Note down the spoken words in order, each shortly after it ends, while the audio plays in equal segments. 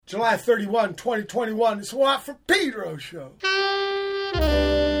July 31, 2021. It's What for Pedro Show.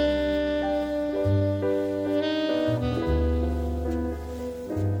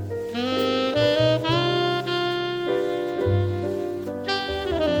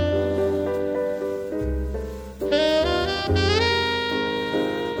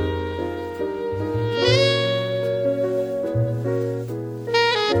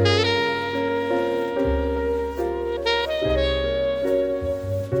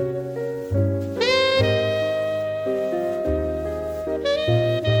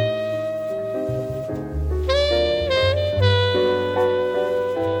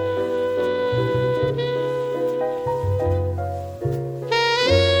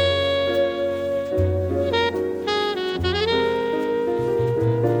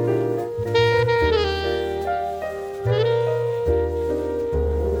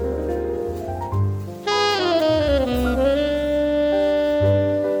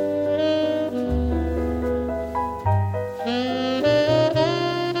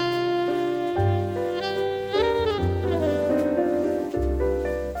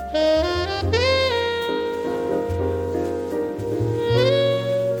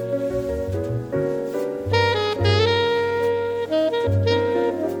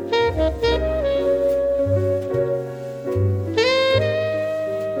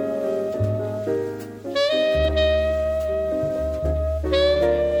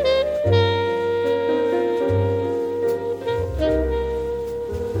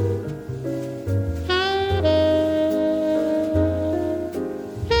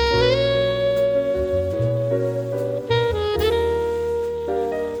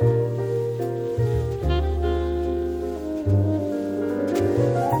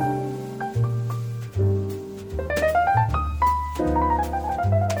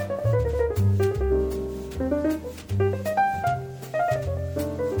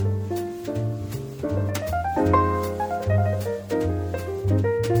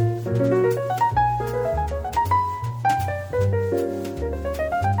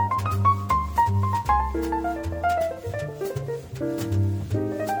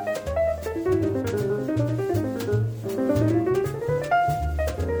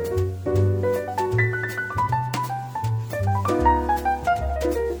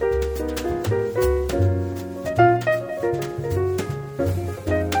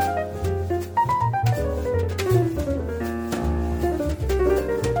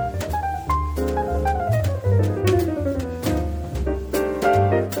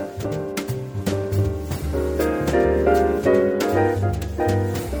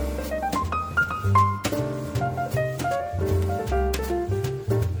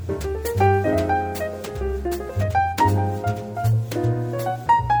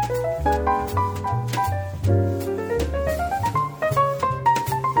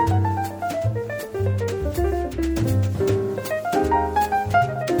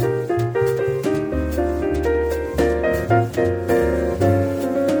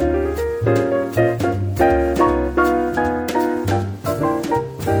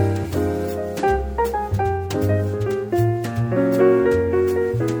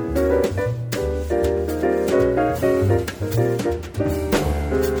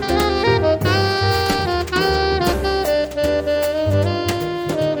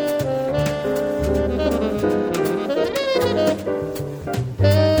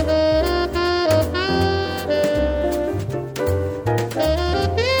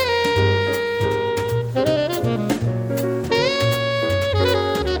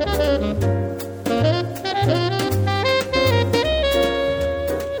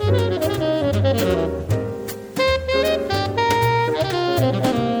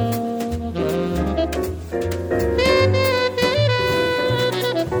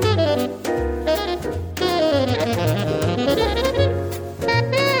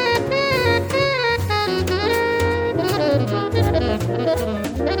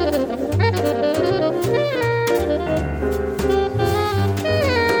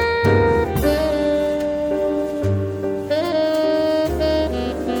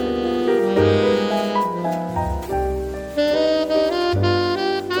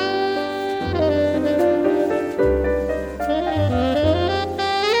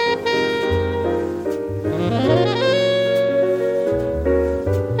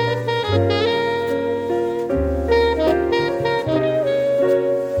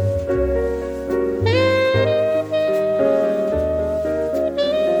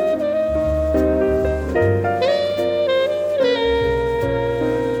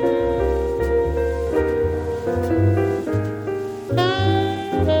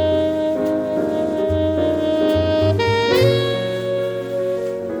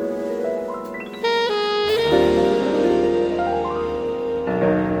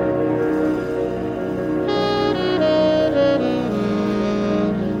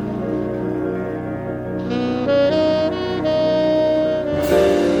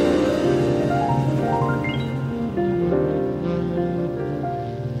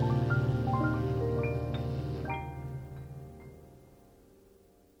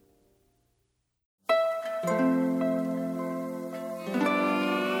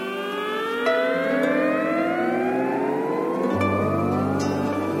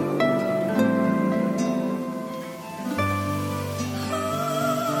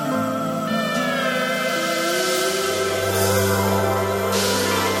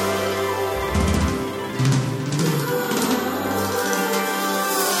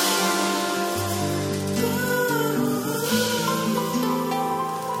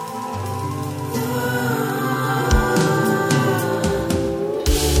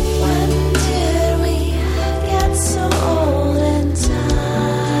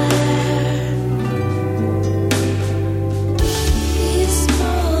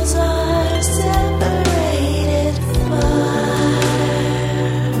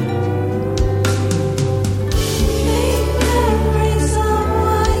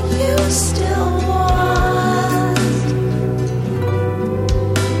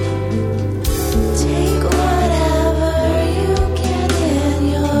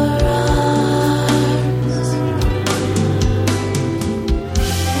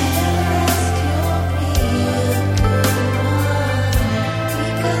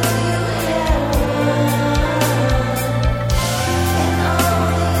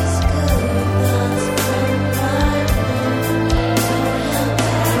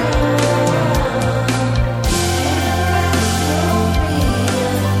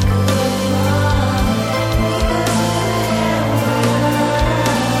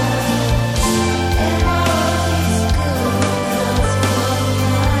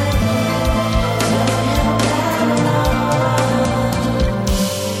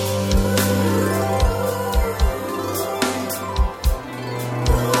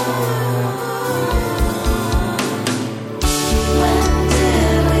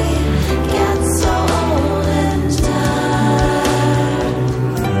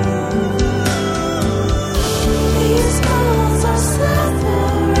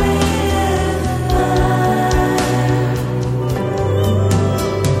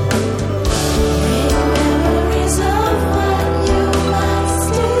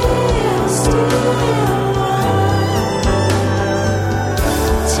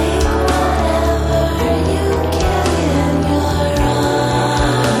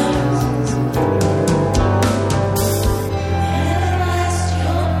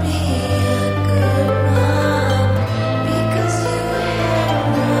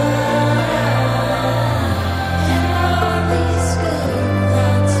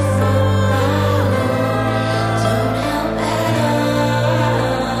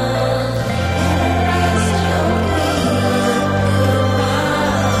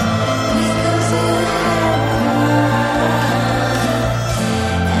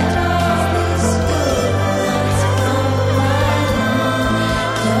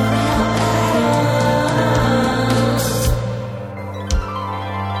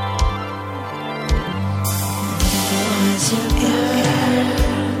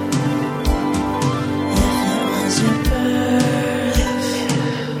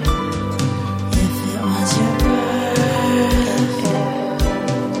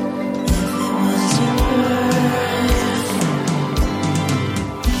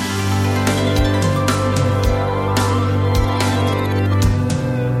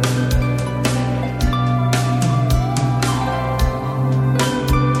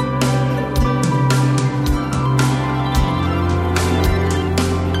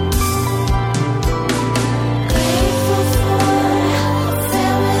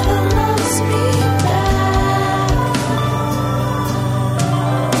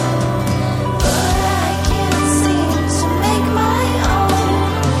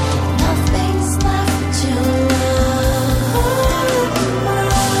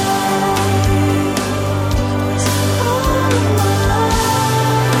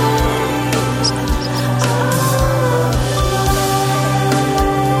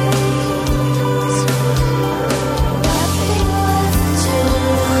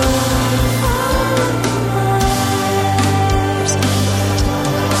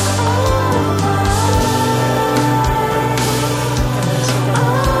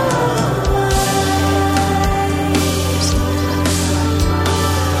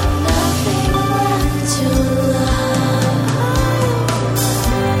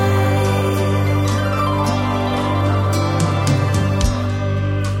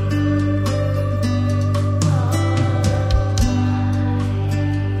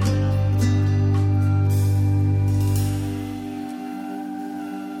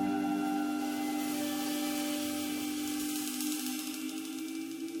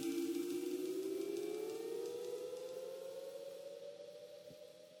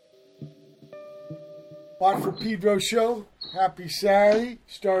 Watt for Pedro Show. Happy Saturday.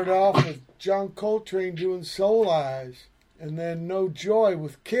 Started off with John Coltrane doing Soul Eyes. And then No Joy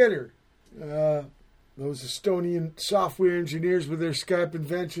with Kidder. Those Estonian software engineers with their Skype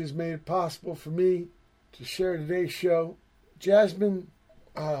inventions made it possible for me to share today's show. Jasmine,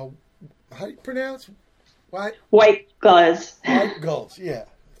 how do you pronounce? What? White gulls. White gulls, yeah.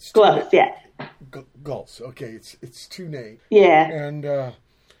 Gulls, yeah. Gulls, okay. It's two names. Yeah. And, well,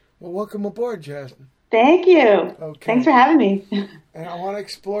 welcome aboard, Jasmine. Thank you. Okay. Thanks for having me. And I want to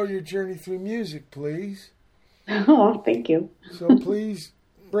explore your journey through music, please. Oh, thank you. So please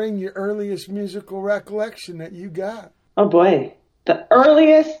bring your earliest musical recollection that you got. Oh, boy. The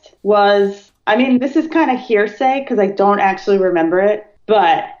earliest was, I mean, this is kind of hearsay because I don't actually remember it,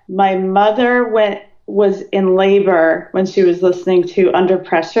 but my mother was in labor when she was listening to Under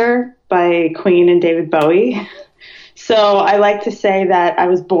Pressure by Queen and David Bowie. So I like to say that I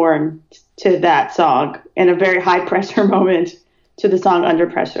was born to that song in a very high pressure moment to the song Under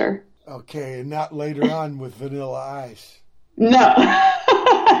Pressure. Okay, and not later on with Vanilla Ice. No.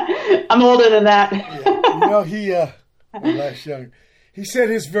 I'm older than that. Yeah. You know, less young. He said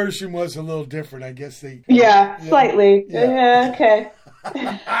his version was a little different. I guess they... Slightly. Yeah, okay.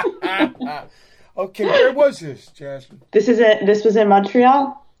 Okay, where was this, Jasmine? This was in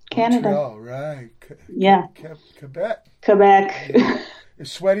Montreal, Canada. Montreal, right. Yeah. Quebec. Yeah.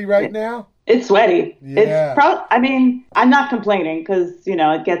 It's sweaty right now? It's sweaty. Yeah. I'm not complaining because,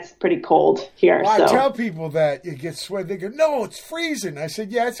 it gets pretty cold here. Well, so. I tell people that it gets sweaty. They go, no, it's freezing. I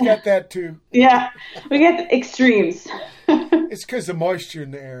said, yeah, it's got that too. Yeah, we get extremes. It's because of moisture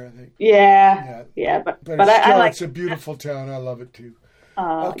in the air, I think. Yeah. But it's a beautiful town. I love it too.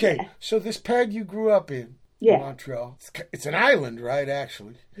 Okay, yeah. So this pad you grew up in Montreal, it's an island, right,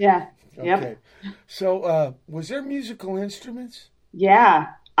 actually? Yeah. Okay. Yep. So was there musical instruments? Yeah.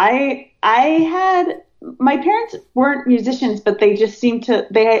 I had, my parents weren't musicians, but they just seemed to,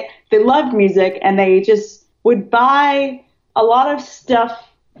 they loved music and they just would buy a lot of stuff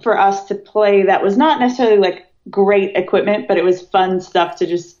for us to play that was not necessarily like great equipment, but it was fun stuff to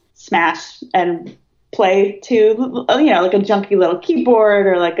just smash and play to, like a junky little keyboard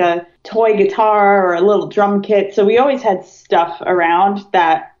or like a toy guitar or a little drum kit. So we always had stuff around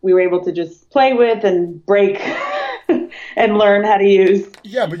that we were able to just play with and break and learn how to use.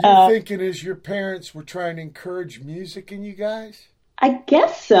 Yeah, but you're thinking as your parents were trying to encourage music in you guys? I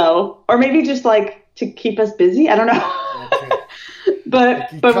guess so. Or maybe just like to keep us busy. I don't know. Okay.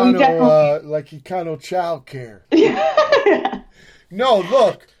 but we definitely... like Econo child care. Yeah. No,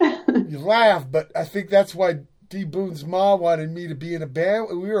 look, you laugh, but I think that's why D. Boone's mom wanted me to be in a band.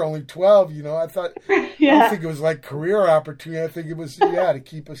 We were only 12, I thought, I don't think it was like career opportunity. I think it was, to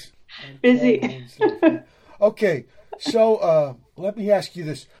keep us busy. Okay, so let me ask you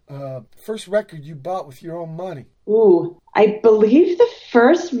this. First record you bought with your own money? Ooh, I believe the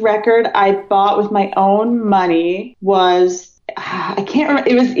first record I bought with my own money was, I can't remember.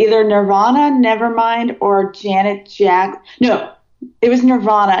 It was either Nirvana, Nevermind, or Janet Jackson. No, it was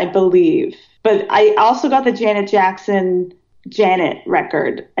Nirvana, I believe. But I also got the Janet Jackson Janet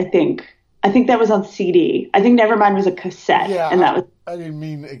record, I think. I think that was on CD. I think Nevermind was a cassette. Yeah, and that was. I didn't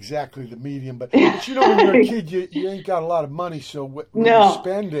mean exactly the medium, but when you're a kid, you ain't got a lot of money, so when you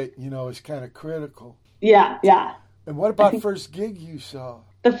spend it, is kind of critical. Yeah, yeah. And what about first gig you saw?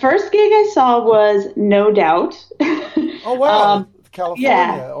 The first gig I saw was No Doubt. Oh, wow.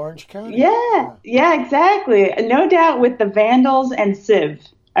 California, Orange County. Yeah, exactly. No Doubt with the Vandals and Civ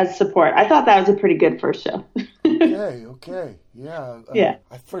as support. I thought that was a pretty good first show. Okay. Yeah.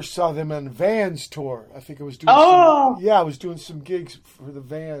 I first saw them on the Vans tour. I think I was doing I was doing some gigs for the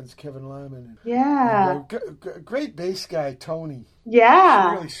Vans, Kevin Lyman. Yeah. Great bass guy, Tony.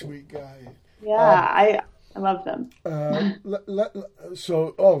 Yeah. Really sweet guy. Yeah, I love them.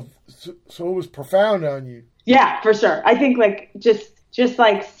 So it was profound on you. Yeah, for sure. I think like just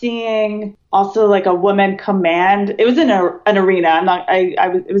like seeing also like a woman command. It was in an arena.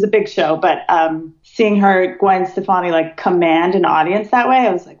 It was a big show, but seeing her, Gwen Stefani, like command an audience that way,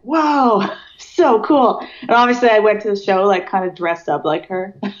 I was like, whoa, so cool. And obviously I went to the show like kind of dressed up like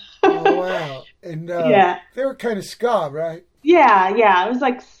her. Oh, wow. And they were kind of ska, right? Yeah. It was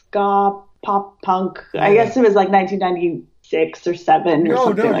like ska, pop punk. Yeah. I guess it was like 1996 or 7 or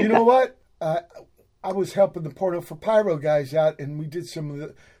something like that. You know what? I was helping the Porno for Pyro guys out, and we did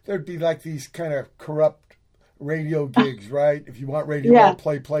there'd be like these kind of corrupt radio gigs, right? If you want radio,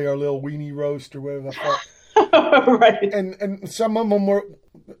 play our little weenie roast or whatever the fuck. Right. And some of them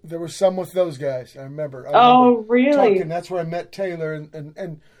there were some with those guys, I remember. Really? Talking, that's where I met Taylor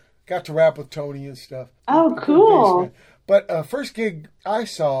and got to rap with Tony and stuff. Oh, cool. But first gig I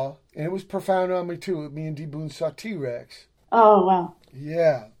saw, and it was profound on me too, me and D. Boone saw T-Rex. Oh, wow.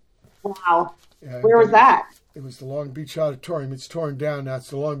 Yeah. Wow. Where was that? It was the Long Beach Auditorium. It's torn down now.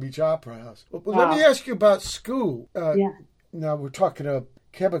 It's the Long Beach Opera House. Well, let me ask you about school. Now, we're talking a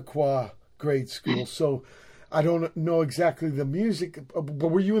Quebecois grade school, so I don't know exactly the music.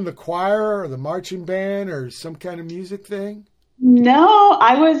 But were you in the choir or the marching band or some kind of music thing? No,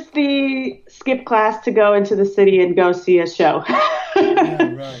 I was the skip class to go into the city and go see a show.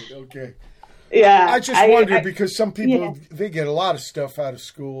 Yeah, right. Okay. Yeah. I just wondered because some people, they get a lot of stuff out of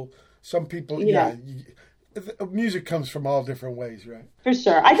school. Some people, music comes from all different ways, right? For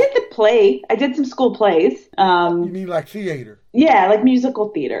sure. I did the play. I did some school plays. You mean like theater? Yeah, like musical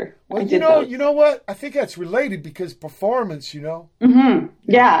theater. Well, you know what? I think that's related because performance, Mm-hmm.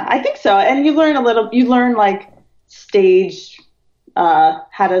 Yeah, I think so. And you learn like stage,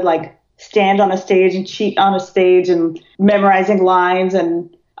 how to like stand on a stage and cheat on a stage and memorizing lines.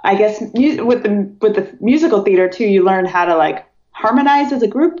 And I guess with the musical theater too, you learn how to like harmonize as a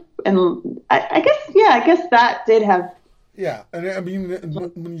group. And I guess that did have. Yeah, and I mean,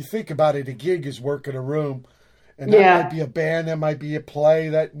 when you think about it, a gig is work in a room, and that might be a band, that might be a play,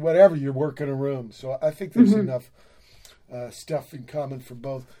 that whatever, you're working a room. So I think there's enough stuff in common for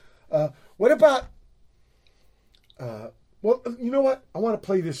both. What about? Well, you know what? I want to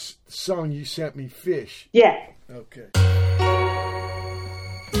play this song you sent me, "Fish." Yeah. Okay.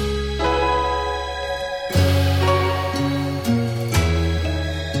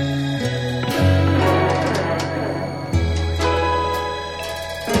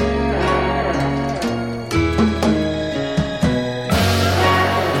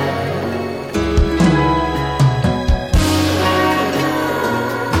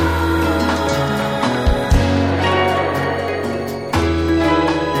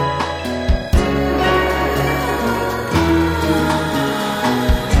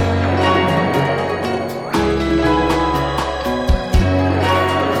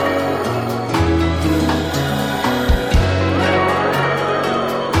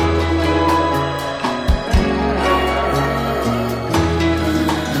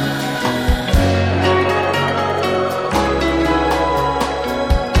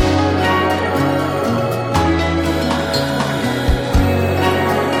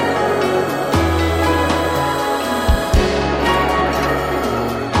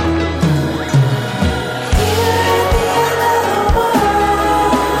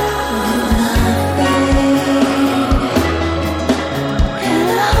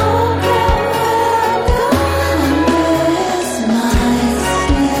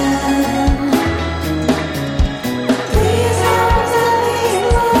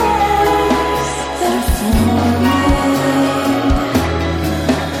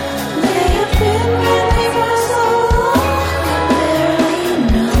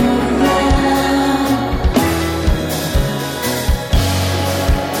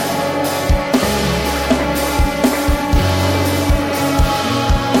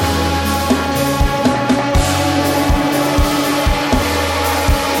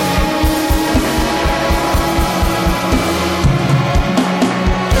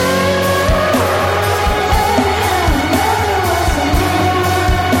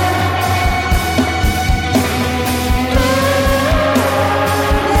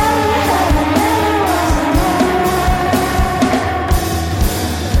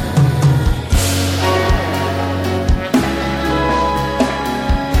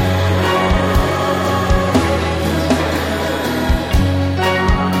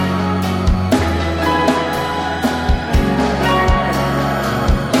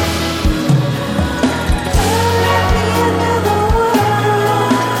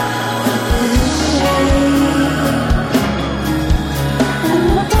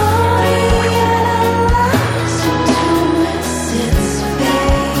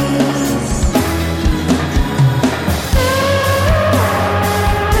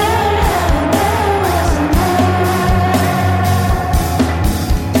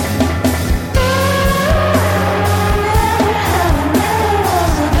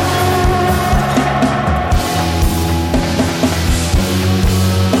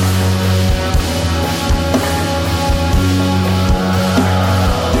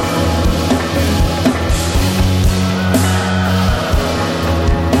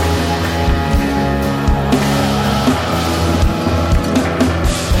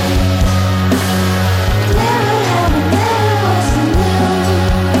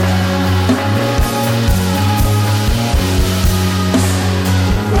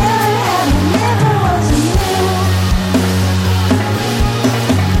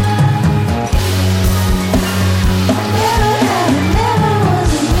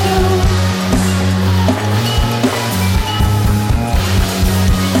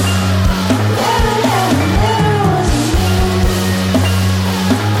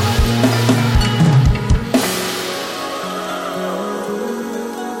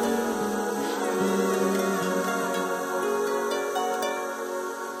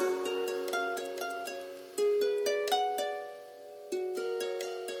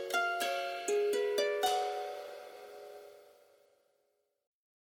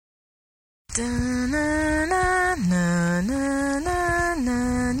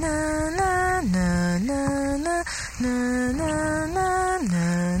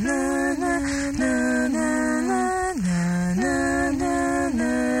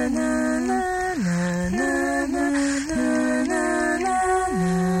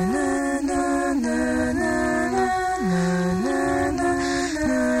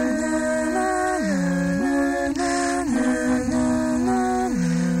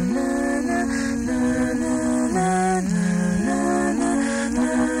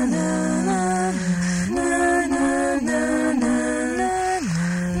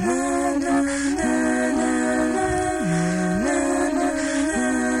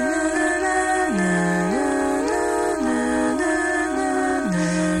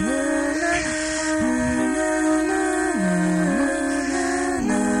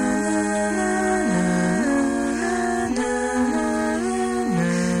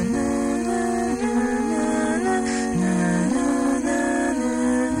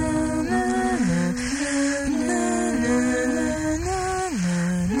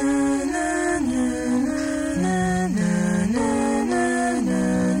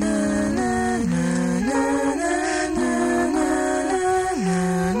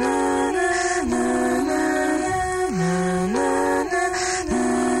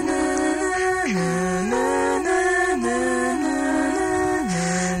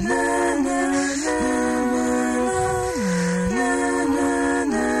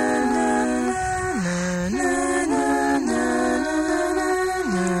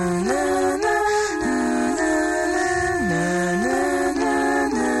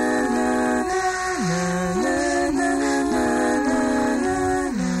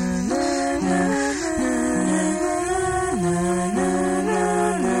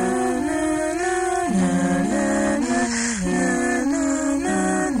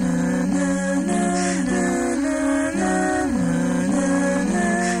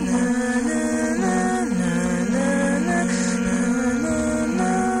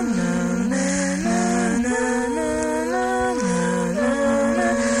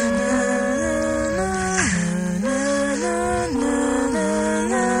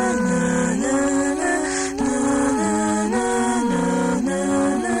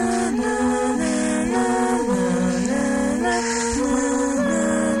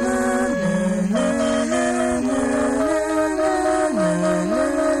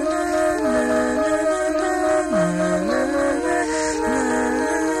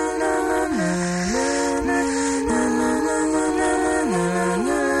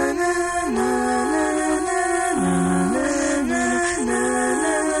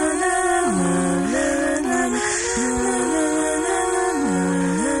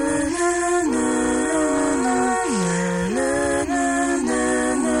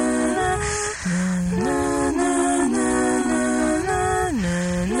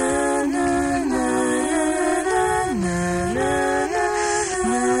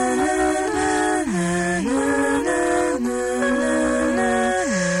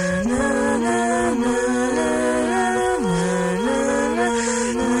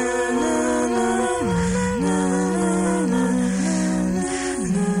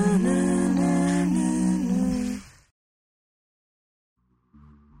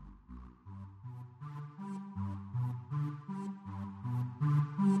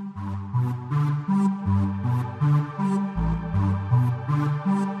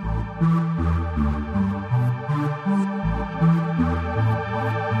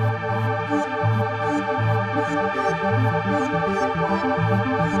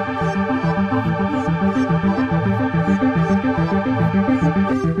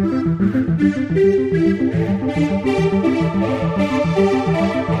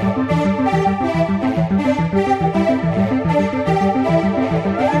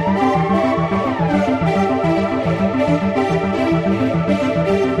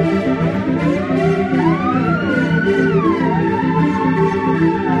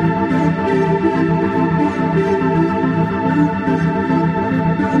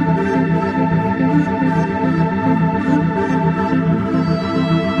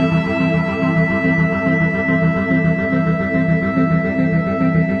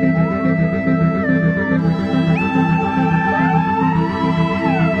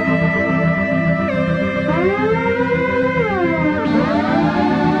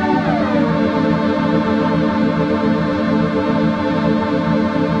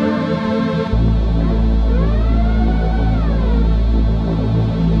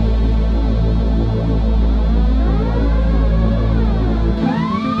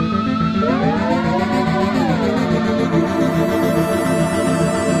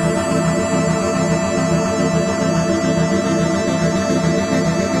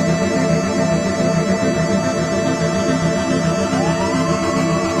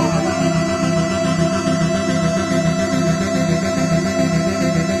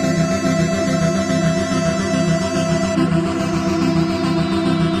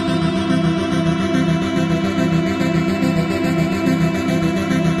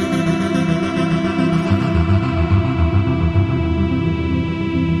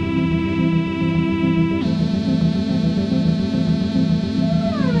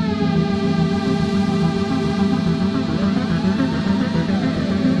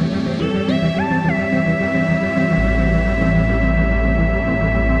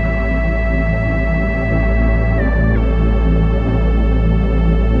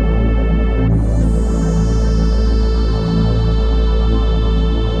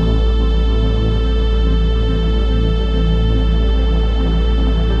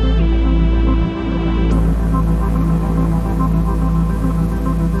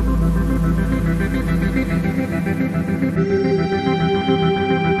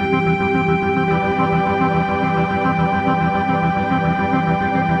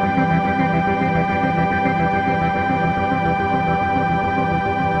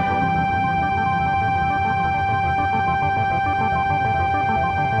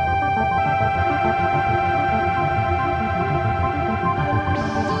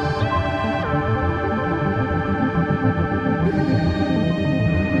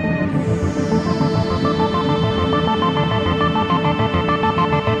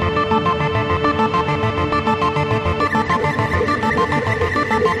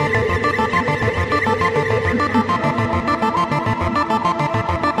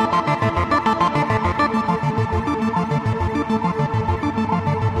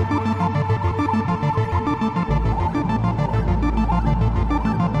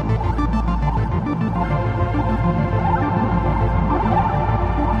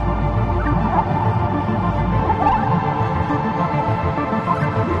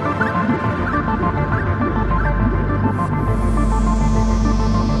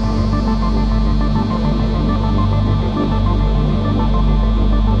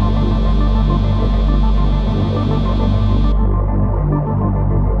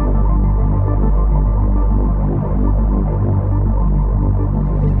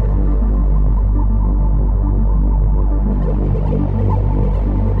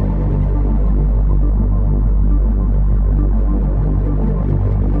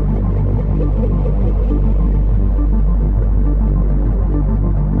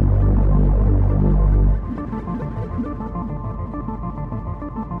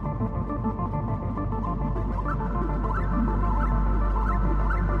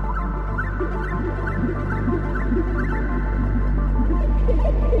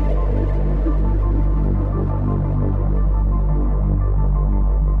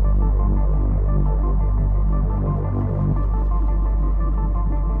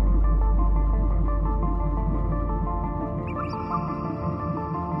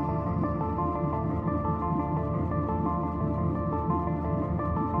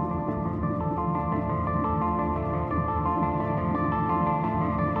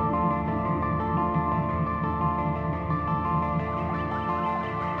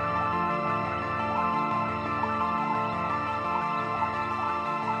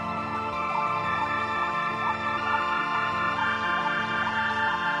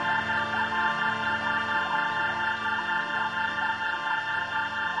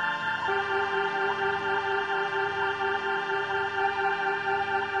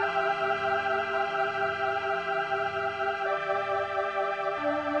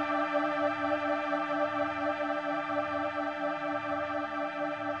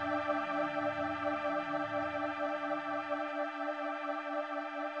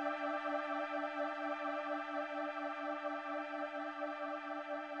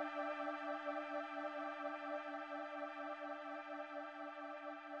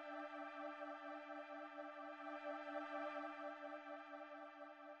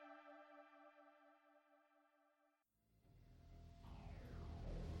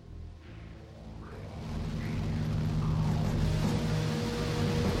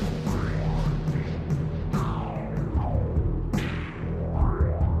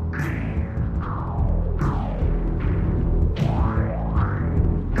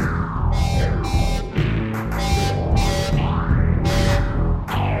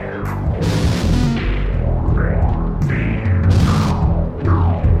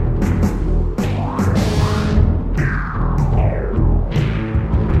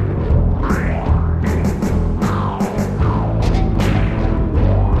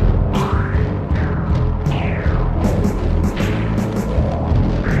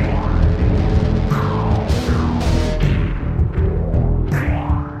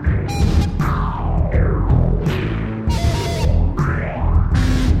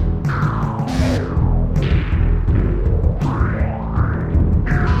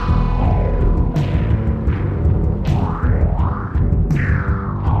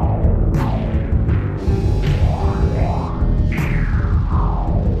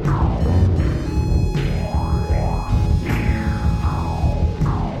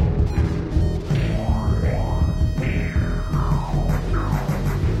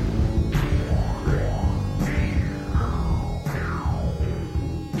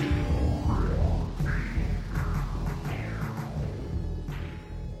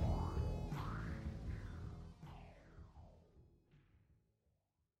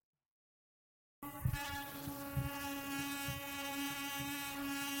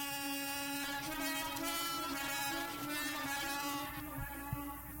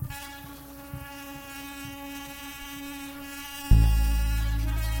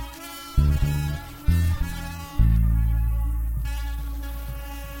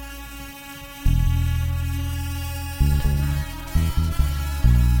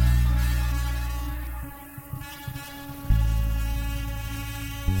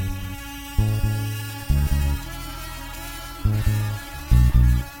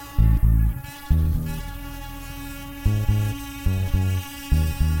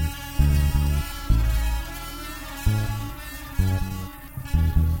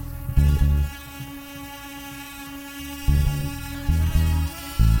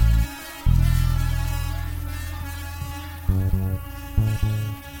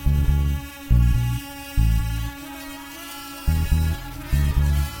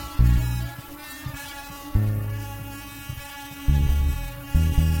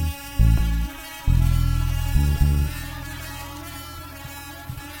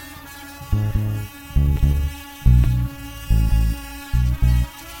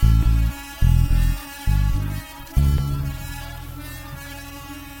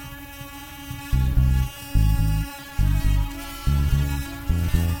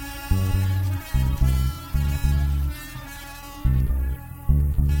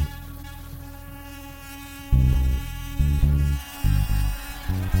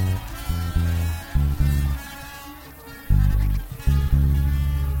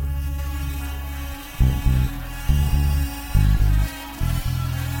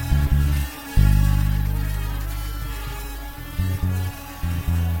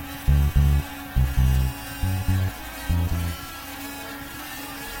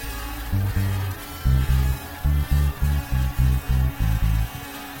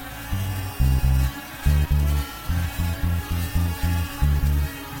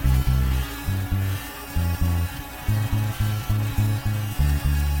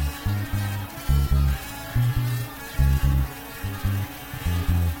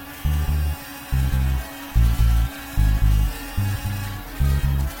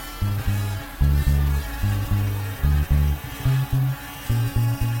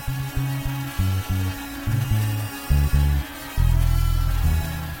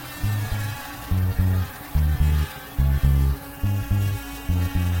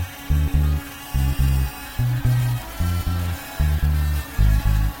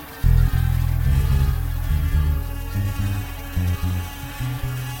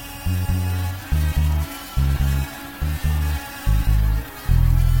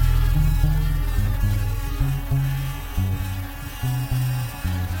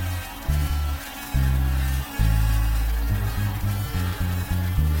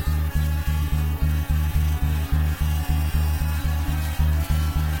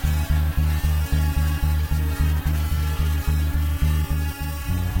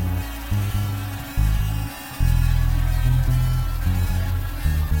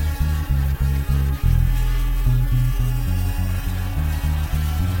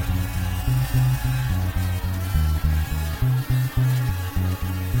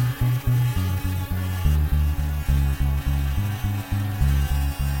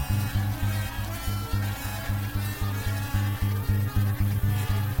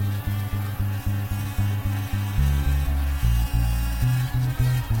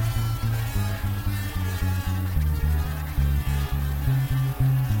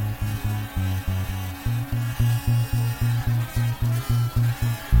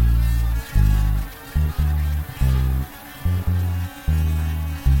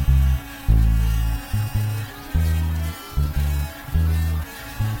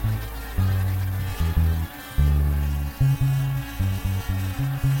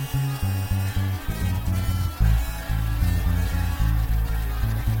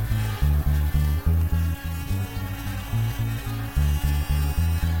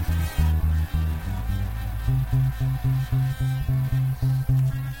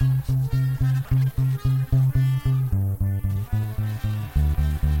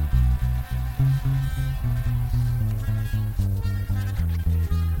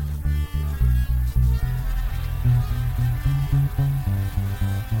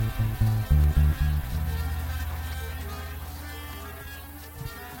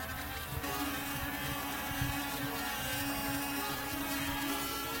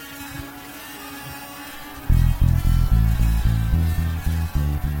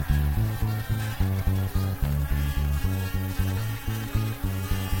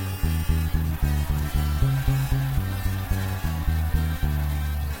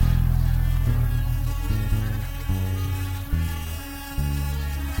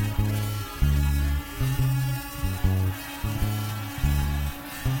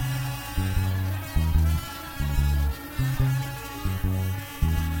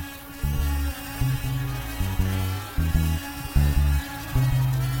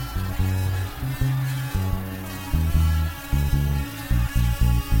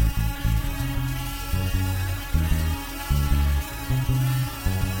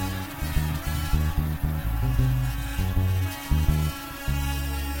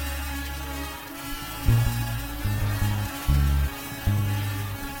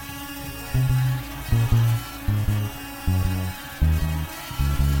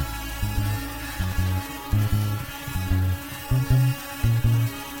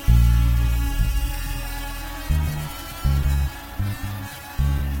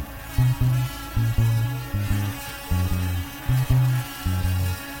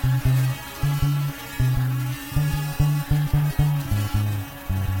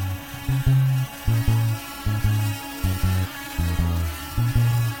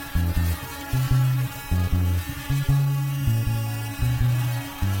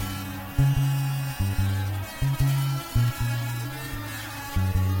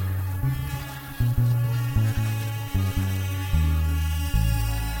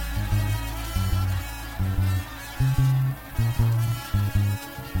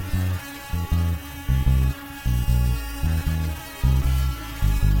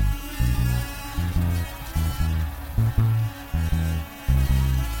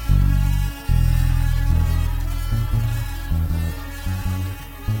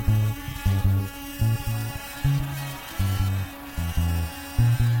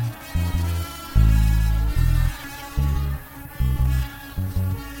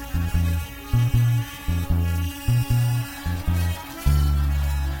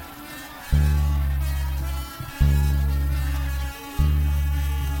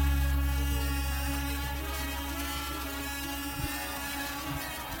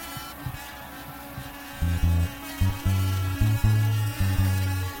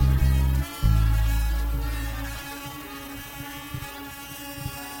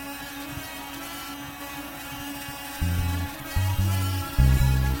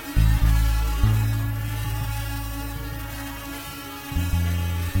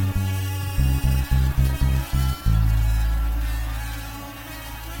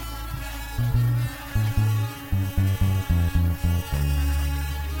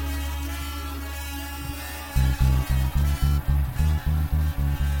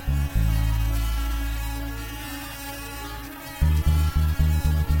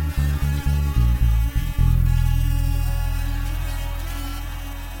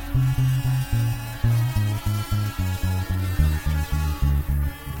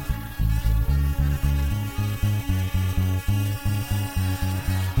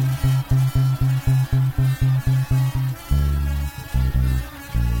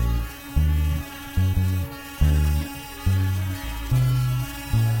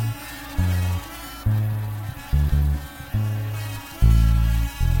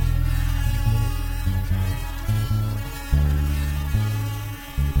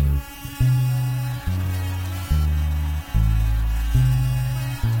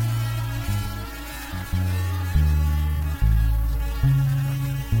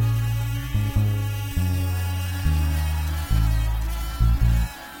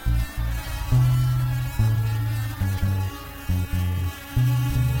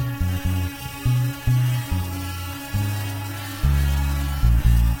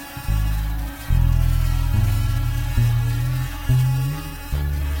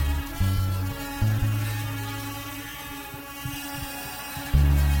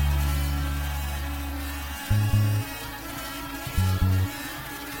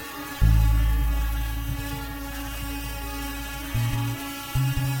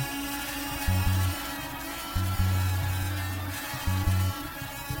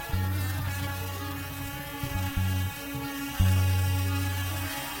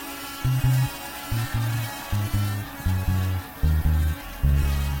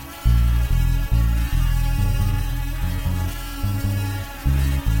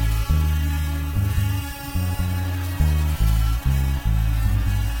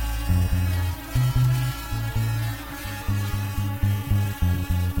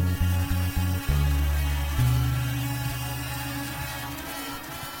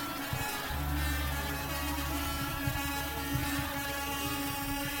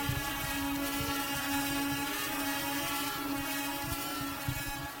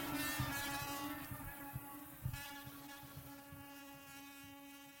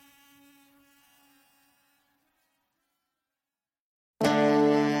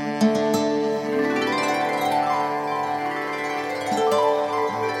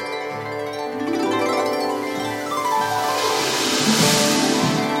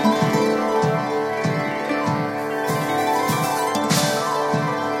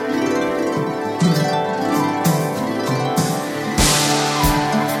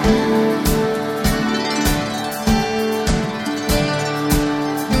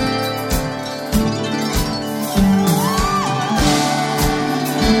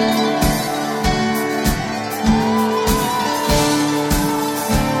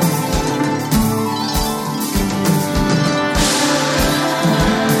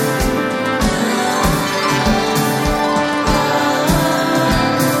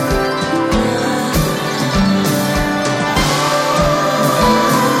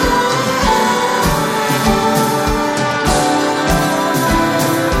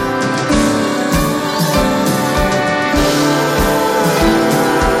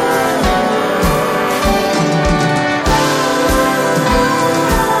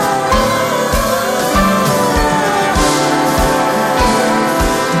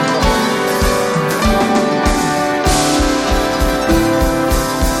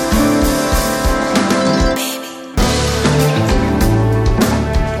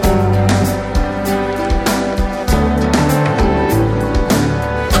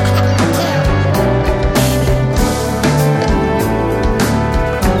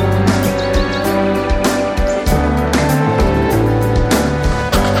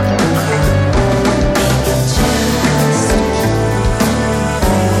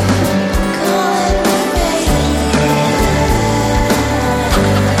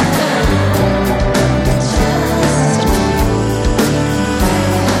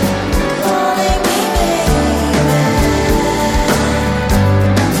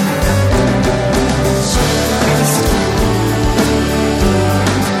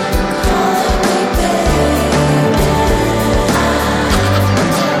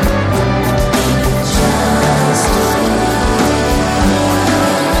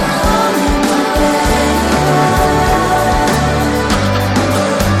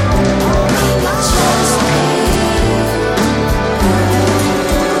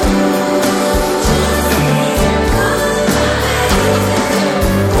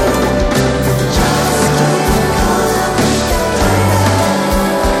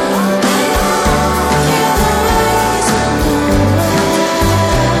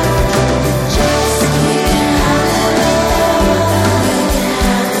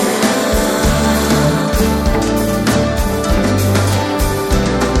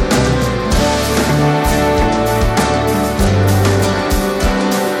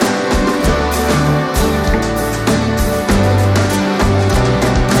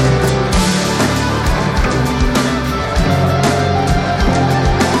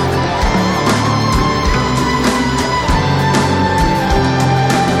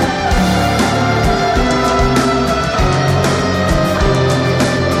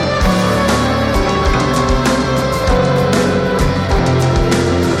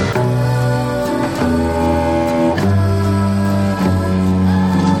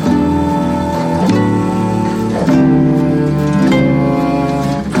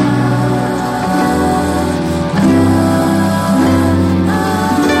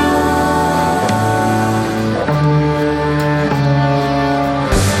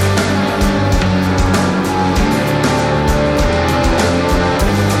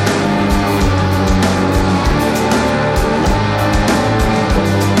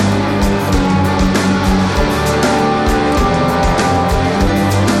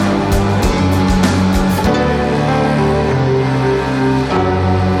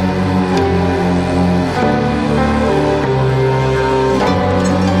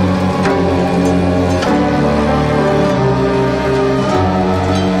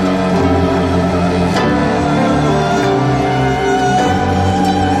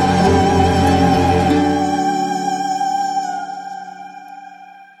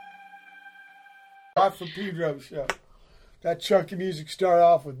 Show. That chunk of music started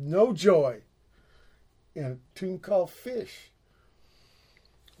off with No Joy and a tune called Fish,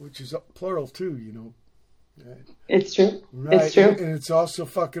 which is plural too, you know. Right? It's true. Right. It's true. And it's also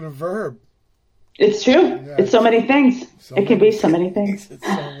fucking a verb. It's true. Yeah, it's so many things. It can be so many things. It's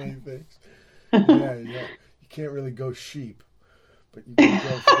so many things. Yeah. You can't really go sheep, but you can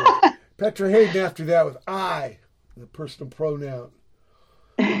go fish. Petra Haden after that with I, the personal pronoun.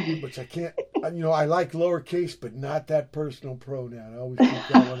 Which I can't, you know, I like lowercase, but not that personal pronoun. I always keep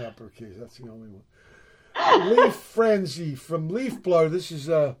that one uppercase. That's the only one. Leaf Frenzy from Leafblower. This is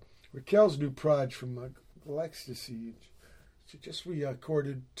Raquel's new project from Ecstasy. She just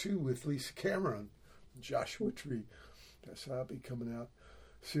recorded 2 with Lisa Cameron, Joshua Tree. That's how I'll be coming out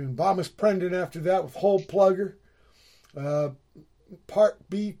soon. Bomis Prendin after that with Hole Plugger. Part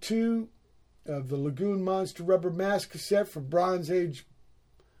B2 of the Lagoon Monster Rubber Mask cassette for Bronze Age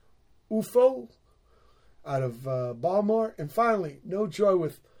UFO out of Balmore. And finally, No Joy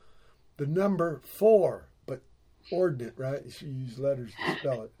with the number 4, but ordinate, right? You should use letters to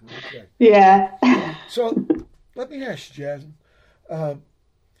spell it. Okay. Yeah. So let me ask you, Jasmine.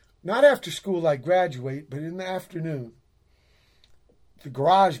 Not after school I graduate, but in the afternoon, the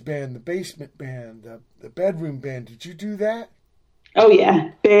garage band, the basement band, the bedroom band, did you do that? Oh,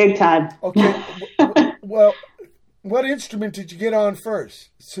 yeah. Big time. Okay. Well, what instrument did you get on first?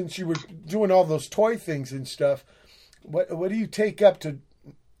 Since you were doing all those toy things and stuff, what do you take up to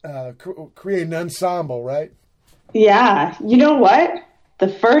create an ensemble, right? Yeah. You know what? My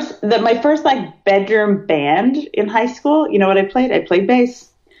first like bedroom band in high school, you know what I played? I played bass.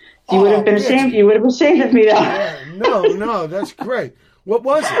 You would have been ashamed. You would have been ashamed of me, though. Yeah, no, that's great. What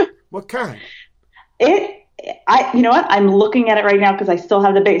was it? What kind? You know what? I'm looking at it right now because I still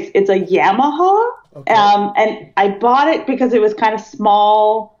have the bass. It's a Yamaha, okay. And I bought it because it was kind of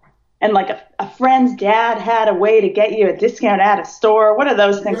small, and like a friend's dad had a way to get you a discount at a store. One of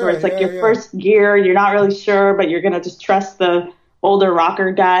those things where it's like your first gear, you're not really sure, but you're gonna just trust the older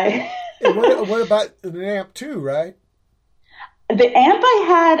rocker guy. What about an amp too, right? The amp I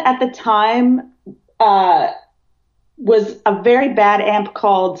had at the time was a very bad amp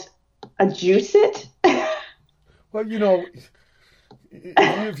called a Juice It. Well, you know,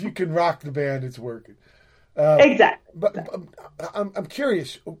 if you can rock the band, it's working. Exactly. But I'm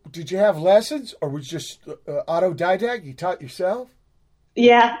curious. Did you have lessons, or was it just autodidact? You taught yourself?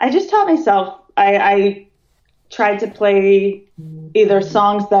 Yeah, I just taught myself. I tried to play either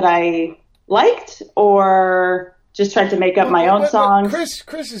songs that I liked, or just tried to make up my own songs.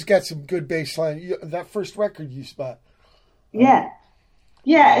 Chris has got some good bass line. That first record you spot. Yeah.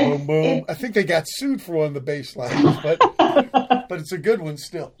 Yeah. Boom, boom. I think they got sued for one of the bass lines, but it's a good one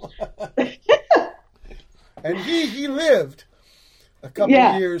still. And he lived a couple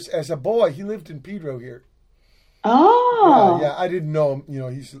of years as a boy. He lived in Pedro here. Oh. Yeah, I didn't know him. You know,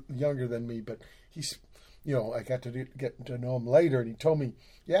 he's younger than me, but he's, you know, I got to get to know him later, and he told me,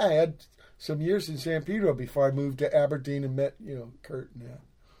 I had some years in San Pedro before I moved to Aberdeen and met, you know, Kurt. And that.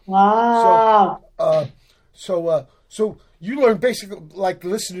 Wow. So you learned basically like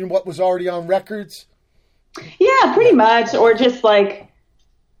listening to what was already on records? Yeah, pretty much. Or just like,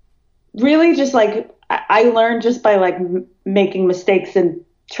 really just like, I learned just by like making mistakes and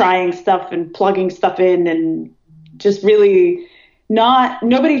trying stuff and plugging stuff in, and just really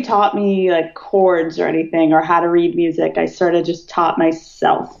nobody taught me like chords or anything or how to read music. I sort of just taught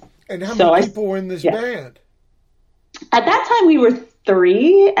myself. And how many people were in this band? At that time we were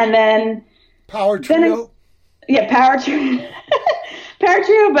 3, and then Power trio? Power trio. Power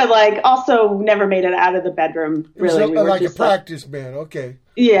trio, but like also never made it out of the bedroom. Really, we were like a practice band. Okay.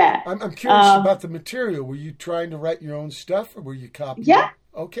 Yeah. I'm curious about the material. Were you trying to write your own stuff, or were you copying? Yeah.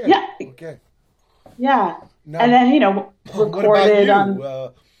 Okay. Yeah. Okay. Yeah. Now, and then recorded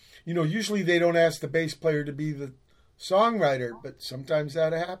on. Usually they don't ask the bass player to be the songwriter, but sometimes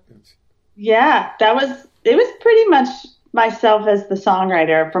that happens. Yeah, it was pretty much myself as the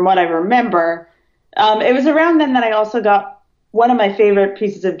songwriter from what I remember. It was around then that I also got one of my favorite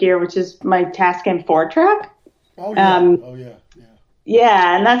pieces of gear, which is my Tascam 4-track. Oh, yeah.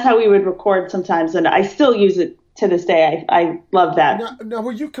 Yeah, and that's how we would record sometimes, and I still use it to this day. I love that. Now,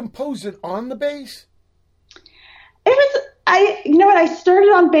 were you composing on the bass? I started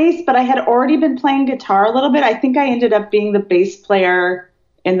on bass, but I had already been playing guitar a little bit. I think I ended up being the bass player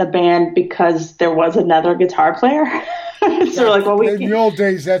in the band because there was another guitar player. So like, well, in the old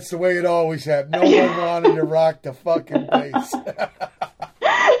days, that's the way it always happened. No one wanted to rock the fucking bass. But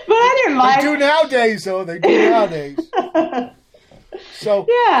I didn't mind. They do nowadays, though. They do nowadays. So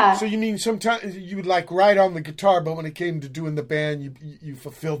Yeah. So you mean sometimes you would like write on the guitar, but when it came to doing the band, you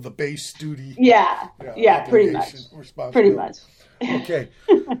fulfilled the bass duty. Yeah. Yeah. Pretty much. Pretty much. Okay.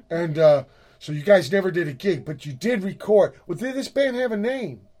 And so you guys never did a gig, but you did record. Well, did this band have a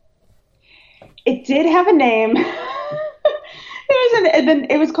name? It did have a name.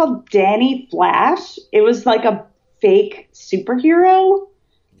 It was called Danny Flash. It was like a fake superhero.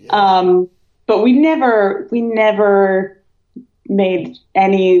 Yeah. But we never made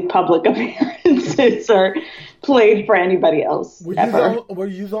any public appearances or played for anybody else. Were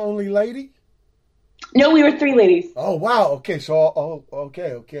you the only lady? No, we were 3 ladies. Oh wow! Okay, so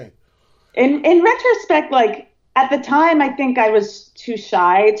okay. In retrospect, like at the time, I think I was too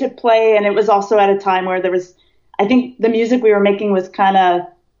shy to play, and it was also at a time where I think the music we were making was kind of,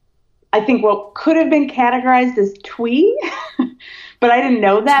 I think what could have been categorized as twee, but I didn't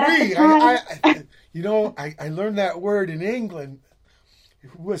know that twee, at the time. I learned that word in England.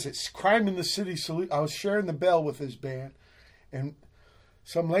 Who was it? Crime in the City Salute. I was sharing the bell with his band, and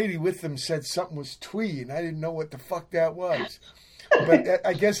some lady with them said something was twee, and I didn't know what the fuck that was. But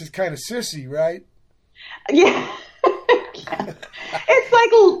I guess it's kind of sissy, right? Yeah. It's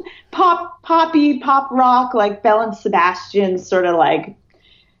like pop rock, like Belle and Sebastian, sort of like.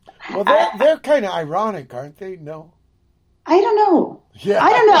 Well, they're kind of ironic, aren't they? No. I don't know. Yeah. I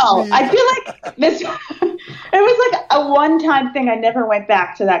don't know. I feel like this. It was like a one-time thing. I never went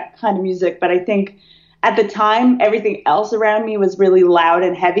back to that kind of music, but I think at the time everything else around me was really loud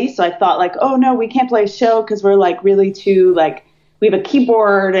and heavy. So I thought like, oh no, we can't play a show because we're like really too like we have a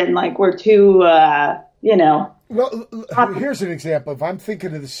keyboard and like we're too Well, here's an example. If I'm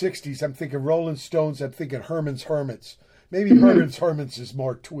thinking of the 60s, I'm thinking Rolling Stones, I'm thinking Herman's Hermits. Maybe Herman's Hermits is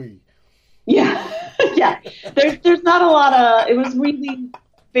more twee. Yeah. Yeah. There's not a lot of, it was really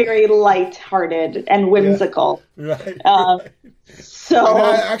very lighthearted and whimsical. Yeah. Right. So.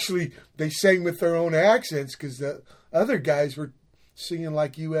 Actually, they sang with their own accents because the other guys were singing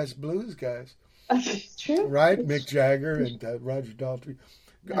like U.S. blues guys. That's true. Right? Mick Jagger and Roger Daltrey.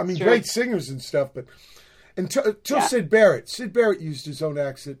 I mean, true. Great singers and stuff, but until yeah. Sid Barrett used his own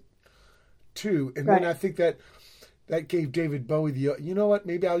accent too, and then I think that gave David Bowie the, you know what,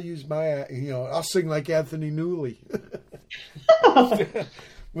 maybe I'll use my, I'll sing like Anthony Newley,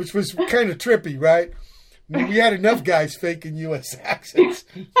 which was kind of trippy, right? I mean, we had enough guys faking U.S. accents.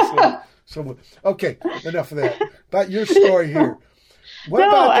 So okay, enough of that. About your story here. What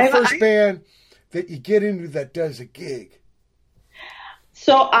about the first band that you get into that does a gig?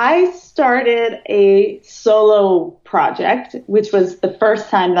 So I started a solo project, which was the first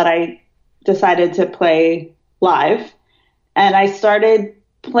time that I decided to play live. And I started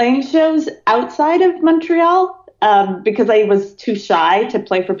playing shows outside of Montreal because I was too shy to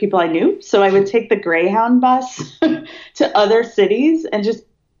play for people I knew. So I would take the Greyhound bus to other cities and just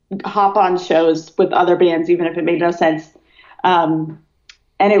hop on shows with other bands, even if it made no sense. And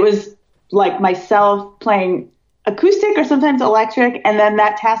it was like myself playing acoustic or sometimes electric, and then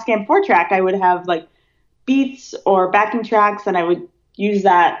that Tascam 4-track, I would have like beats or backing tracks, and I would use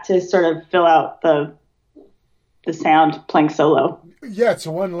that to sort of fill out the sound playing solo. Yeah, it's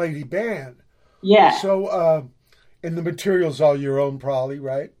a one-lady band. Yeah. So, and the material's all your own, probably,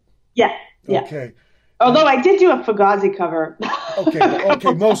 right? Yeah. Yeah. Okay. Although I did do a Fugazi cover.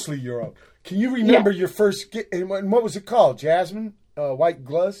 Okay, mostly your own. Can you remember your first gig? And what was it called? Jasmine? White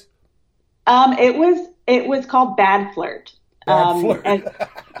Gloves? It was called Bad Flirt. Bad Flirt. And,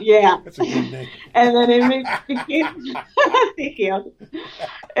 yeah. That's a good name. And then it became. Thank you.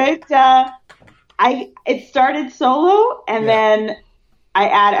 It started solo, and then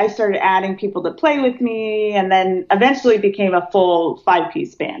I started adding people to play with me, and then eventually became a full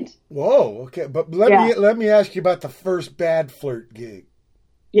 5-piece band. Whoa. Okay, but let me ask you about the first Bad Flirt gig.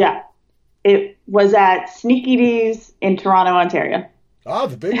 Yeah, it was at Sneaky D's in Toronto, Ontario. Oh,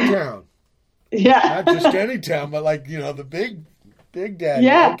 the big town. Yeah. Not just any town, but like, the big daddy.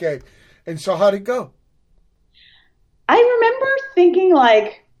 Yeah. Okay. And so how'd it go? I remember thinking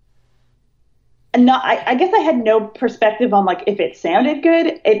like, I guess I had no perspective on like if it sounded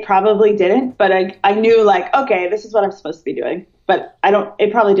good. It probably didn't, but I knew like, okay, this is what I'm supposed to be doing. But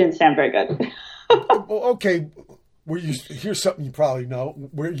it probably didn't sound very good. Well, okay. Here's something you probably know.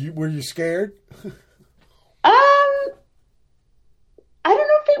 Were you scared? I don't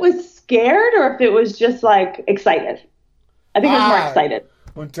know if it was scared or if it was just like excited. I think it was more excited.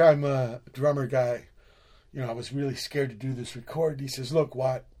 One time, a drummer guy, I was really scared to do this record. He says, "Look,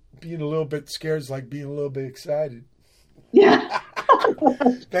 Watt, being a little bit scared is like being a little bit excited." Yeah.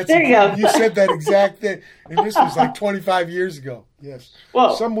 There you go. You said that exact thing. And this was like 25 years ago. Yes.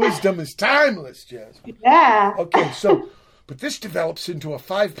 Whoa. Some wisdom is timeless, Jess. Yeah. Okay, so but this develops into a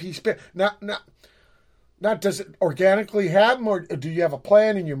 5-piece band. Not does it organically happen, or do you have a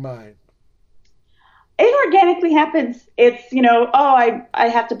plan in your mind? It organically happens. It's, I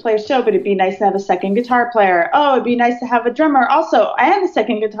have to play a show, but it'd be nice to have a second guitar player. Oh, it'd be nice to have a drummer. Also, I have a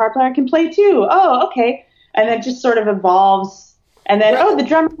second guitar player, I can play too. Oh, okay. And then it just sort of evolves. And then, the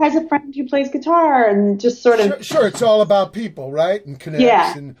drummer has a friend who plays guitar, and just sort of. Sure, it's all about people, right? And connects.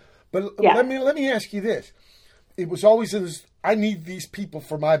 Yeah. Let me ask you this. It was always I need these people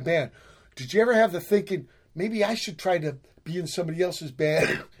for my band. Did you ever have the thinking, maybe I should try to be in somebody else's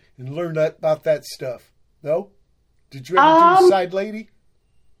band and learn about that stuff? No? Did you ever do Side Lady?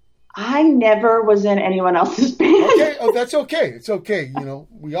 I never was in anyone else's band. Okay. Oh, that's okay. It's okay.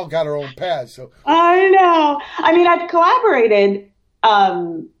 We all got our own paths. So I know. I mean, I've collaborated,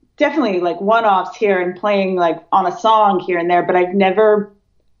 definitely like one-offs here and playing like on a song here and there, but I've never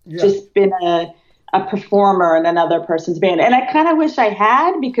just been a performer in another person's band. And I kind of wish I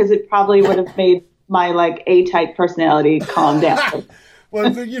had, because it probably would have made my like A-type personality calm down. Well,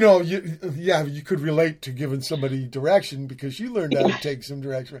 you could relate to giving somebody direction because you learned how to take some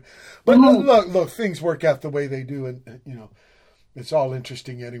direction. But look, things work out the way they do, and it's all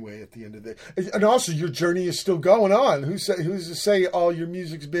interesting anyway at the end of the day. And also, your journey is still going on. Who's to say all your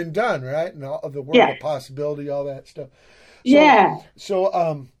music's been done, right? And all of the world of possibility, all that stuff.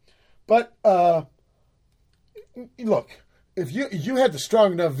 But look, if you had the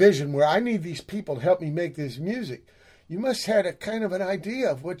strong enough vision where I need these people to help me make this music, you must have had a kind of an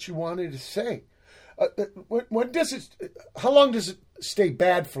idea of what you wanted to say. How long does it stay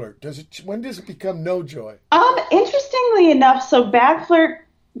Bad Flirt? When does it become No Joy? Interestingly enough, so Bad Flirt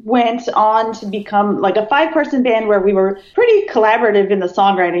went on to become like a 5-person band where we were pretty collaborative in the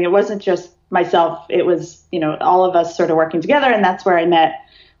songwriting. It wasn't just myself. It was, all of us sort of working together. And that's where I met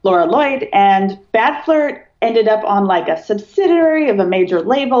Laura Lloyd. And Bad Flirt ended up on like a subsidiary of a major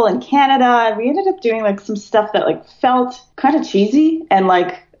label in Canada. We ended up doing like some stuff that like felt kind of cheesy and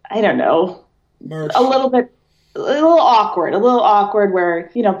like, I don't know, a little awkward where,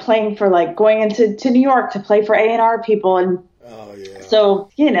 playing for like going into New York to play for A&R people. And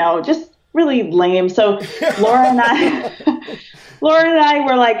so, just really lame. So Laura and I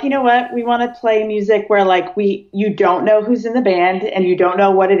were like, you know what? We want to play music where like you don't know who's in the band and you don't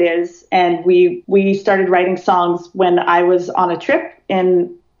know what it is. And we started writing songs when I was on a trip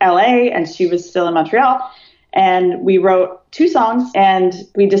in LA and she was still in Montreal. And we wrote 2 songs, and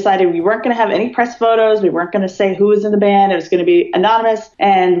we decided we weren't going to have any press photos. We weren't going to say who was in the band. It was going to be anonymous.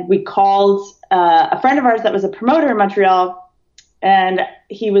 And we called a friend of ours that was a promoter in Montreal, and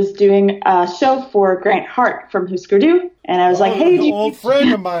he was doing a show for Grant Hart from Husker Du. And I was like, hey, an old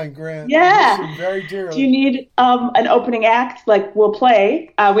friend of mine, Grant. Yeah. Very dearly. Do you need an opening act? Like, we'll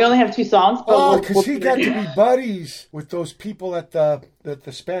play. We only have 2 songs. But because he got to be buddies with those people at the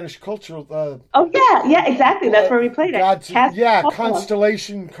Spanish cultural. Yeah, exactly. That's where we played it.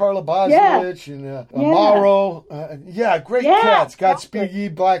 Constellation, Carla Bosnich, and Amaro. Great cats. Godspeed Ye,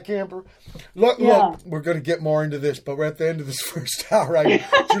 Black Amber. Look, we're going to get more into this, but we're at the end of this first hour, right?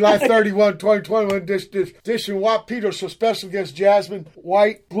 July 31, 2021, Dish and Watt Pedro Show special against Jasmine,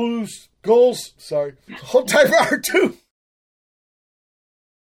 White, Blues, Gulls. Sorry. Hold tight for hour 2.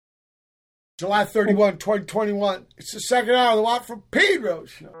 July 31, 2021. It's the second hour of the Watt from Pedro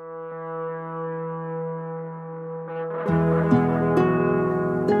Show.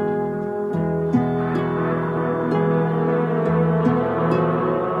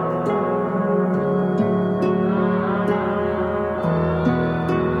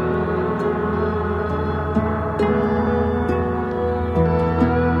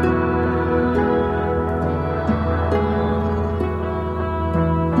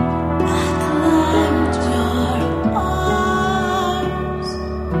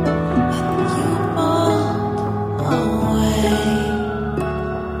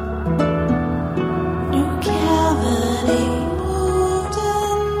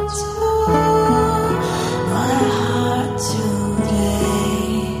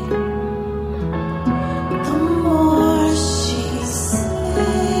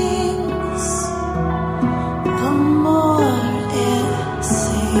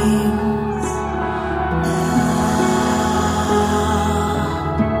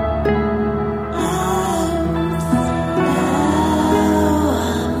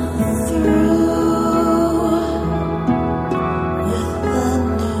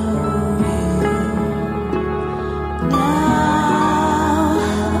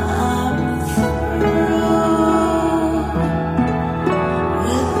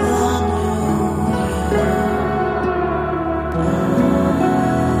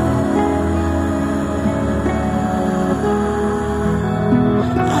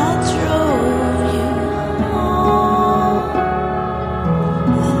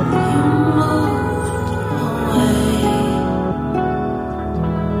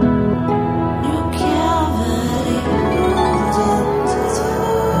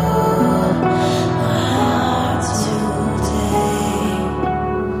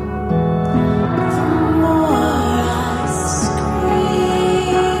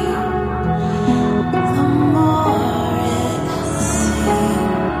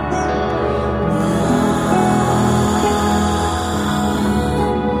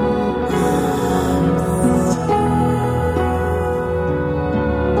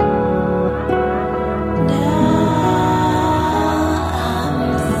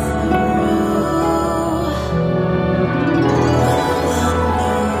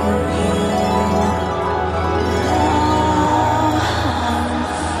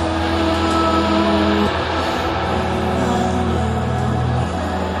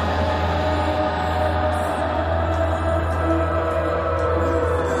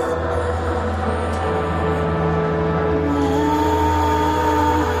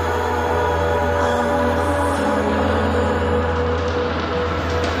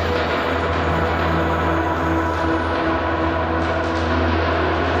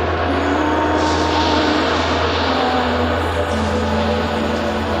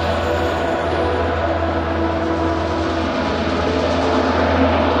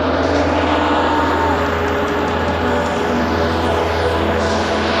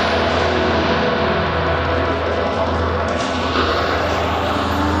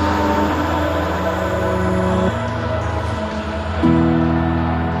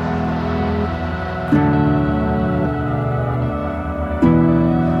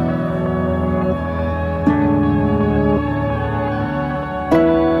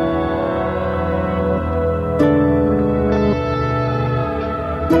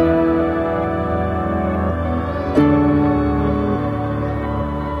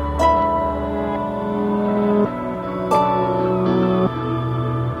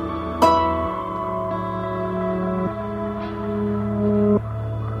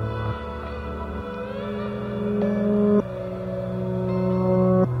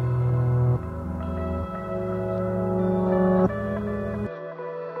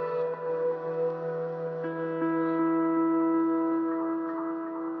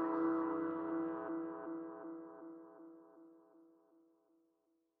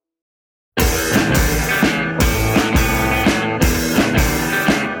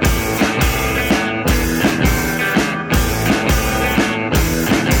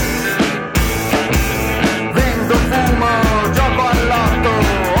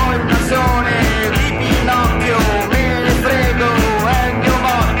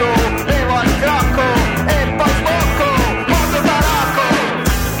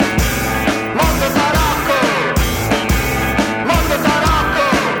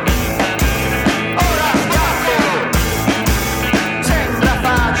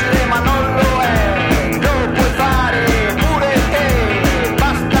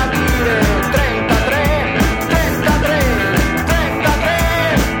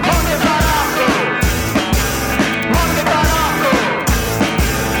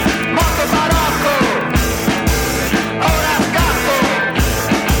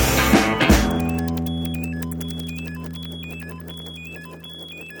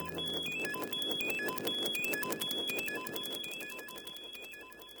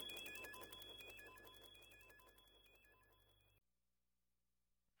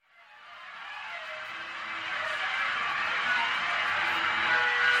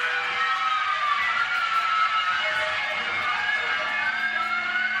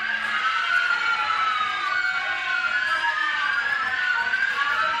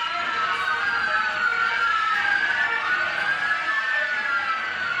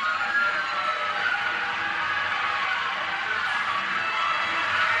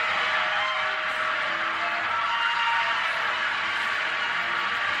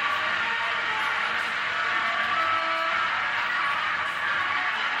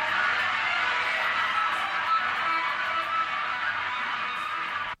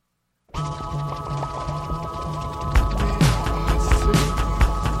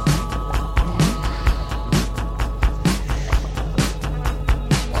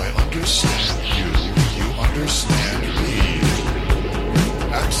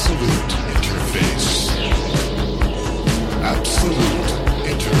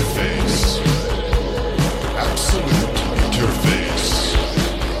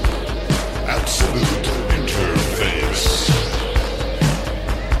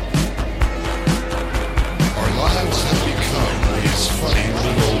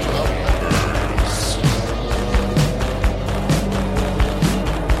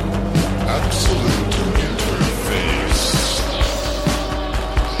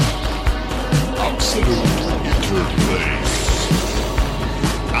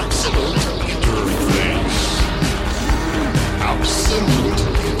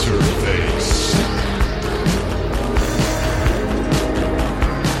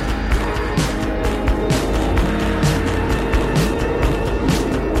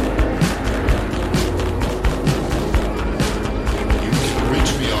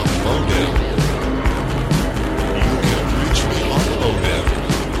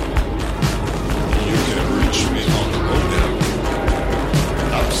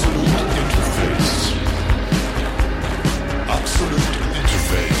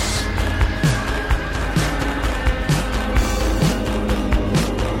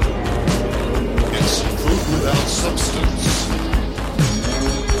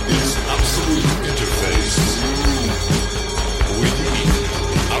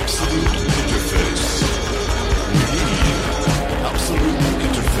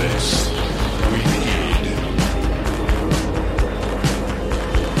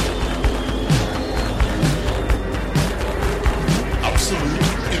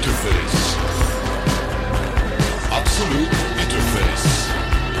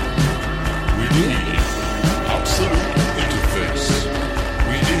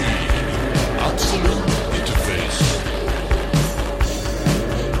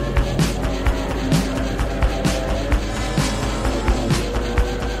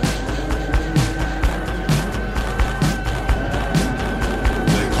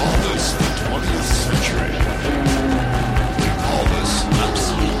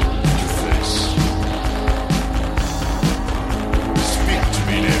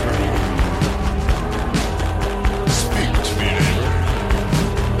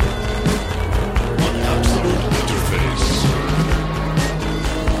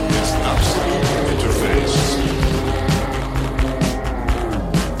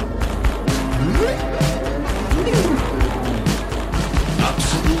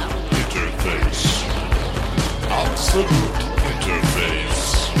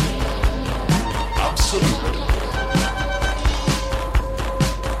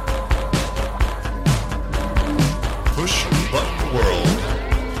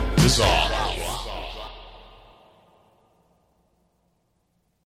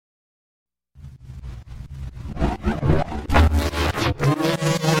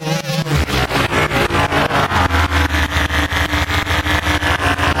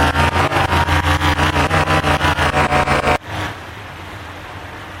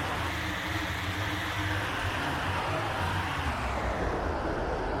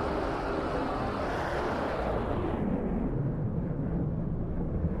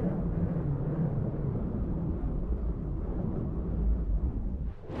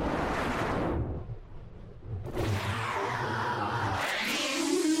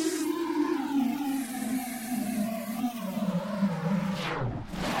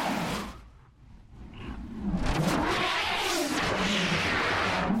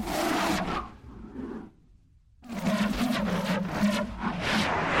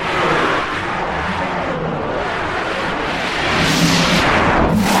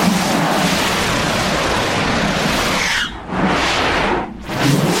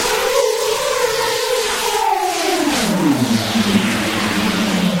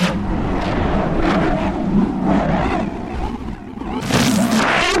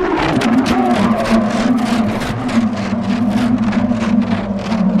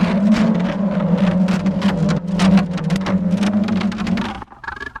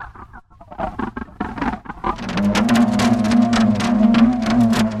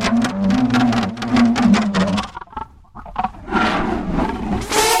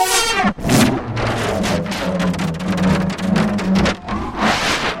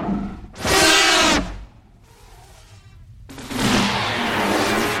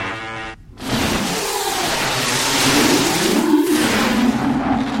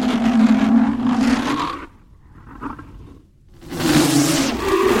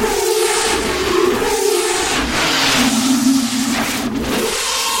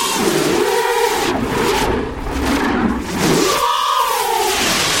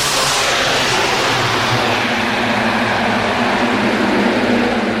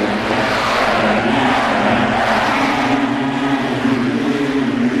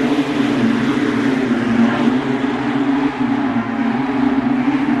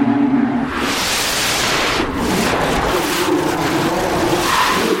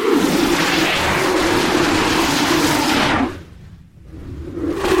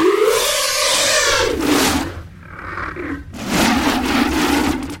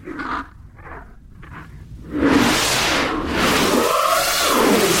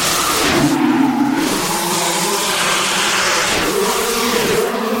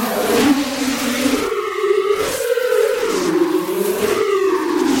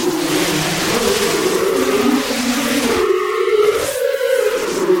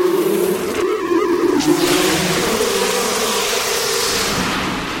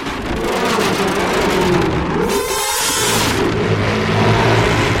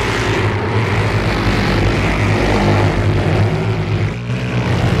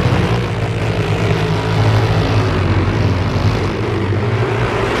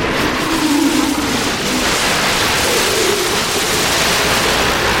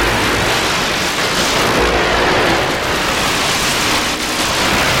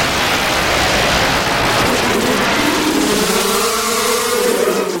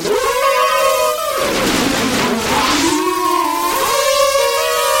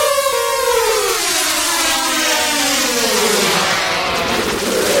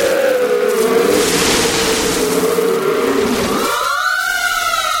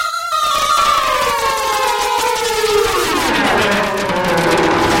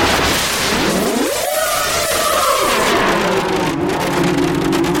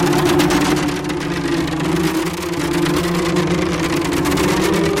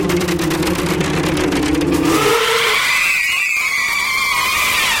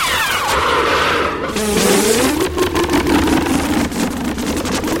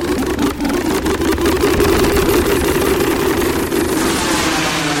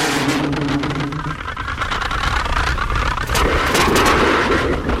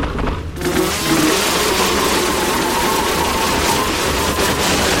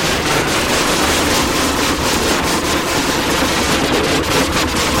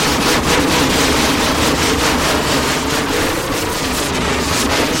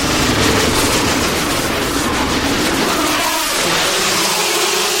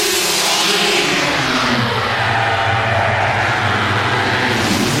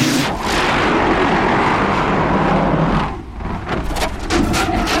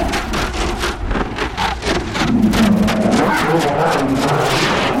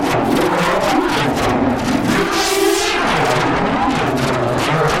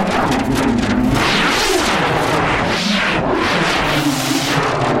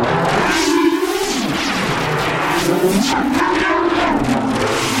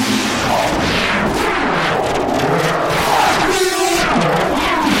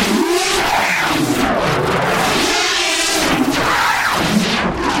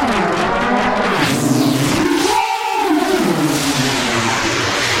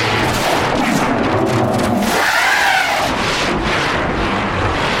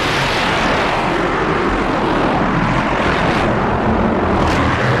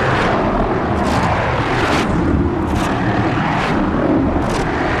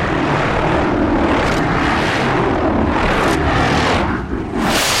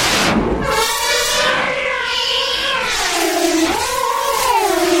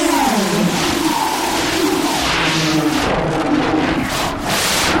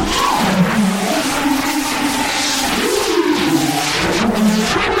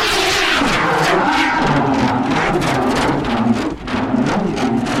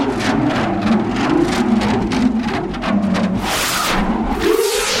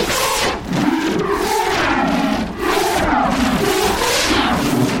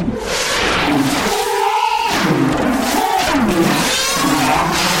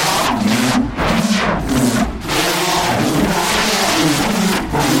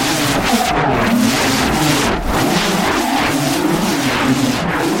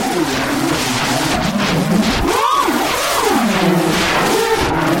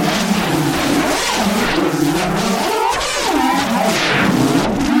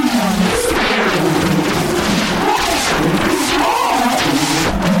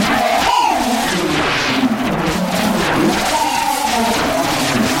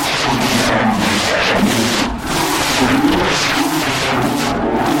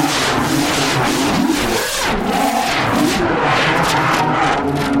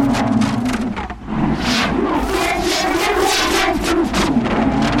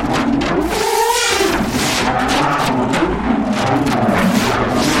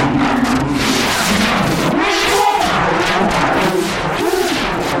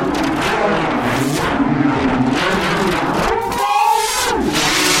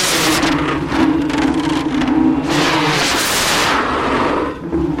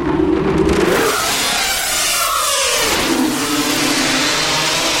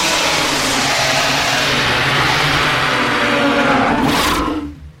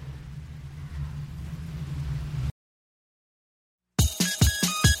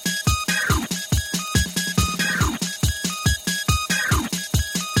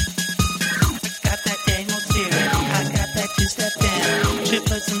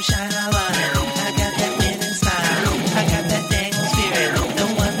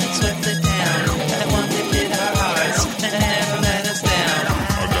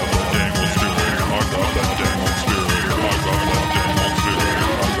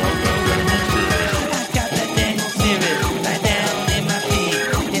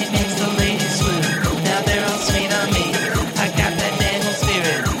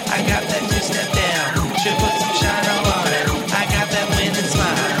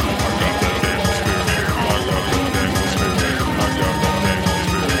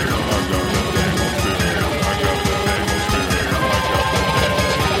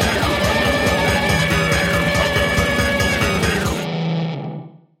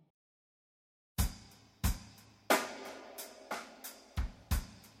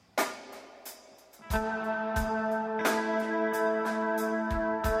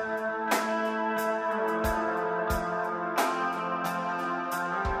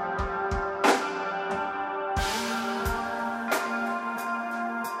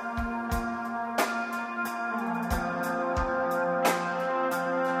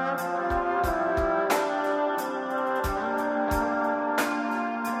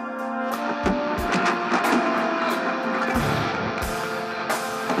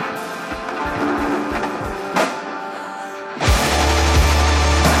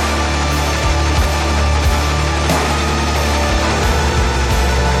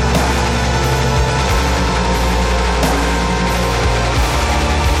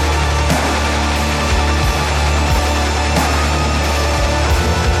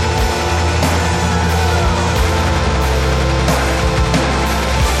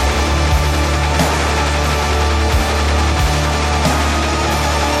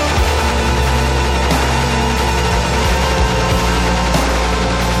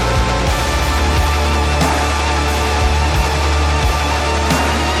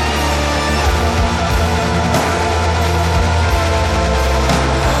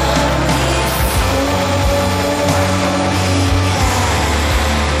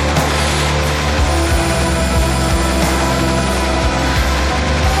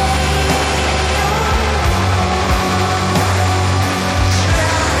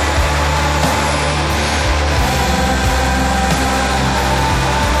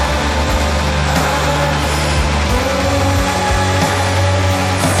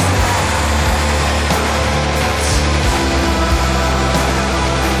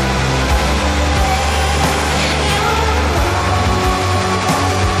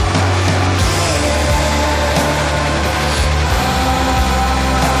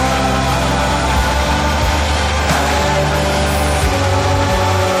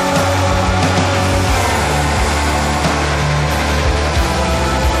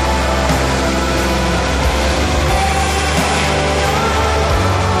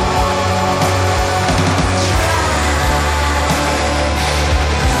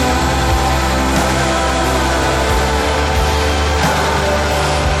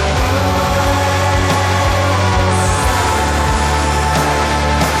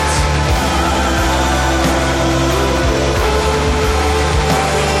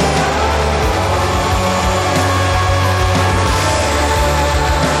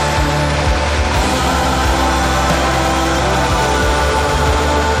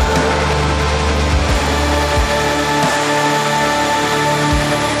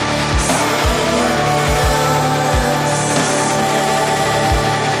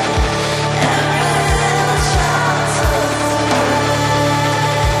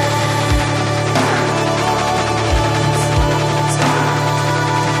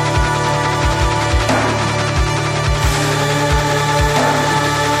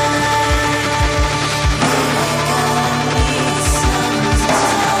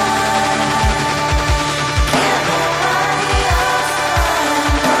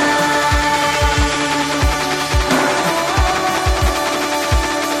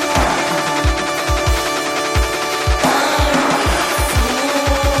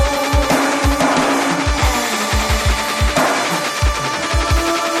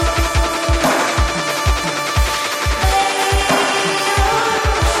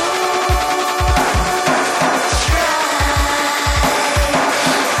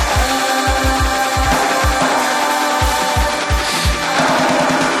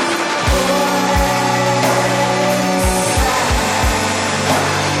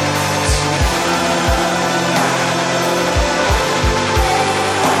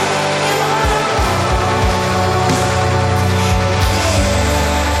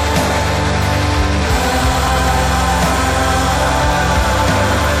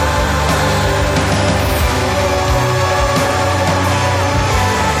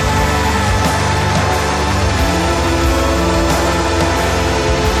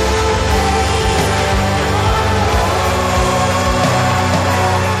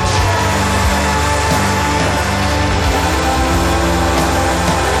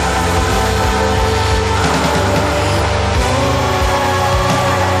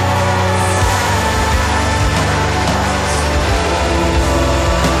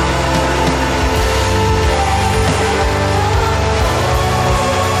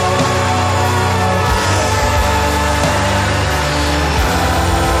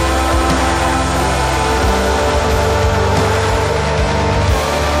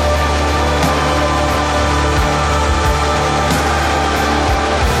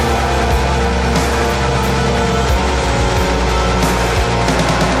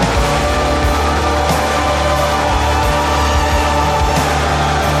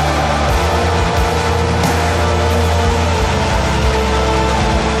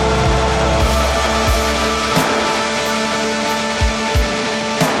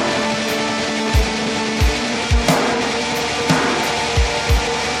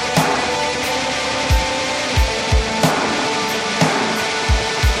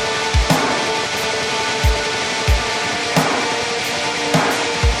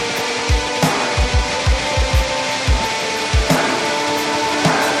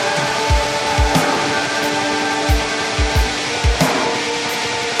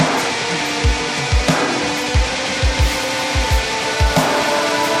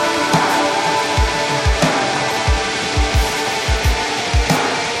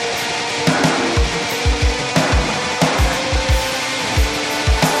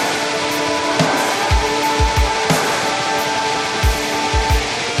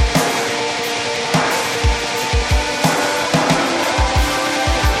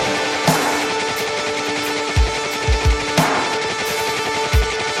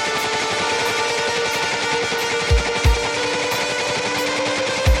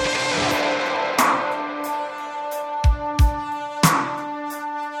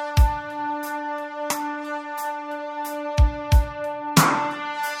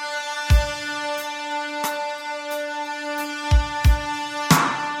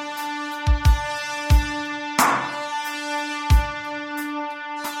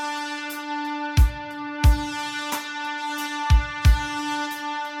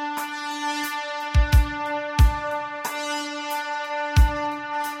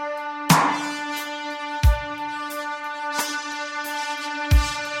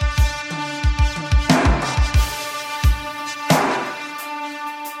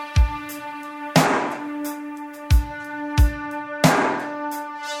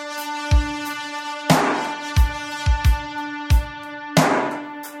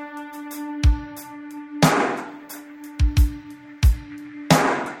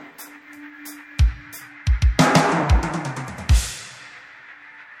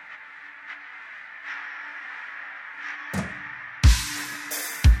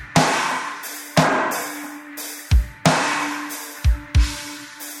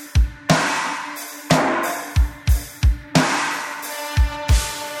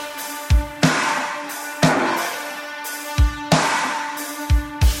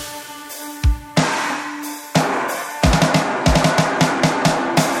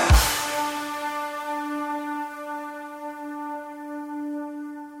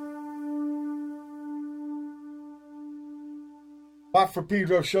 Bought for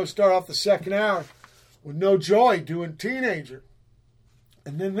Pedro Show. Start off the second hour with No Joy doing Teenager.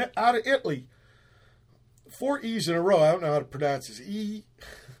 And then out of Italy, 4 E's in a row. I don't know how to pronounce this.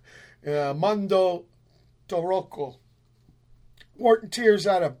 Mondo, tarocco. Wharton Tears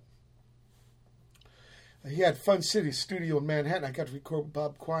out of... He had Fun City studio in Manhattan. I got to record with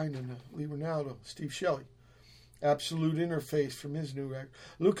Bob Quine and Lee Ronaldo, Steve Shelley. Absolute Interface from his new record.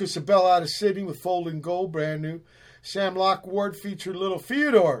 Lucas Abela out of Sydney with Folding Gold, brand new. Sam Locke Ward featured Little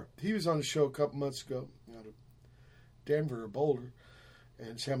Fyodor. He was on the show a couple months ago out of Denver or Boulder.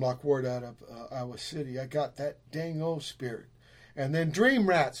 And Sam Locke Ward out of Iowa City. I got that dang old spirit. And then Dream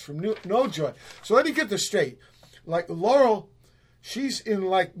Rats from No Joy. So let me get this straight. Like Laurel, she's in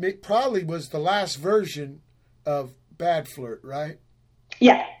like probably was the last version of Bad Flirt, right?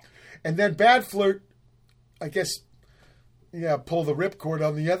 Yeah. And then Bad Flirt, I guess, pull the ripcord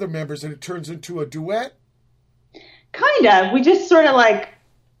on the other members and it turns into a duet? Kind of. We just sort of like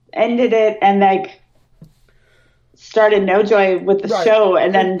ended it and like started No Joy with the show.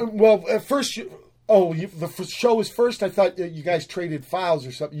 And then... Well, at first... the show was first? I thought you guys traded files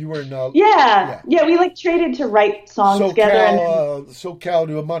or something. You were in... Yeah, we like traded to write songs together. And SoCal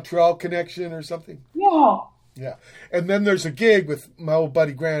to a Montreal connection or something? Yeah. Yeah. And then there's a gig with my old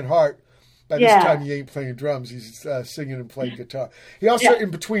buddy Grant Hart. By this time, he ain't playing drums. He's singing and playing guitar. He also,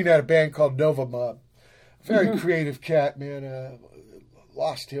 in between, had a band called Nova Mob. Very creative cat, man.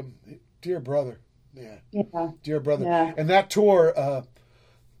 Lost him. Dear brother. Yeah. Dear brother. Yeah. And that tour...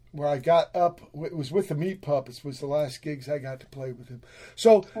 where I got up, it was with the Meat Puppets, was the last gigs I got to play with him.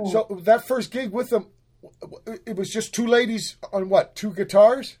 So that first gig with them, it was just 2 ladies on what, 2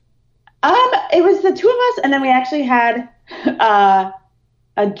 guitars? It was the 2 of us, and then we actually had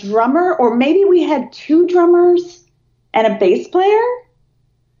a drummer, or maybe we had 2 drummers and a bass player,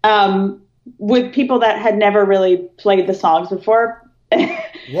 with people that had never really played the songs before.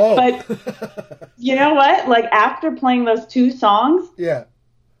 Whoa. But you know what? Like after playing those 2 songs, You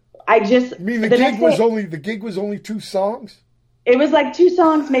mean the gig was only 2 songs? It was like 2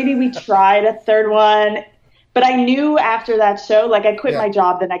 songs. Maybe we tried a third one. But I knew after that show, like I quit my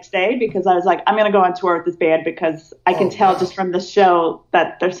job the next day because I was like, I'm going to go on tour with this band because I can tell just from the show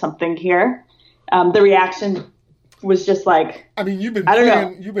that there's something here. The reaction was just like, I mean, you've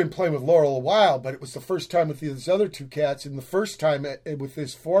been playing with Laurel a while, but it was the first time with these other 2 cats and the first time with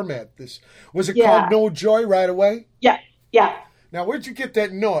this format. Was it called No Joy right away? Yeah. Yeah. Now, where'd you get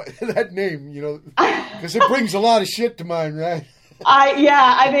that name, because it brings a lot of shit to mind, right?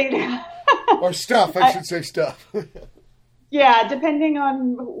 I mean... or stuff, I should say stuff. Yeah, depending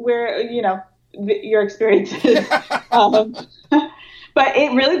on where, your experience is. But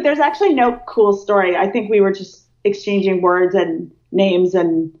it really, there's actually no cool story. I think we were just exchanging words and names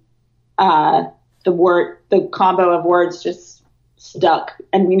and the combo of words just stuck.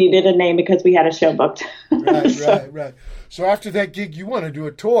 And we needed a name because we had a show booked. Right. So after that gig, you want to do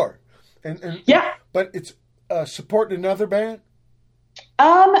a tour, but it's supporting another band.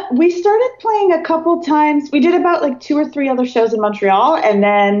 We started playing a couple times. We did about like 2 or 3 other shows in Montreal, and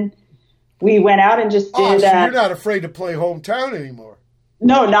then we went out and just did. So you're not afraid to play hometown anymore?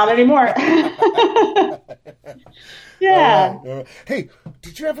 No, not anymore. Yeah. All right. Hey,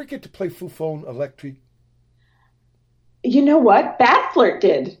 did you ever get to play Fufone Electric? You know what? Bad Flirt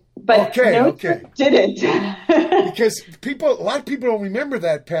did. But okay. Didn't. Because a lot of people don't remember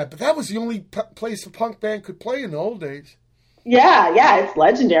that, Pat, but that was the only place a punk band could play in the old days. Yeah, it's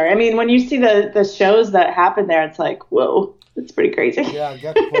legendary. I mean, when you see the shows that happen there, it's like, whoa, it's pretty crazy. Yeah, I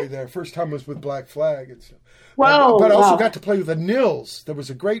got to play there. First time was with Black Flag and stuff. Whoa! But I also got to play with the Nils. There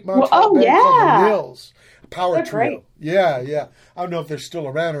was a great Montreal band called the Nils. Power trio. Great. Yeah. I don't know if they're still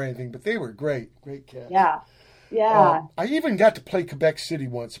around or anything, but they were great cats. Yeah. I even got to play Quebec City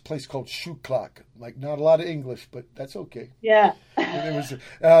once, a place called Shoe Clock. Like, not a lot of English, but that's okay. Yeah. And there was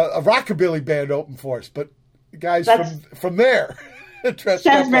a rockabilly band open for us, but guys from there.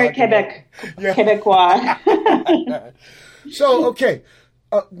 Sounds very Quebecois. So, okay.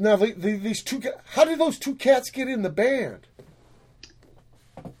 Now, these 2, how did those 2 cats get in the band?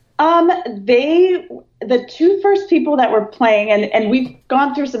 The 2 first people that were playing, and we've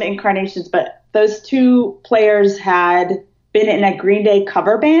gone through some incarnations, but those 2 players had been in a Green Day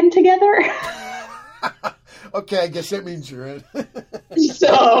cover band together. Okay, I guess that means you're in.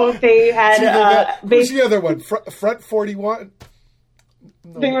 So they had... who's the other one? Front 41?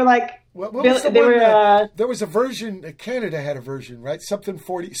 No. They were like... What was the one there was a version, Canada had a version, right? Something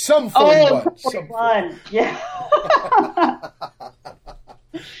 40, some 41. Oh, 41, yeah.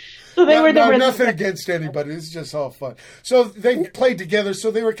 So they were the rhythm nothing against anybody. It's just all fun. So they played together,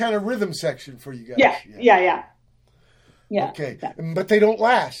 so they were kind of rhythm section for you guys. Yeah. Yeah. Okay. Exactly. But they don't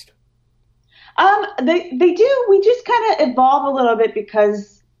last. They do. We just kind of evolve a little bit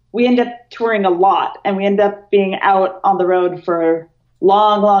because we end up touring a lot and we end up being out on the road for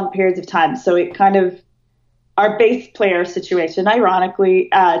long, long periods of time. So it kind of, our bass player situation,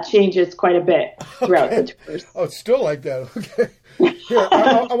 ironically, changes quite a bit throughout the tours. Oh, it's still like that. Okay. Here,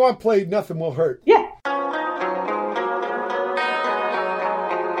 I want to play Nothing Will Hurt. Yeah.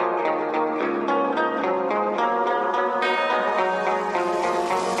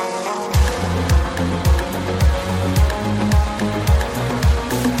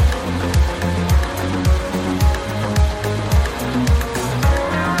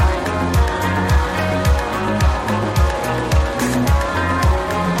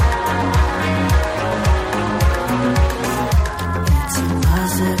 It's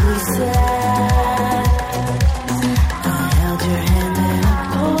impossibly sad.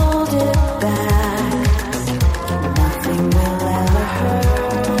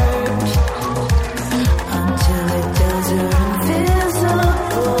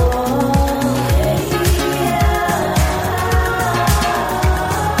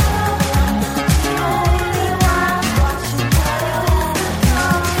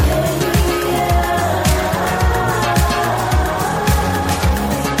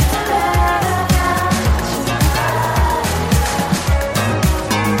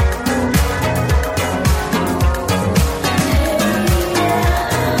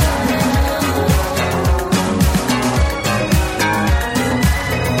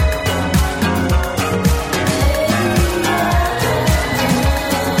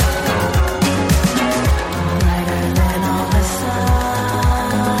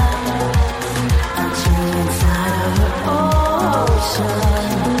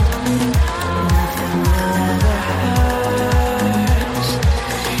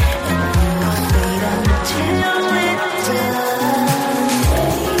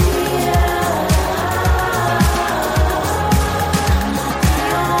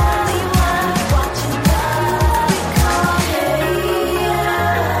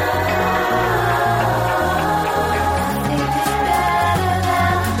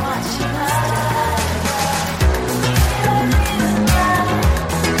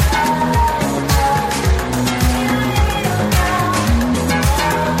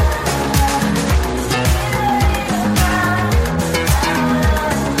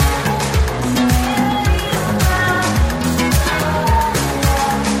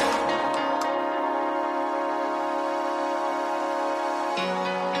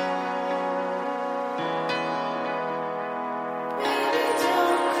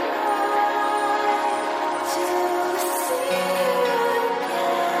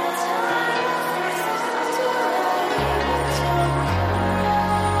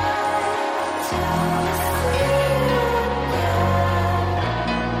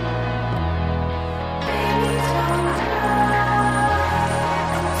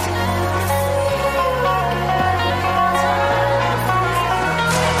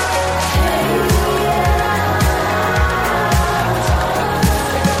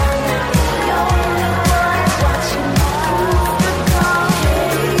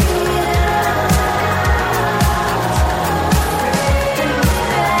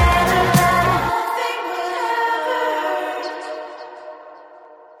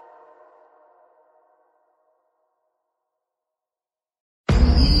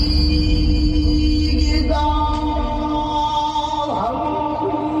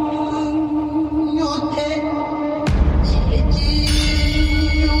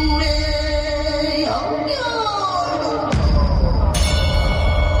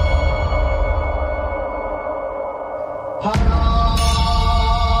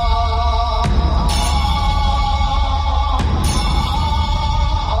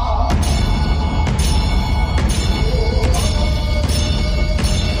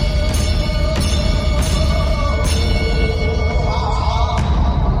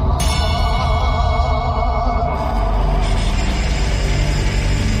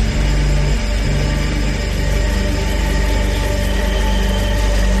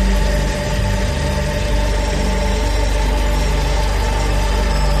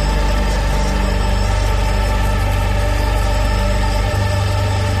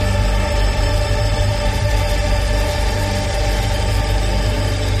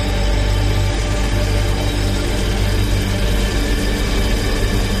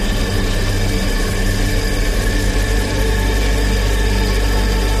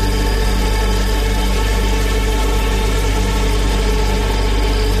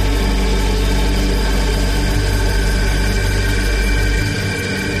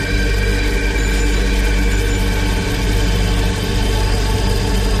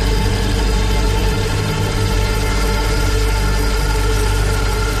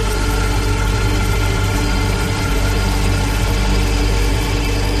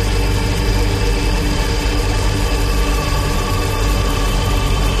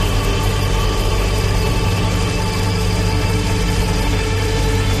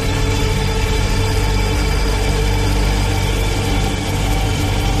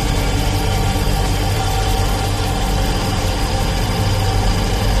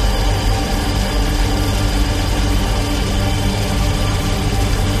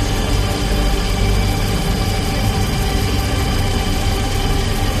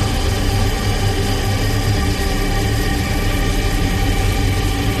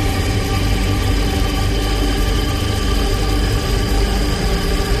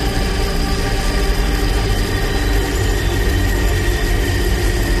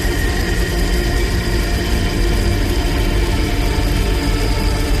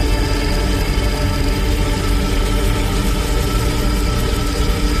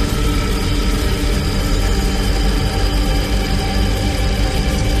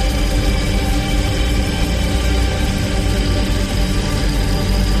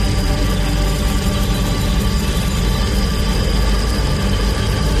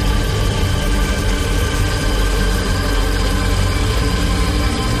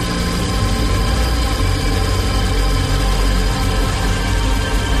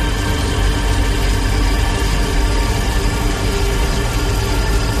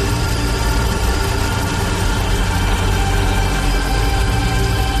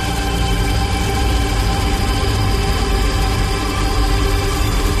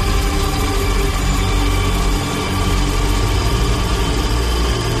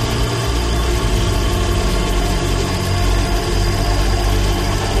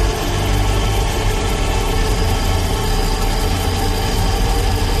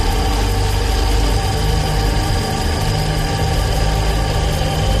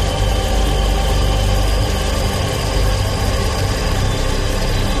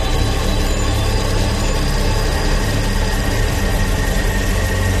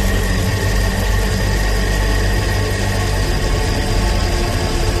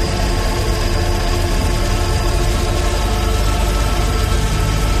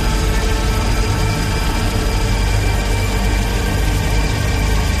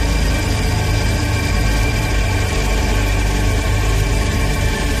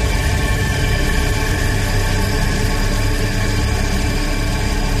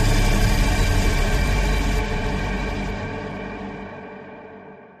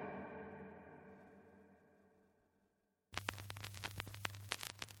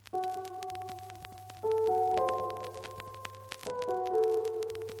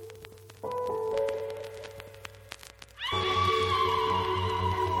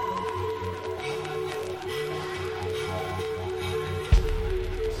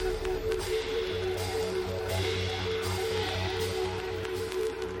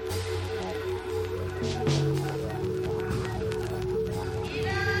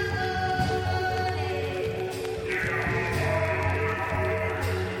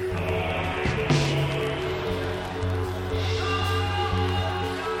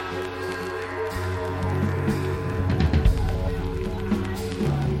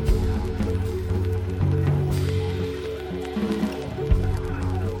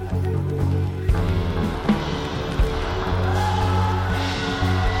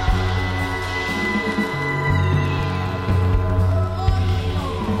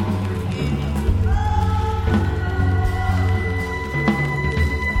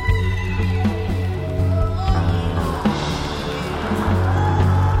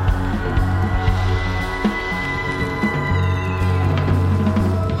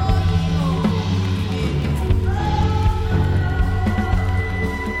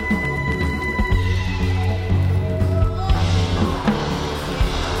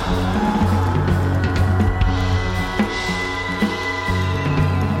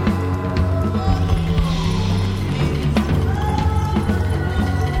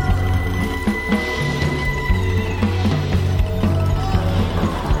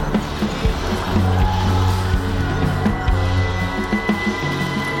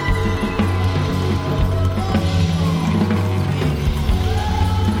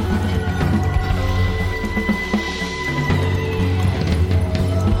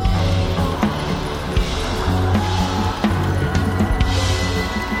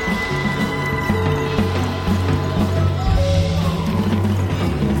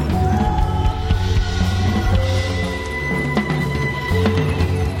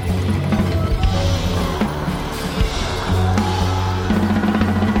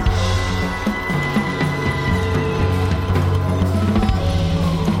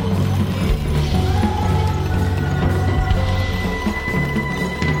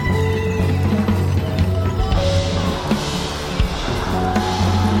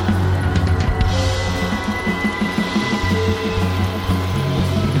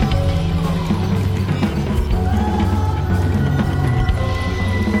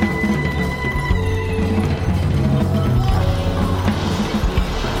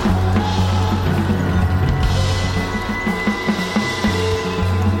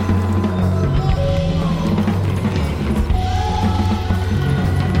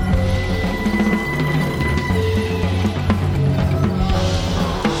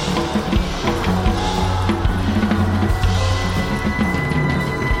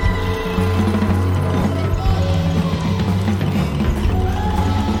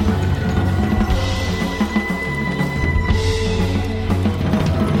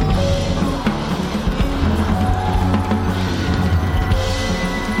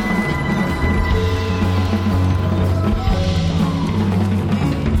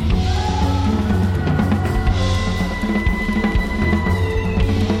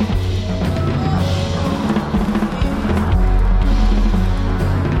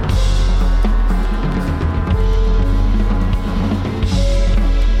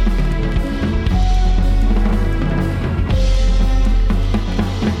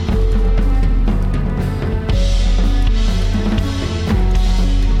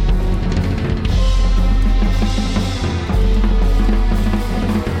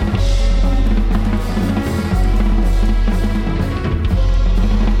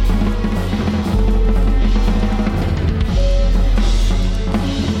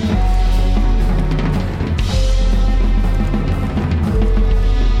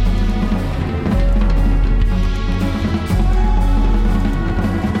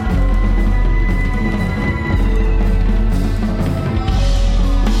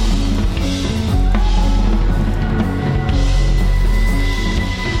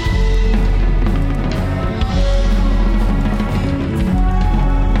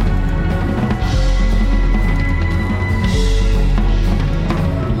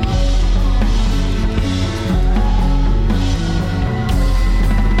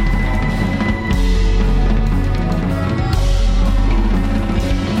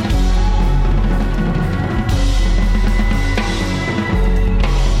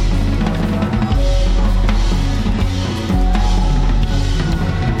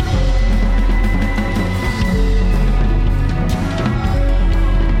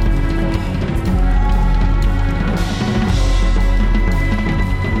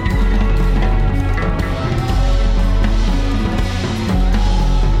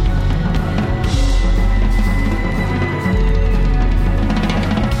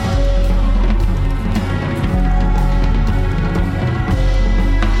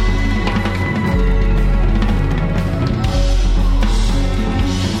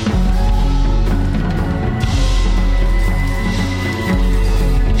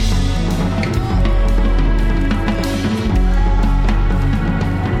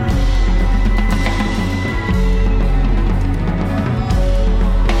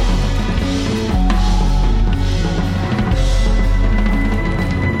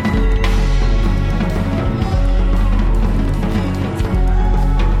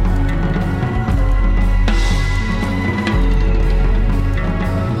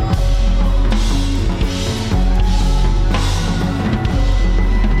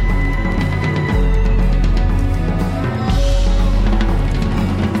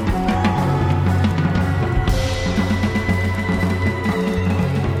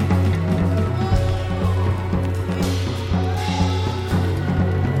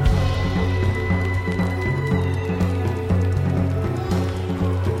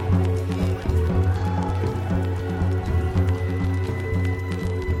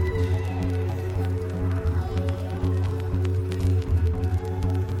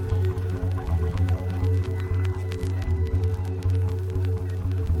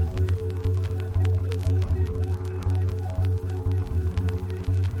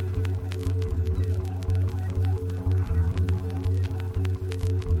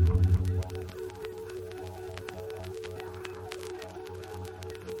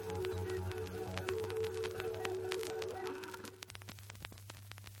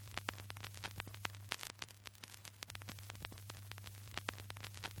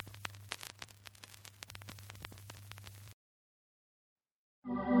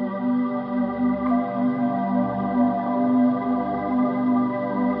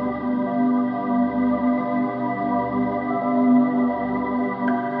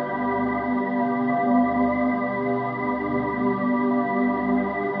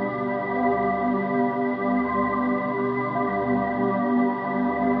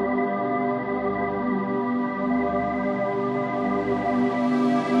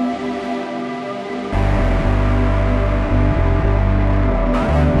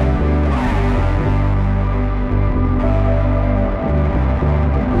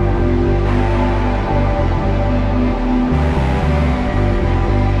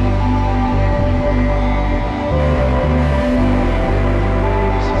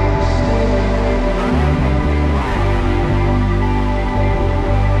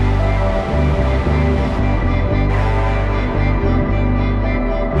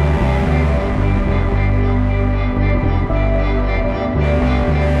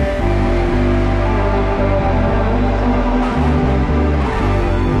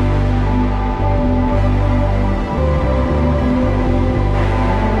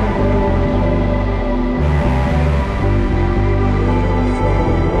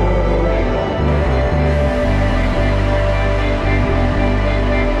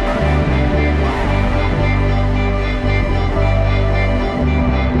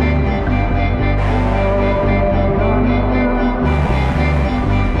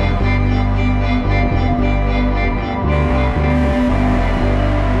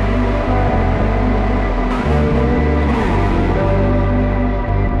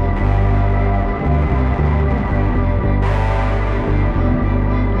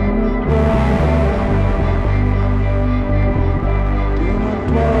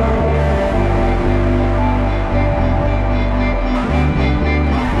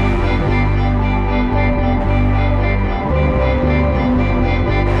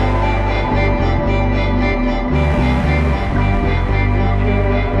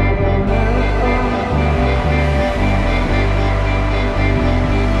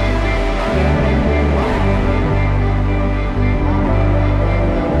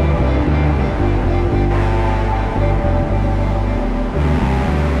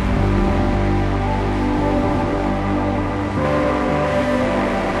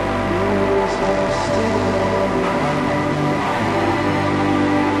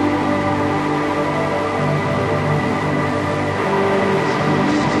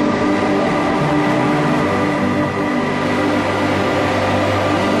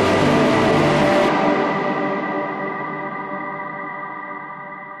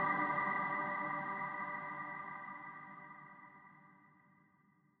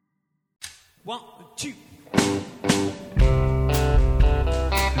 1, 2.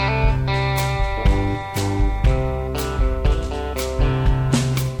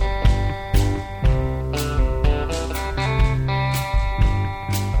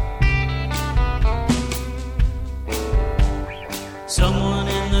 Someone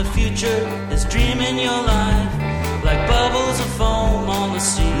in the future is dreaming your life like bubbles of foam on the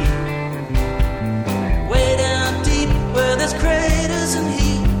sea. Way down deep where there's craters and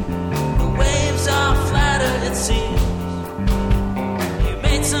heat, the waves are flatter it seems. You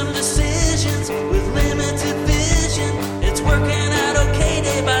made some decisions with limited vision. It's working out okay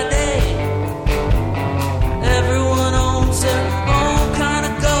day by day. Everyone owns their own kind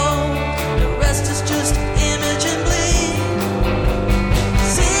of gold. The rest is just image and bleed.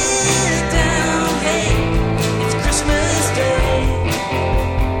 Sit down, hey, it's Christmas Day.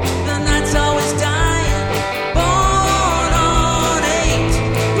 The night's always dying, born on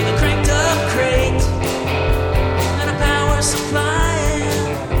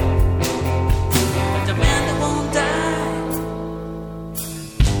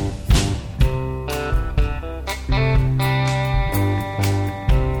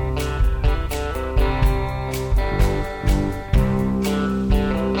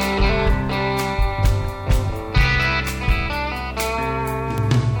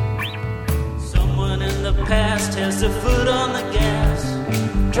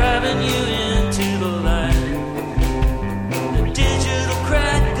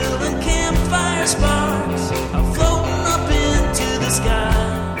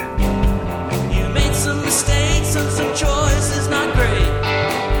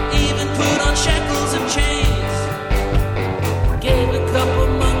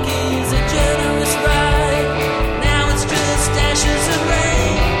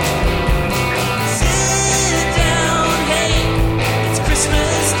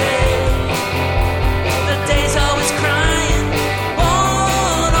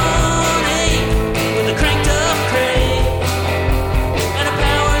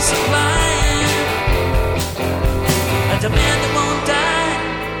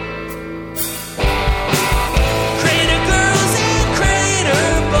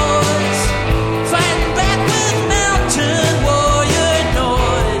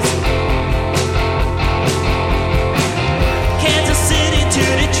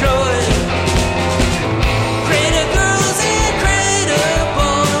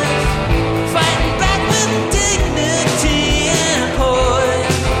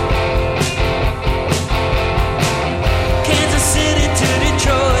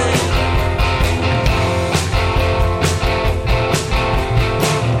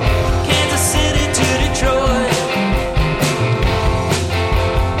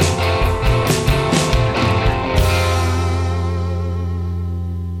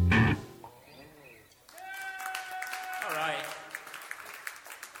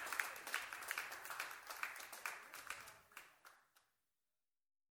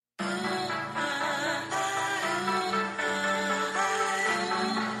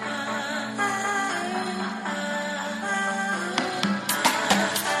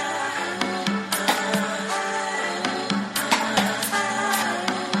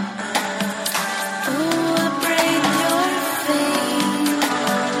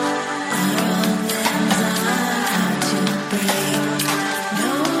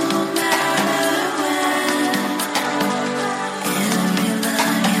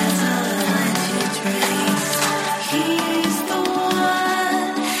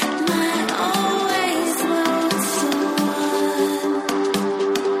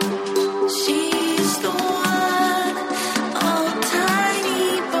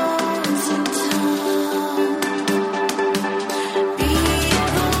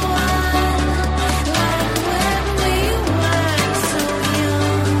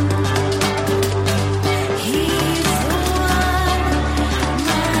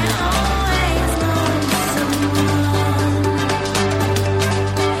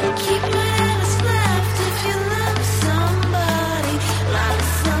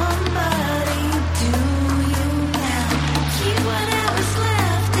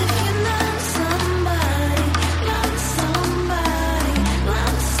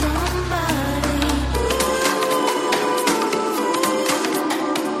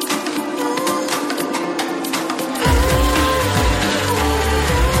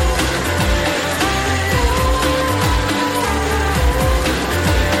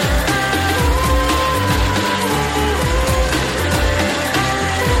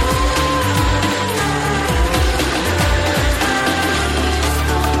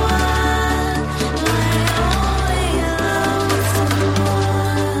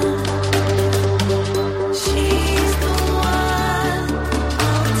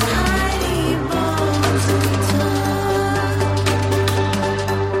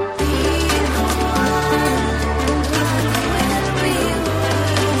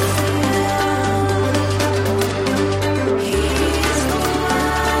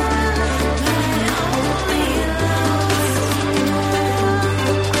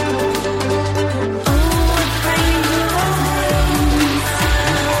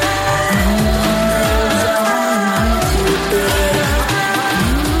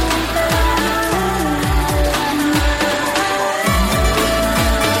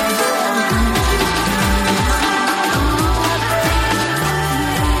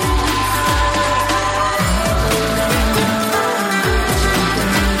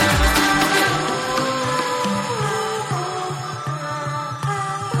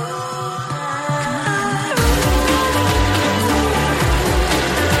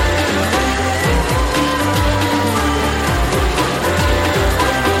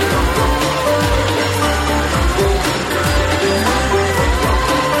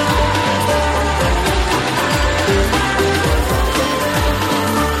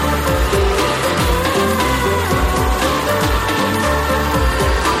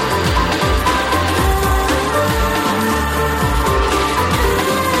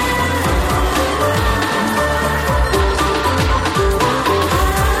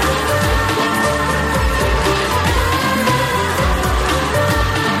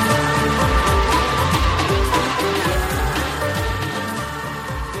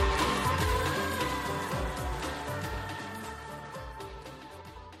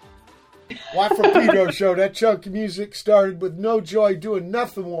Why for Pedro Show? That chunk of music started with No Joy doing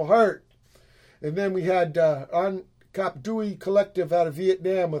Nothing Will Hurt. And then we had on Cop Duoi Collective out of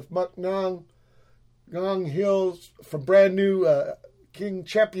Vietnam with Muc Nong, Ngong Hills from brand new King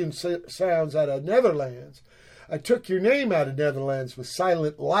Champion Sounds out of Netherlands. I Took Your Name out of Netherlands with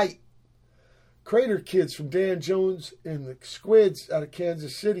Silent Light. Crater Kids from Dan Jones and the Squids out of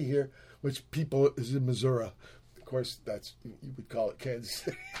Kansas City here, which people is in Missouri. Of course, that's, you would call it Kansas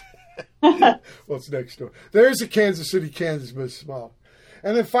City. Well, it's next door. There is a Kansas City, Kansas, but it's small.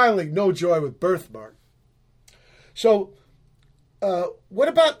 And then finally, No Joy with Birthmark. So, what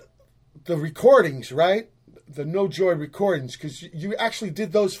about the recordings, right? The No Joy recordings, because you actually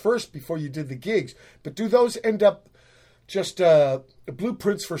did those first before you did the gigs. But do those end up just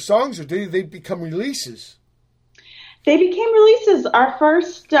blueprints for songs, or do they become releases? They became releases. Our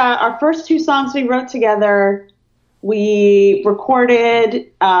first two songs we wrote together, we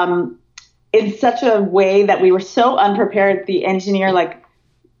recorded in such a way that we were so unprepared. The engineer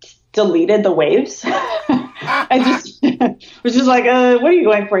deleted the waves. I just was just like, what are you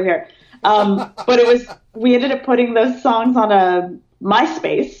going for here? But we ended up putting those songs on a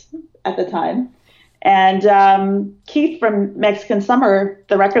MySpace at the time. And Keith from Mexican Summer,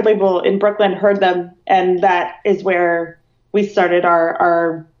 the record label in Brooklyn, heard them, and that is where we started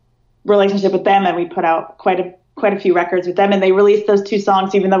our relationship with them, and we put out quite a few records with them, and they released those two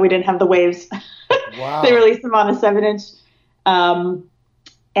songs even though we didn't have the waves. Wow. They released them on a 7-inch.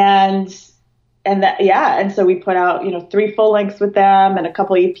 And so we put out 3 full lengths with them and a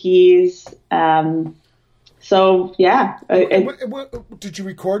couple EPs. What, did you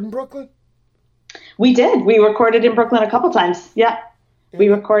record in Brooklyn? We did. We recorded in Brooklyn a couple times. Yeah. We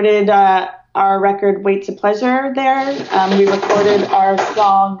recorded our record Wait to Pleasure there. We recorded our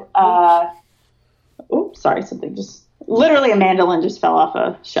song literally a mandolin just fell off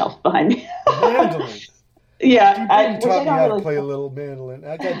a shelf behind me. Mandolin? Yeah. You taught me how to play a little mandolin.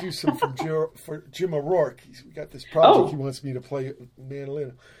 I got to do some for Jim O'Rourke. He's got this project. He wants me to play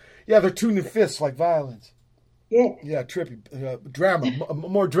mandolin. Yeah, they're tuned in fifths like violins. Yeah. Yeah, trippy. Drama.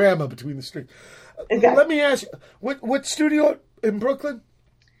 More drama between the strings. Okay. Let me ask you, what studio in Brooklyn?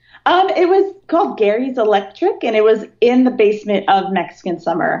 It was called Gary's Electric, and it was in the basement of Mexican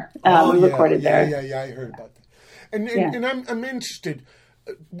Summer. We recorded there. Yeah, I heard about that. And I'm interested.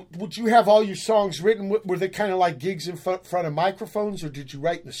 Would you have all your songs written? Were they kind of like gigs in front of microphones, or did you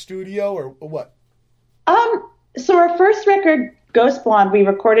write in the studio, or what? So our first record, Ghost Blonde, we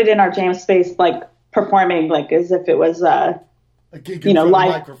recorded in our jam space, performing, as if it was a gig,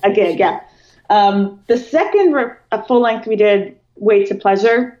 live, a gig, yeah. The second full length we did, Wait to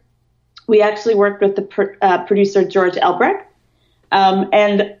Pleasure, we actually worked with the producer George Elbrecht,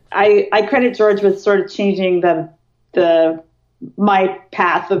 and I credit George with sort of changing my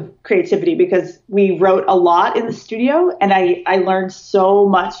path of creativity, because we wrote a lot in the studio, and I learned so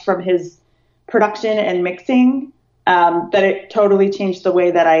much from his production and mixing that it totally changed the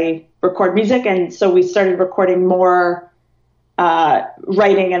way that I record music. And so we started recording more,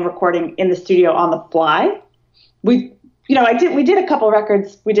 writing and recording in the studio on the fly. We did a couple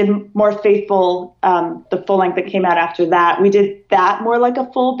records. We did More Faithful, the full length that came out after that. We did that more like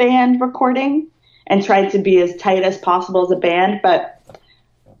a full band recording and tried to be as tight as possible as a band. But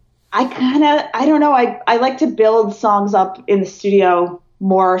I don't know. I like to build songs up in the studio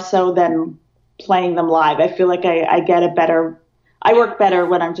more so than playing them live. I feel like I work better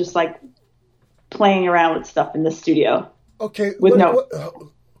when I'm just playing around with stuff in the studio. Okay.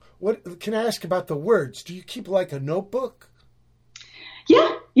 What can I ask about the words? Do you keep a notebook?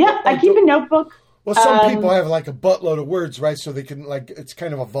 Yeah. I keep a notebook. Well, some people have a buttload of words, right? So they can it's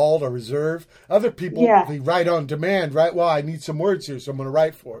kind of a vault or reserve. Other people, they write on demand, right? Well, I need some words here, so I'm going to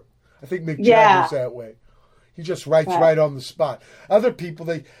write for it. I think Mick Jagger's that way. He just writes right on the spot. Other people,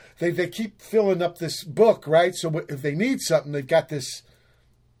 they keep filling up this book, right? So if they need something, they've got this,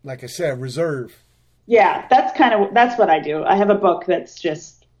 like I said, reserve. Yeah, that's what I do. I have a book that's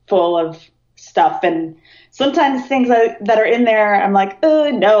just full of stuff, and sometimes things that are in there, I'm like,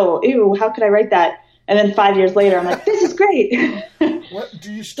 no, ew, how could I write that? And then 5 years later, I'm like, this is great. What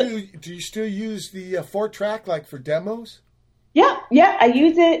do you still use the 4-track for demos? Yeah, I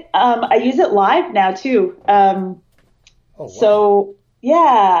use it. I use it live now too. Oh, wow. So yeah,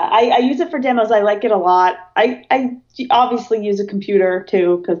 I use it for demos. I like it a lot. I obviously use a computer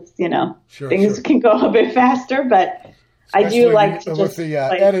too, because things can go a bit faster, but especially I do like to with the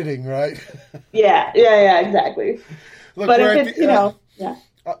editing, right? Yeah, exactly. Look, but if it's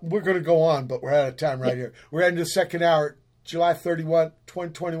we're going to go on, but we're out of time right here. We're ending the second hour, July 31,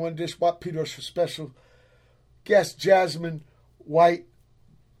 2021. Pedro Show special guest Jasmine White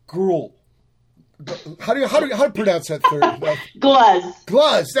Gruel. How do you pronounce that third? Gluz.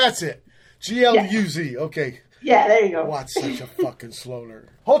 Gluz, that's it. Gluz. Okay. Yeah, there you go. Watch such a fucking slow learner.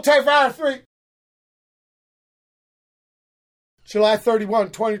 Hold tight for hour 3. July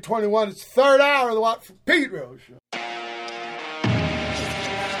 31, 2021. It's the third hour of the Watt from Pedro Show.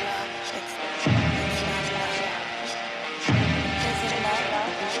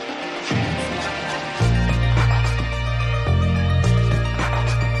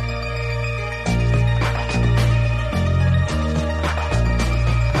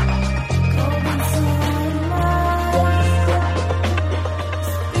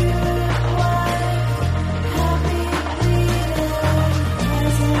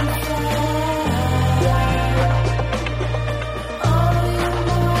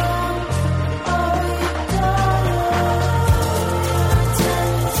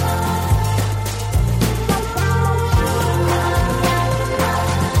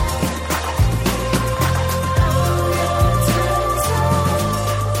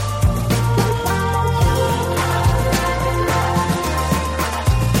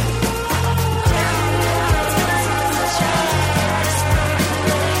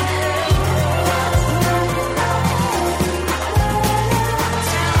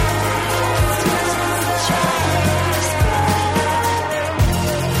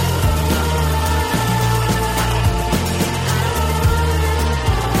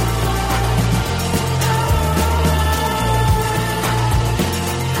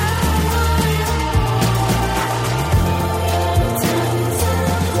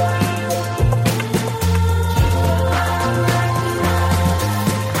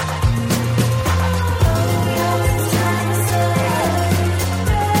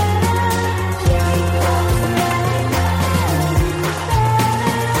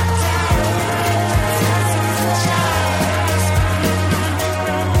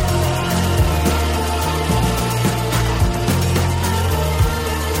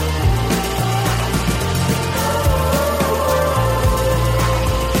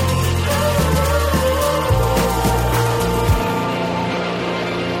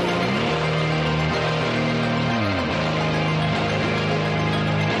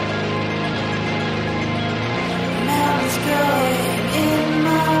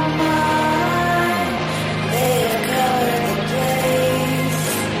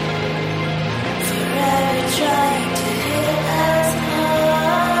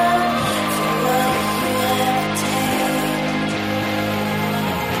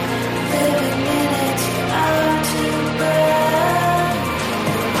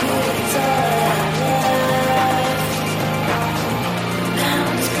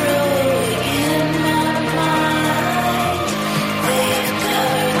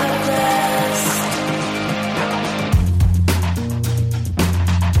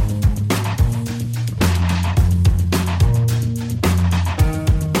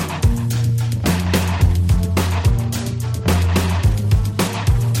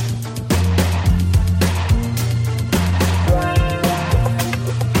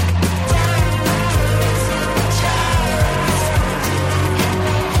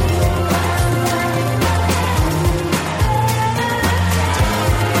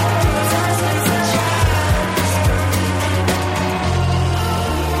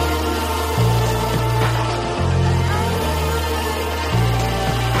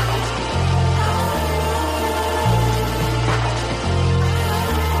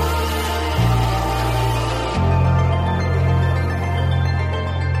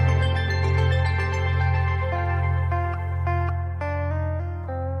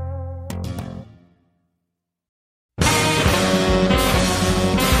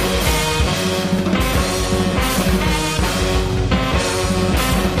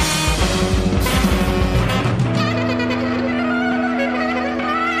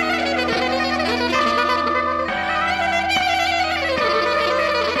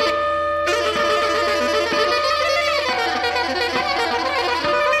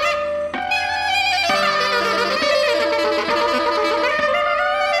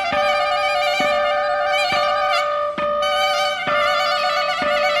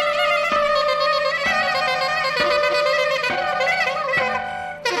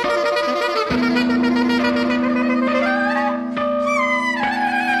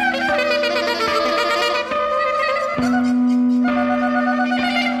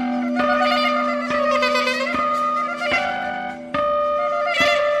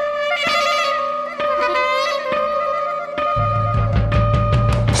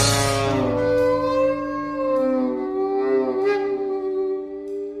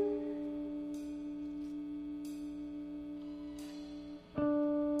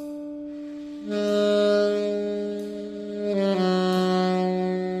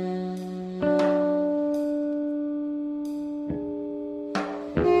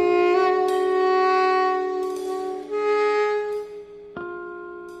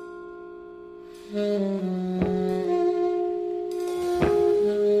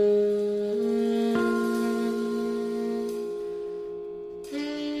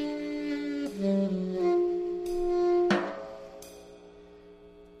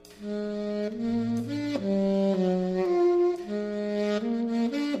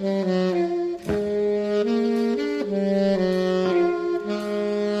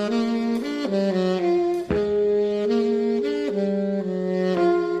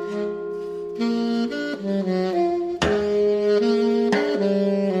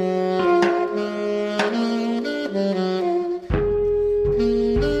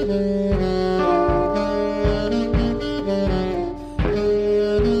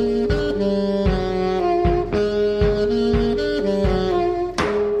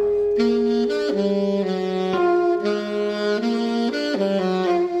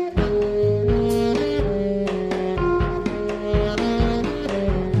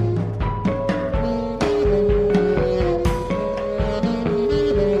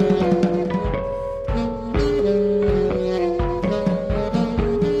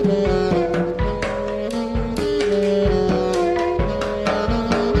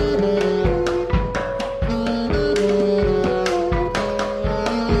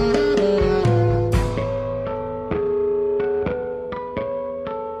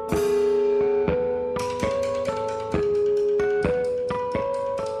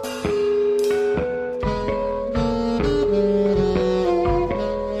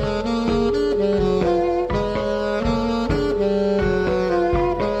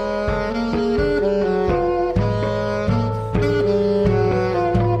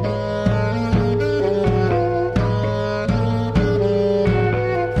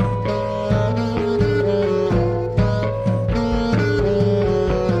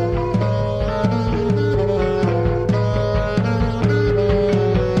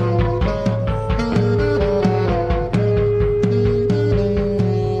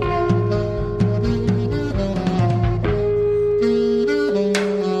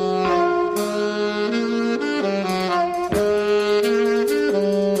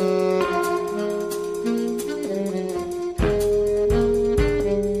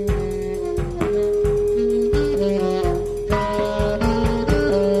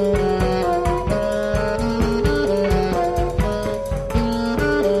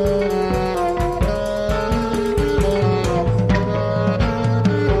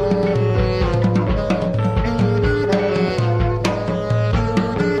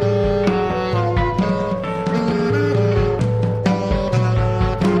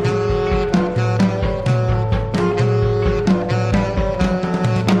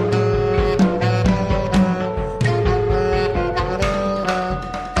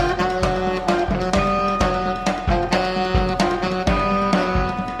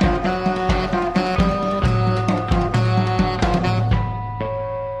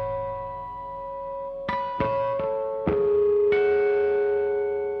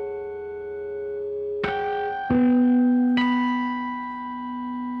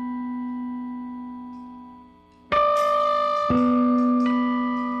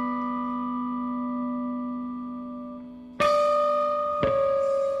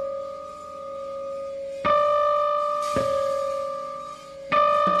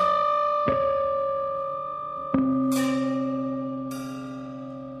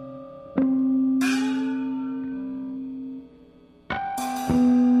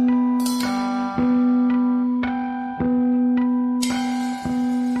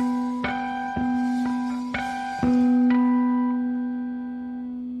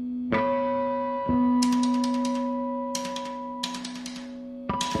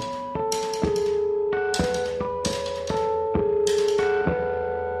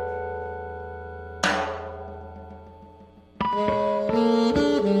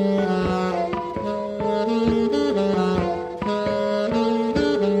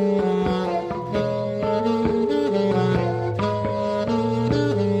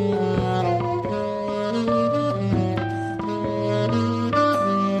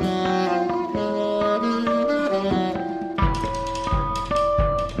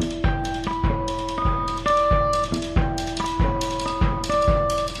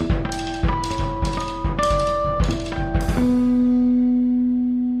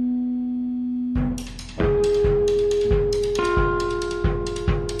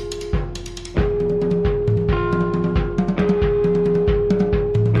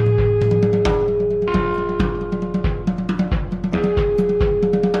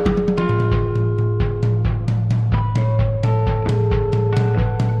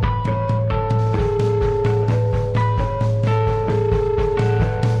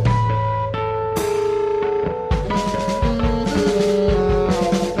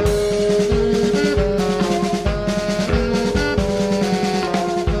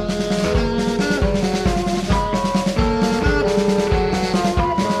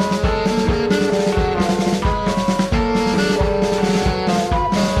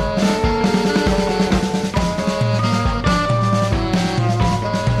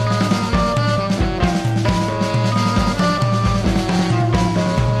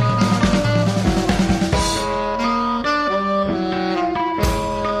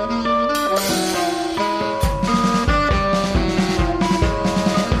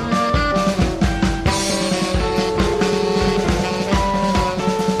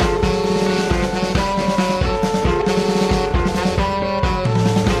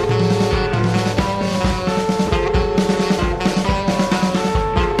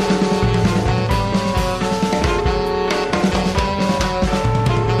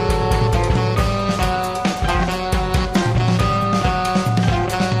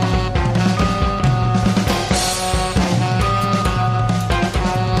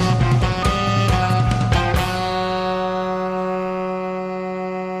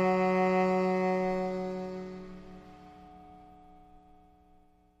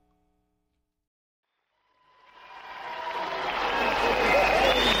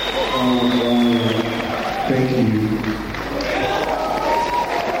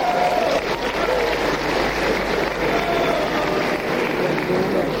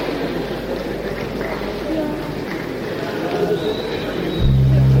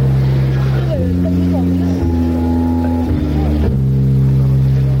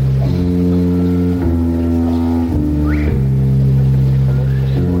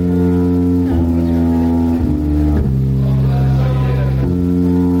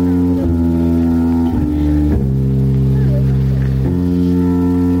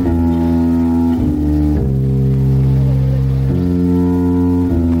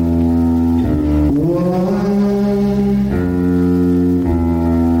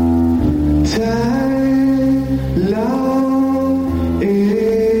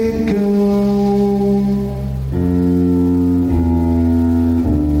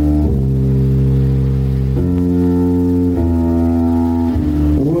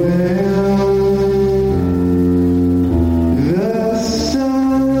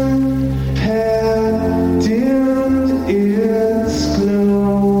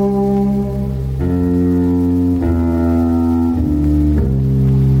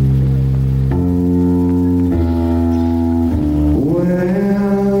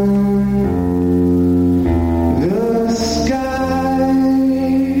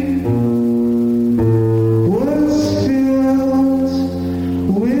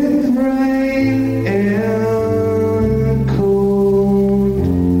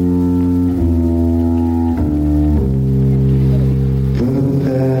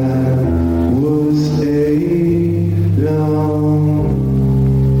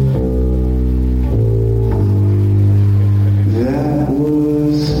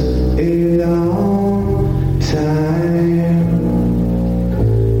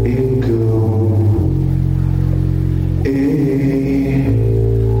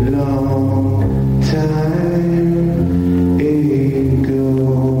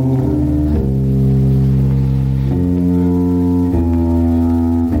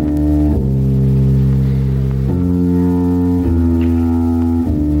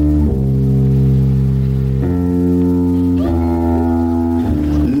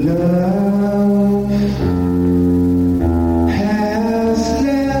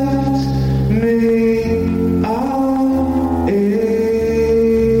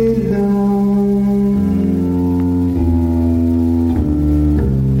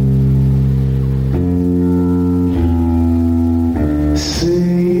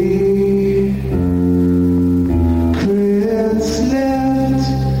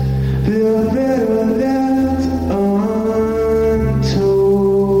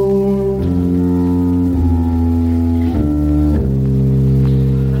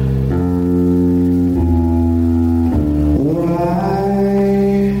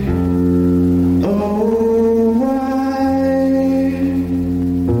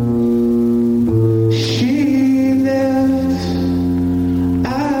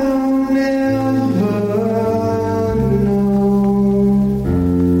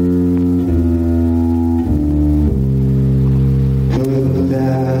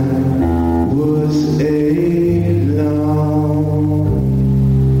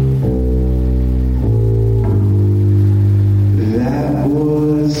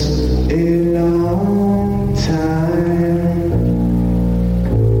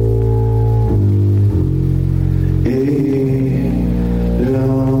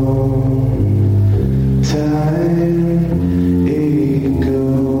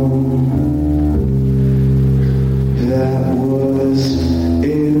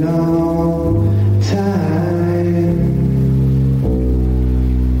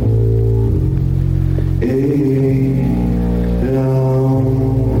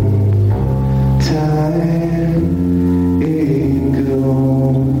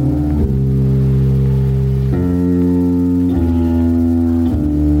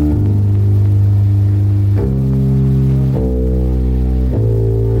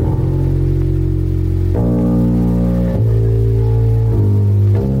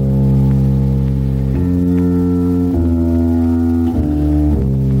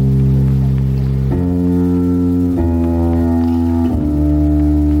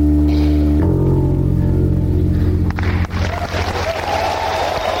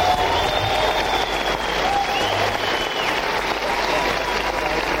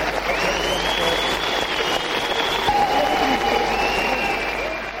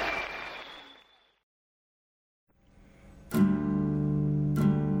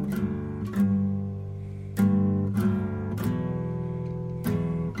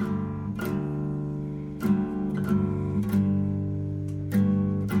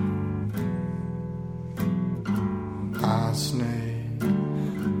 I snake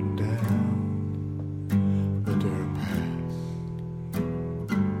down the dirt path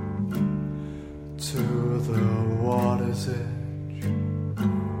to the water's edge.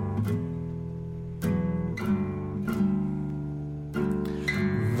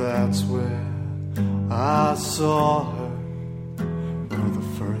 That's where I saw her for the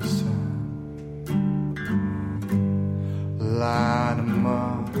first time, lying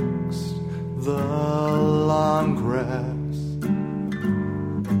amongst the long grass.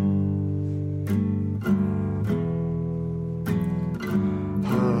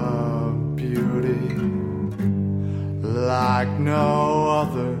 Her beauty, like no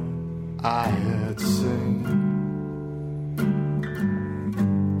other I had seen,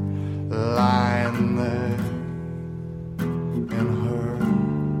 lying there in her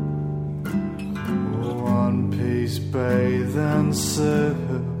one-piece bathing suit,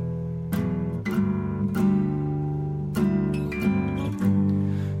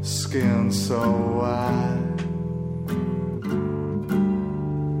 skin so white,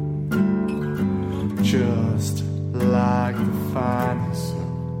 just like the finest silk.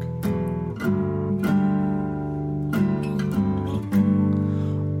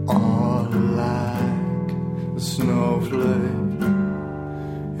 All like a snowflake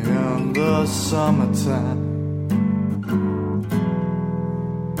in the summertime.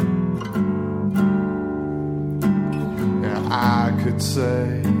 Yeah, I could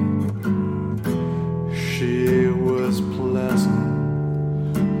say she was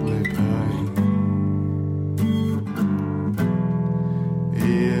pleasantly pale,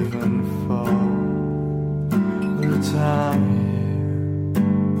 even for the time of year.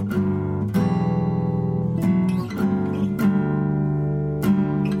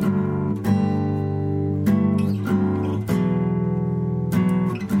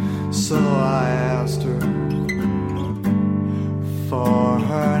 So I asked her for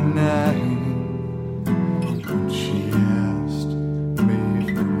her name. She asked me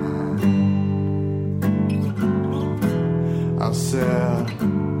for mine. I said,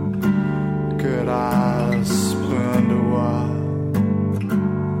 could I spend a while?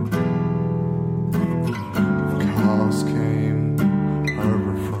 Of course came her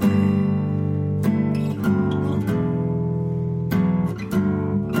refrain.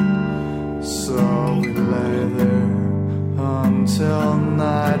 So we lay there until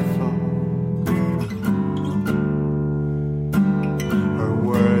nightfall.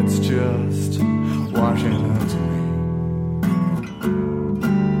 Words just washing into me,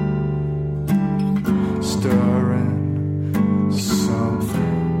 stirring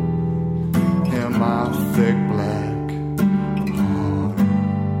something in my thick black heart.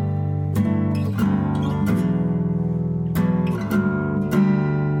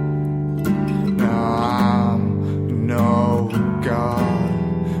 Now I'm no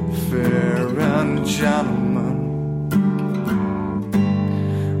God-fearing gentleman,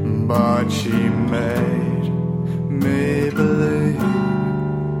 but she made me believe.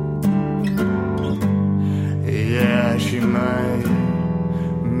 Yeah, she made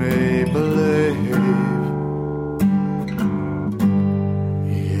me believe.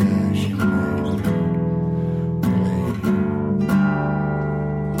 Yeah, she made me believe.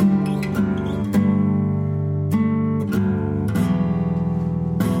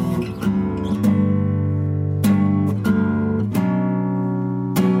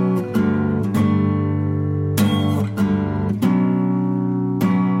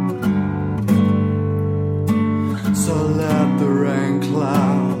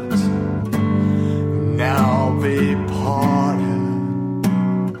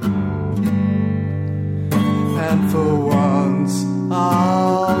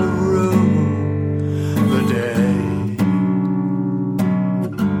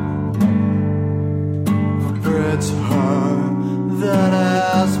 it's her that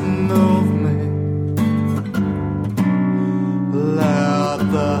has moved me.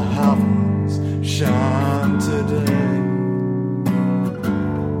 Let the heavens shine today.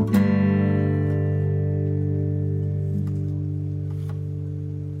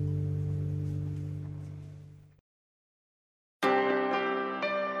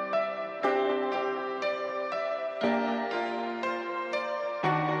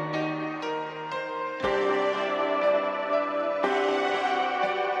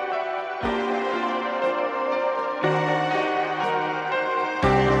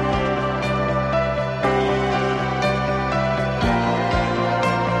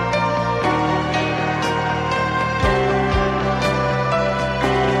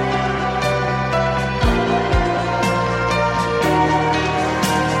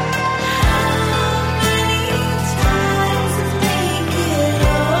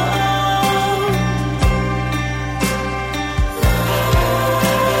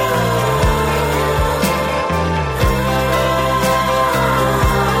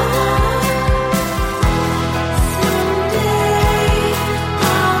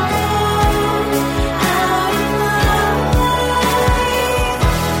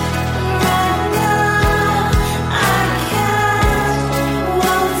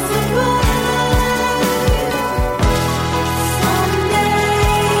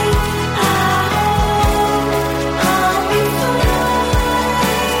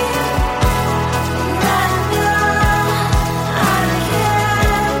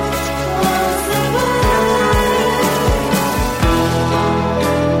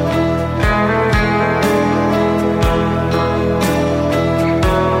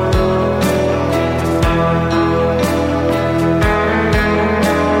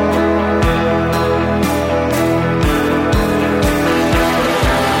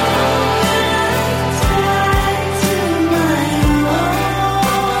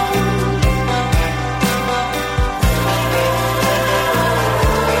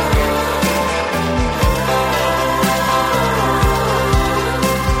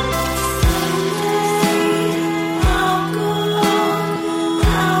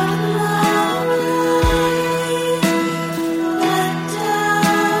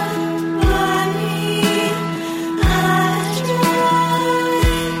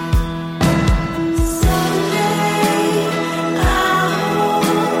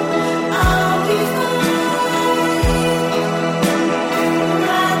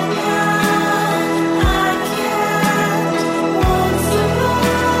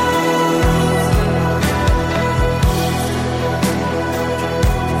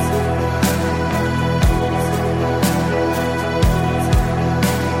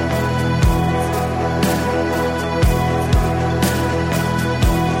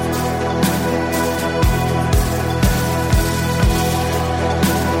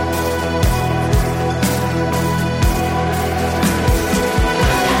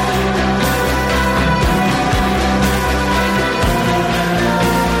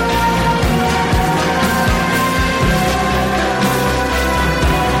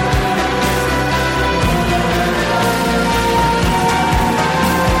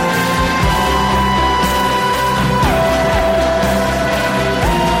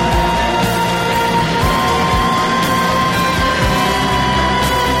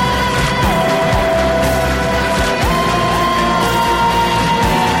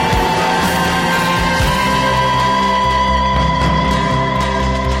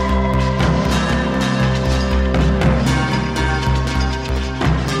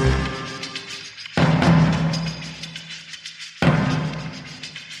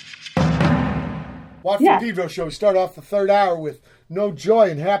 Watch the Pedro Show. We start off the third hour with No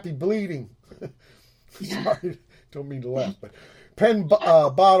Joy and Happy Bleeding. Sorry, don't mean to laugh, but pet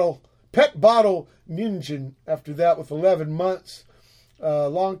bottle ningen after that with 11 months. A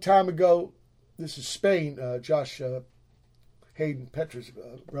long time ago, this is Spain, Josh Haden, Petra's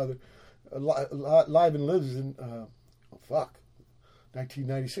brother, live and lives in,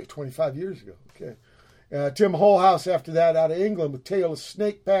 1996, 25 years ago. Okay. Tim Holehouse after that out of England with Tale of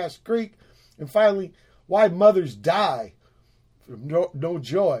Snake Pass Creek. And finally, Why Mothers Die from No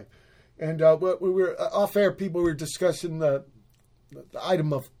Joy. And we were off air, people were discussing the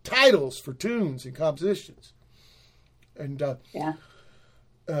item of titles for tunes and compositions. And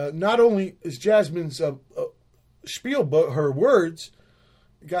not only is Jasmine's spiel, but her words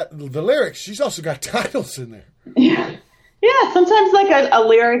got the lyrics, she's also got titles in there. Yeah. Yeah, sometimes like a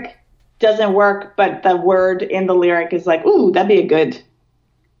lyric doesn't work, but the word in the lyric is like, ooh,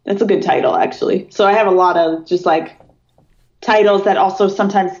 that's a good title, actually. So I have a lot of just like titles that also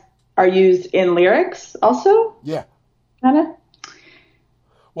sometimes are used in lyrics also. Yeah. Kind of.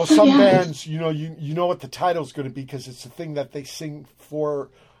 Well, some bands, you know what the title's going to be because it's the thing that they sing 4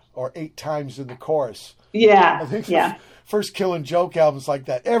 or 8 times in the chorus. Yeah. I think yeah. First Killing Joke albums like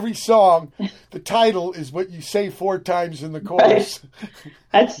that. Every song, the title is what you say 4 times in the chorus. Right.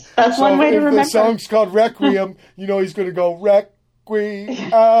 That's So one way to if remember. the song's called Requiem, he's going to go Requiem.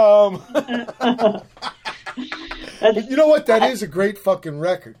 But you know what? That is a great fucking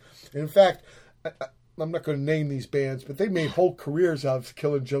record. In fact, I'm not going to name these bands, but they made whole careers out of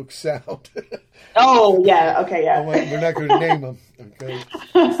Killing Joke sound. Oh, yeah. Okay, yeah. We're not going to name them.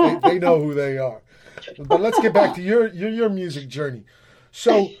 Okay, they know who they are. But let's get back to your music journey.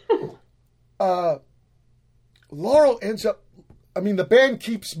 So, Laurel ends up. I mean, the band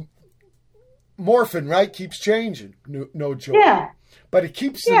keeps morphing, right? Keeps changing. No Joy. Yeah. But it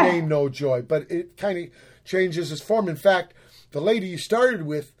keeps the name No Joy. But it kind of changes its form. In fact, the lady you started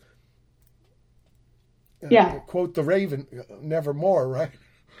with. Quote the Raven, nevermore, right?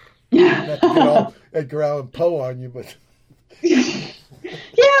 Not to get all Edgar Allan Poe on you, but. Yeah,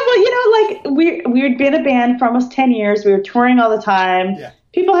 well, we'd been a band for almost 10 years. We were touring all the time. Yeah.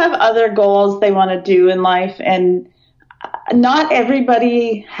 People have other goals they want to do in life, and not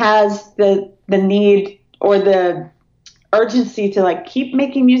everybody has the need or the urgency to keep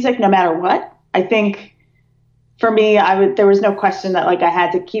making music no matter what. I think for me, there was no question that I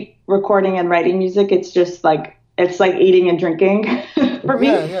had to keep recording and writing music. It's just it's like eating and drinking for me.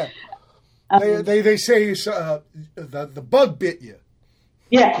 Yeah. They say the bug bit you.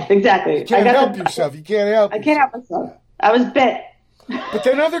 Yeah, exactly. You can't help yourself. You can't help. I can't help myself. I was bit. But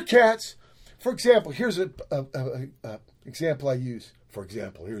then other cats, for example, here's an example I use. For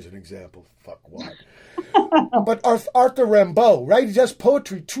example, here's an example. Fuck what? But Arthur Rimbaud, right? He does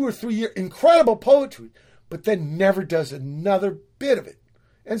poetry 2 or 3 years, incredible poetry, but then never does another bit of it.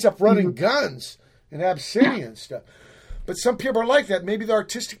 Ends up running guns and Abyssinia and stuff. But some people are like that. Maybe the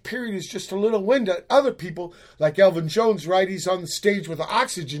artistic period is just a little window. Other people, like Elvin Jones, right? He's on the stage with an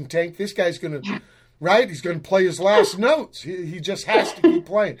oxygen tank. This guy's going to, right? He's going to play his last notes. He just has to keep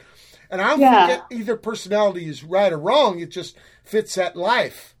playing. And I don't think that either personality is right or wrong. It just fits that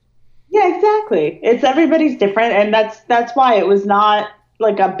life. Yeah, exactly. It's everybody's different. And that's why it was not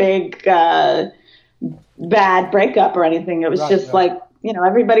a big bad breakup or anything. It was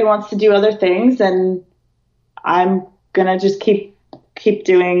everybody wants to do other things. And I'm gonna just keep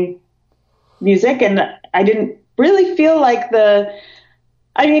doing music, and I didn't really feel I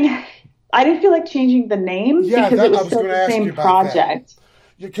didn't feel like changing the name because it was still the same project.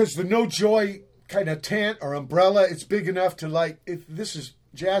 Because the No Joy kind of tent or umbrella, it's big enough to this is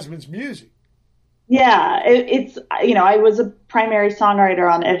Jasmine's music. Yeah, it's I was a primary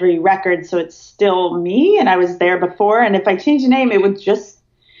songwriter on every record, so it's still me, and I was there before. And if I change the name, it would just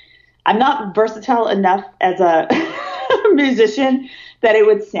I'm not versatile enough as a musician that it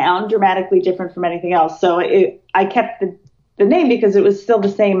would sound dramatically different from anything else. So I kept the name because it was still the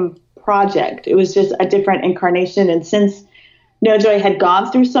same project. It was just a different incarnation. And since No Joy had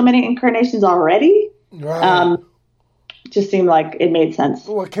gone through so many incarnations already, it just seemed like it made sense.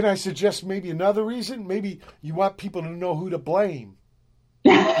 Well, can I suggest maybe another reason? Maybe you want people to know who to blame.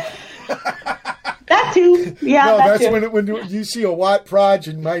 That too. Yeah, no, that's too. when you see a Watt Proj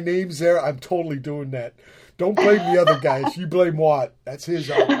and my name's there, I'm totally doing that. Don't blame the other guys. You blame Watt. That's his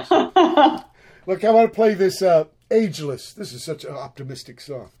album. Look, I want to play this Ageless. This is such an optimistic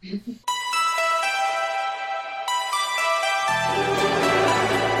song.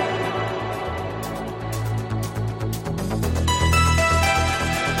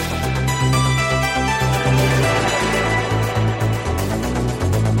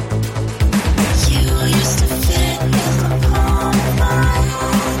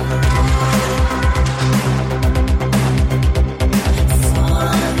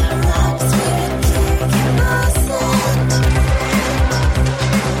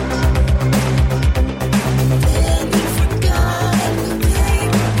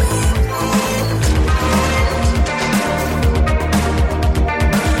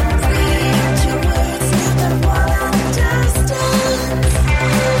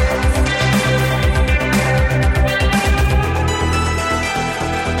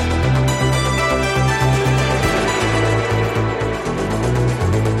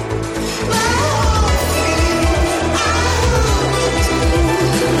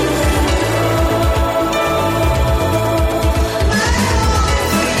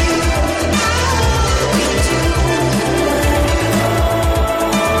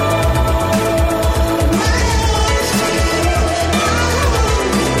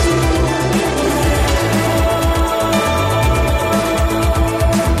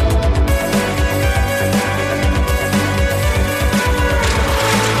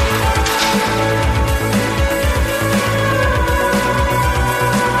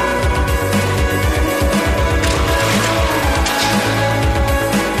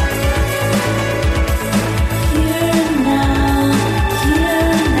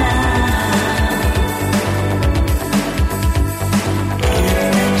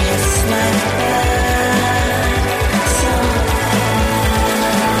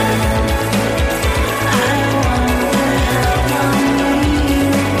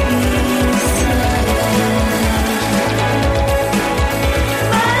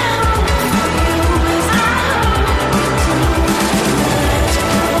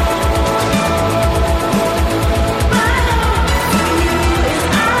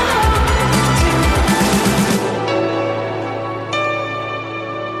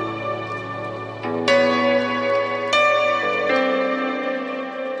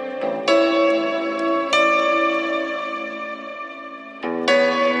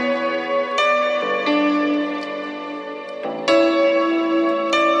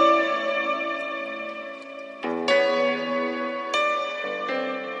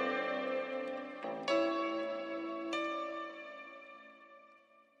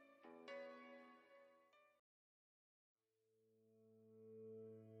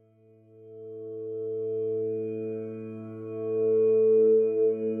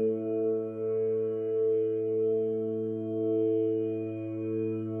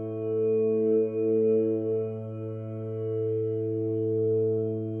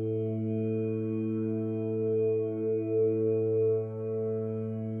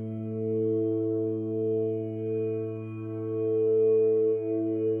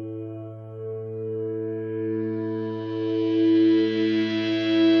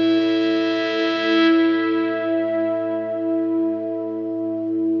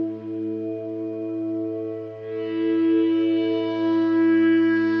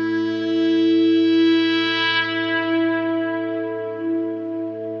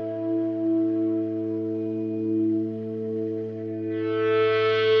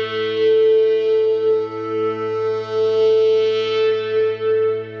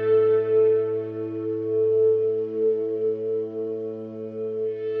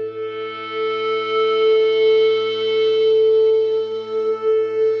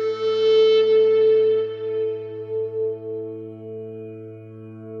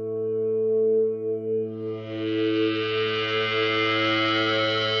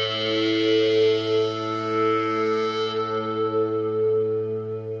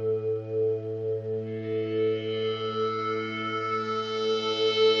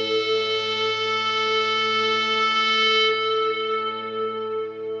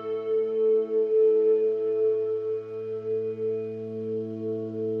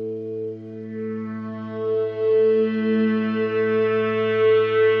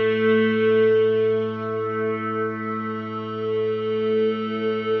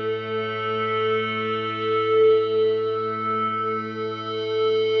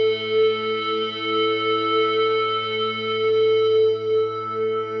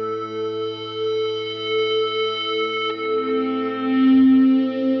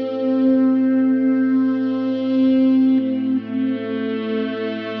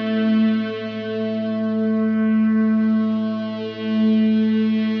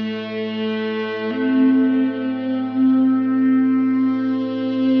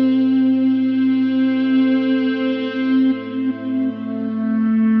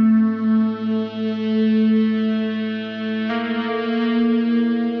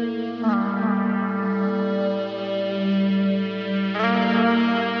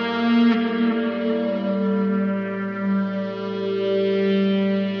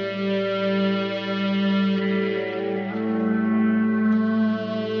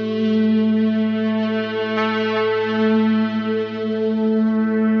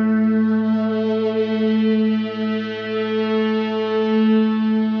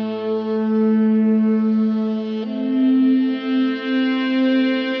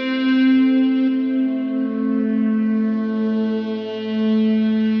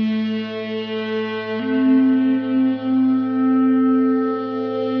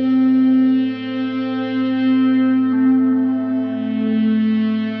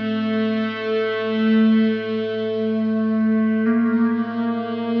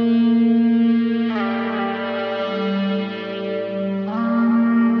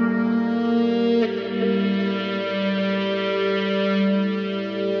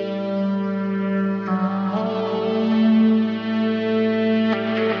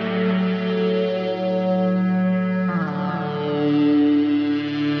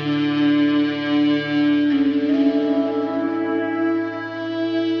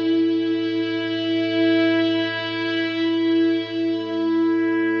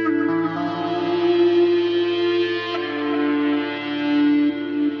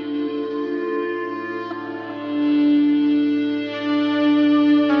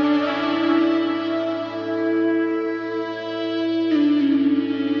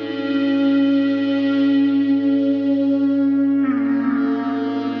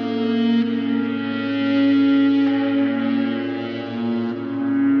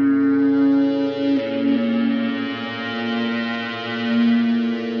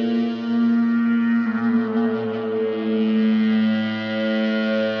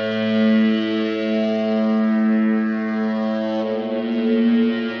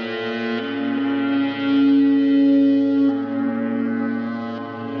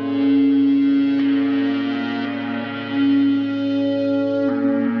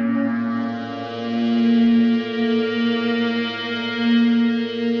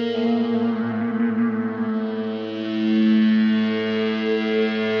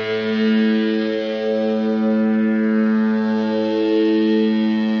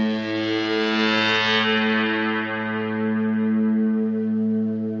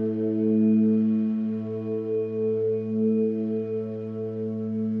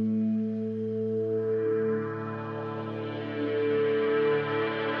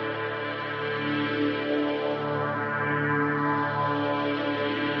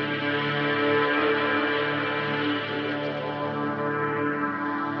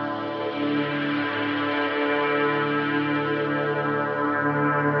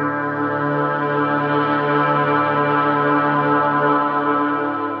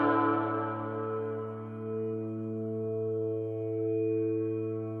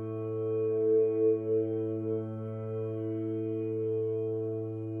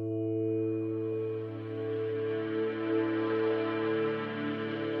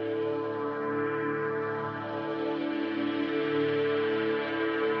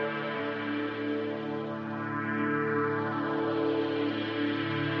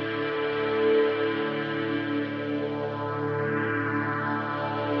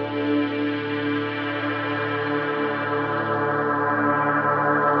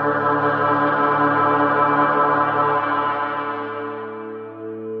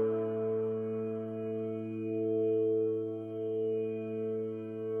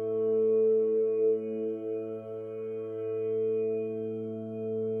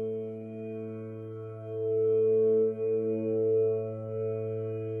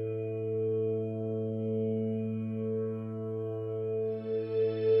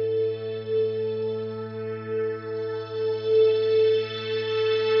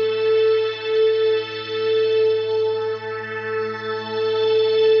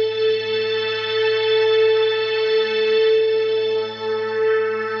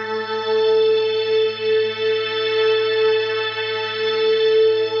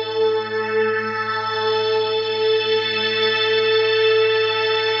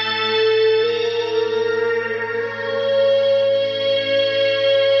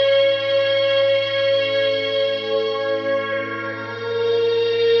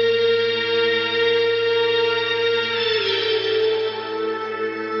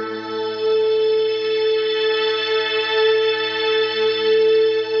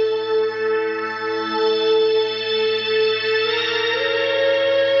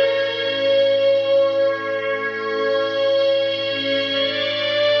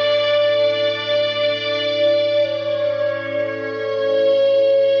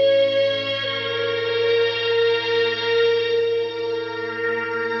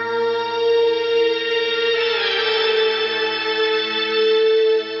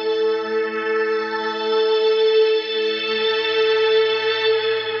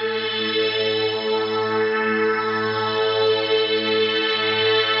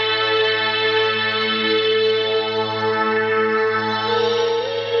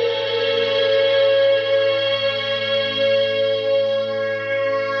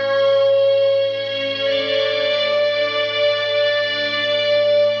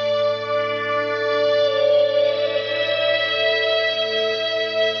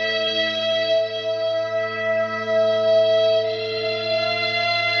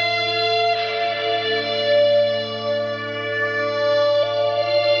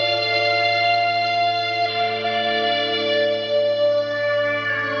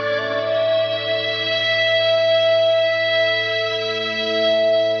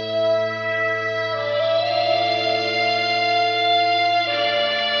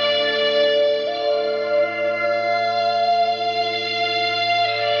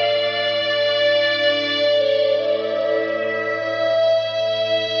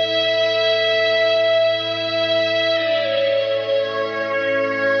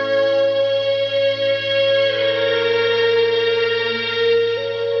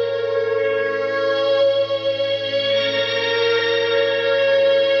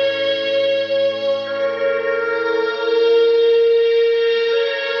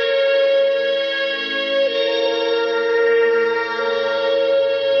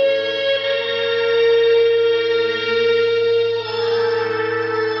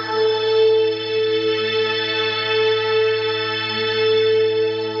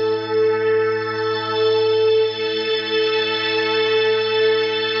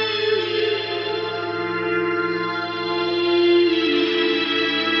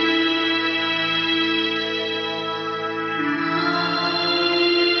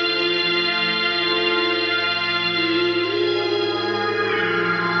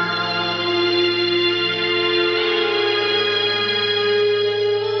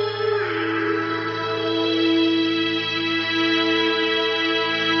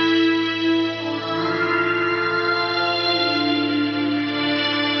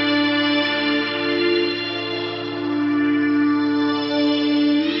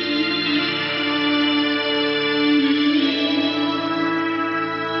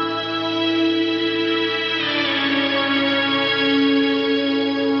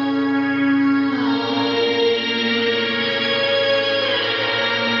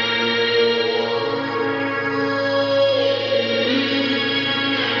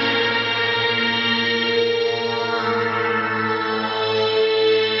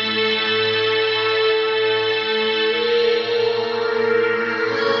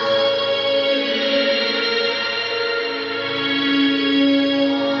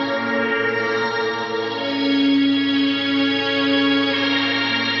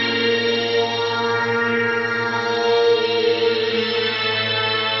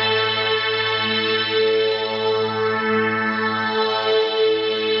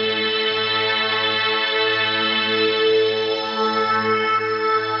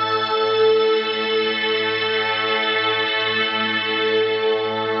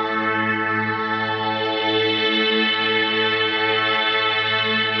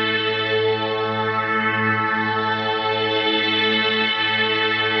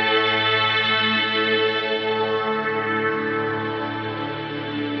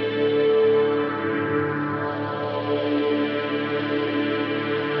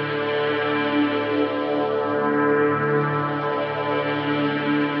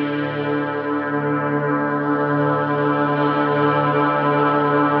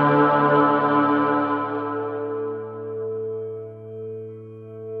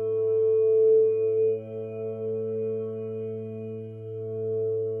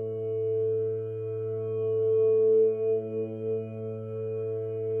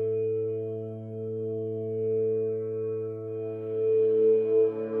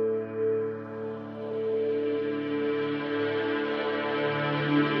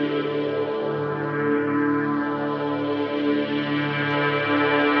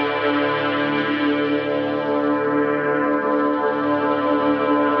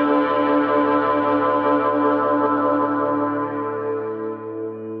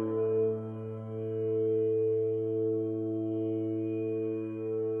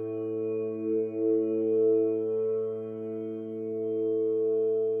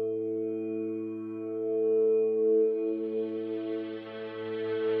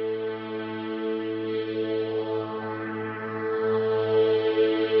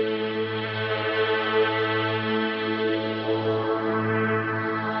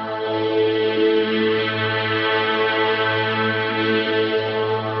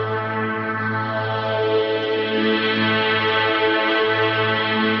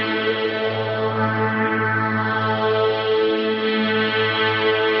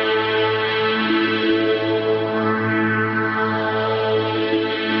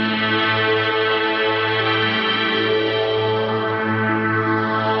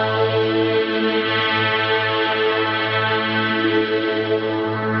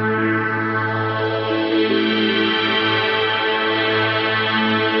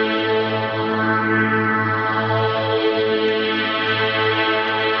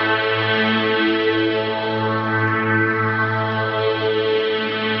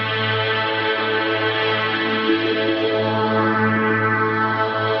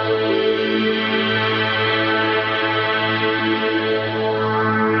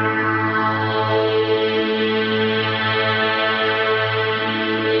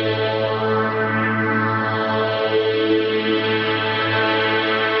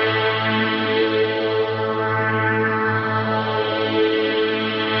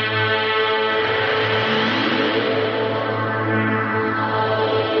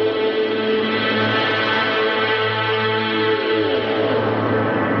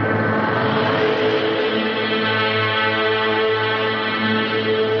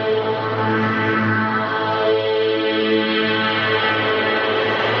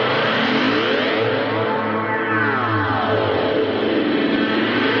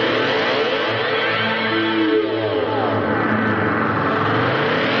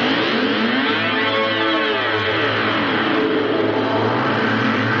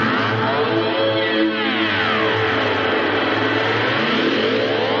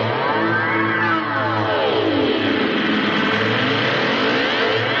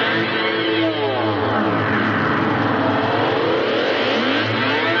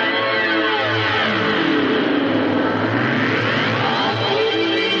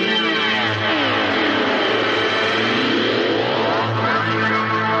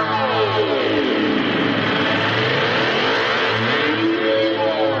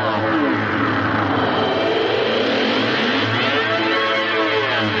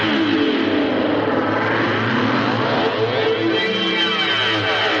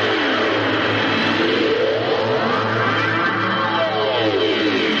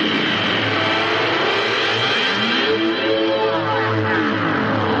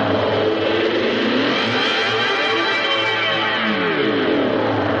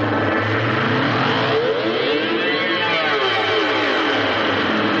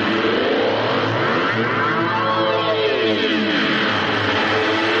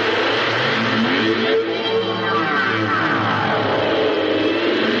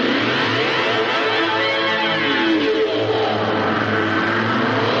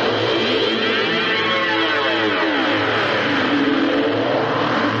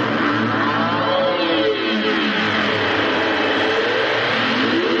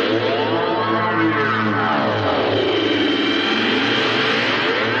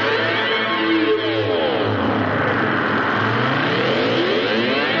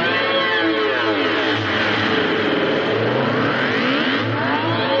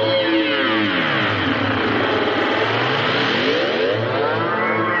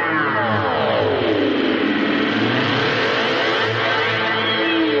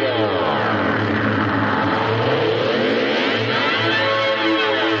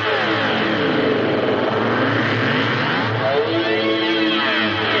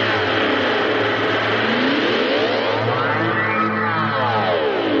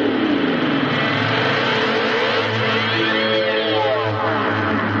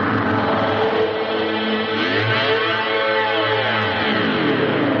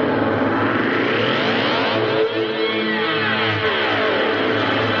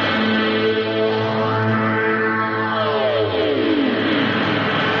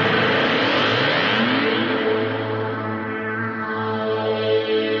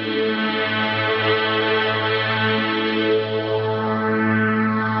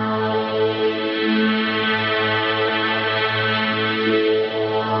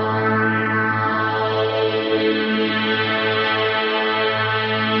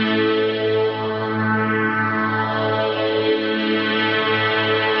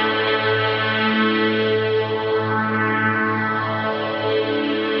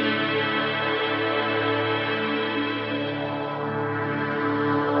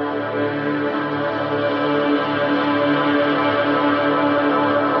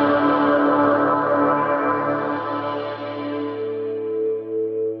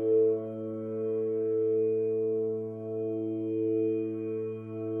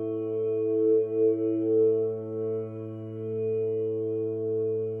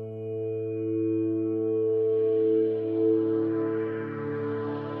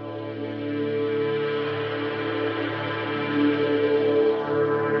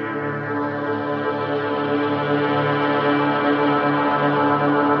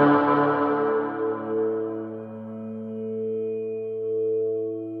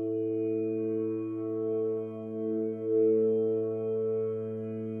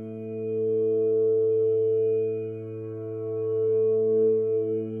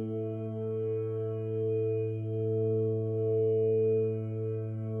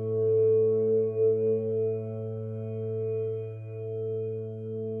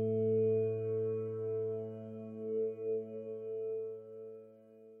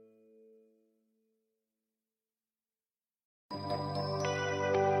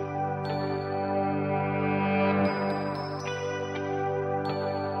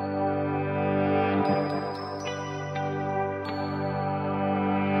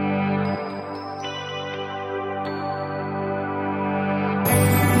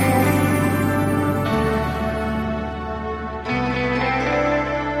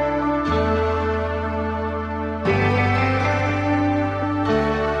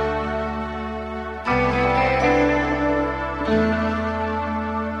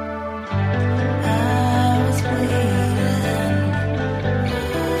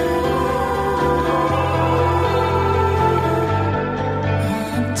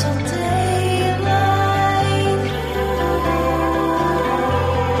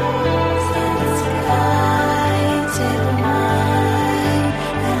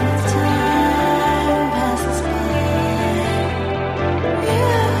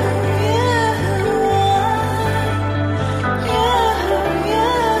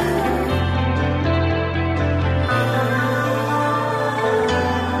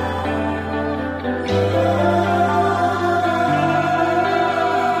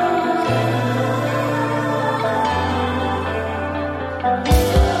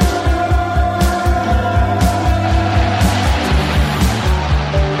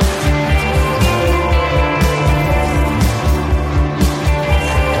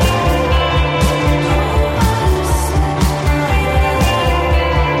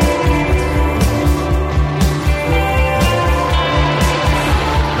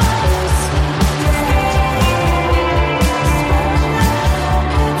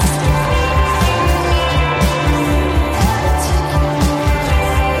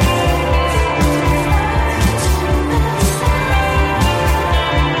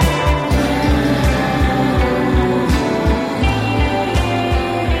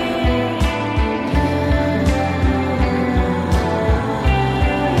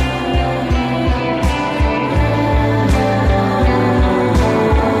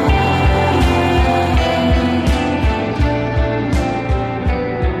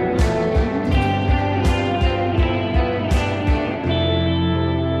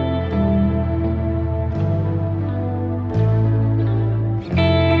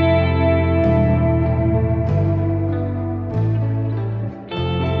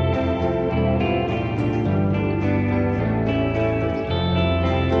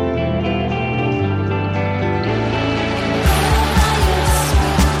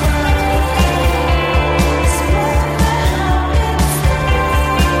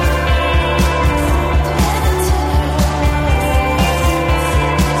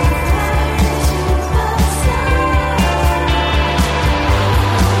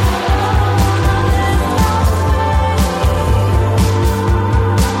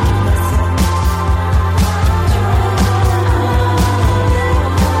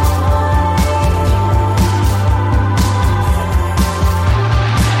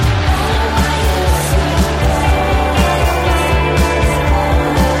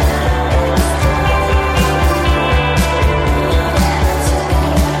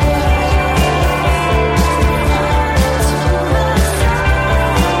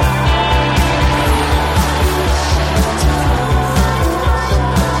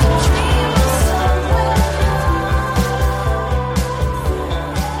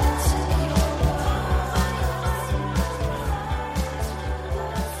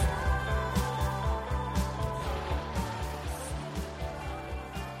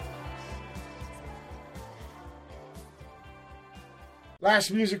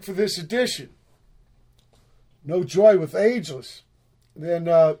 Last music for this edition. No Joy with Ageless. Then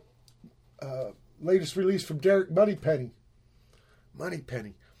latest release from Derek Monypeny.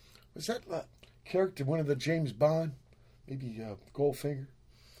 Monypeny. Was that character one of the James Bond? Maybe Goldfinger?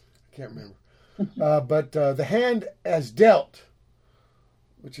 I can't remember. But The Hand as Dealt,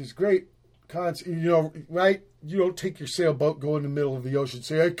 which is great concept. You know, right? You don't take your sailboat, go in the middle of the ocean, and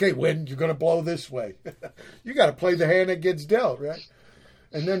say, okay, wind, you're going to blow this way. You got to play the hand that gets dealt, right?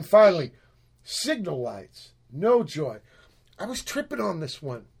 And then finally, Signal Lights, No Joy. I was tripping on this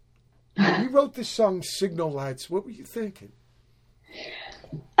one. When you wrote this song, Signal Lights, what were you thinking?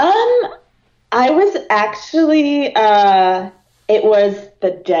 I was actually, it was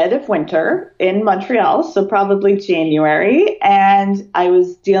the dead of winter in Montreal, so probably January, and I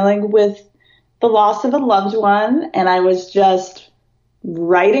was dealing with the loss of a loved one, and I was just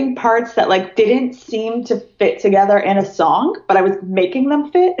writing parts that like didn't seem to fit together in a song, but I was making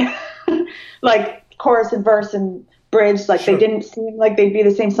them fit. Like chorus and verse and bridge, like Sure. They didn't seem like they'd be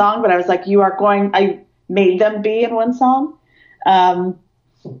the same song, but I was like, I made them be in one song. And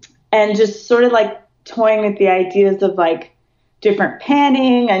just sort of like toying with the ideas of like different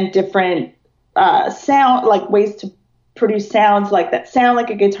panning and different sound, like ways to produce sounds like that sound like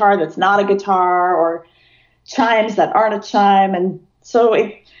a guitar that's not a guitar, or chimes that aren't a chime. And so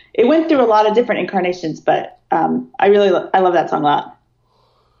it went through a lot of different incarnations, but I love that song a lot.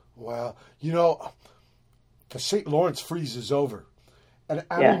 Wow. You know, the St. Lawrence freezes over. And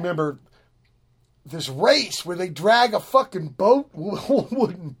I remember this race where they drag a fucking boat,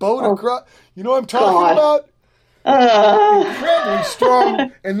 wooden boat across. You know what I'm talking about? Incredibly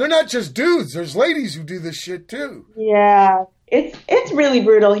strong. And they're not just dudes. There's ladies who do this shit too. Yeah. It's really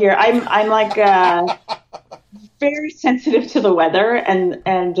brutal here. I'm like very sensitive to the weather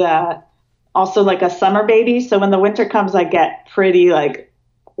and also like a summer baby. So when the winter comes, I get pretty like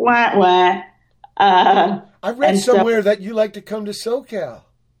wah wah. I read somewhere that you like to come to SoCal.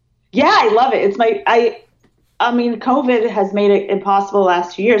 Yeah, I love it. It's I mean, COVID has made it impossible the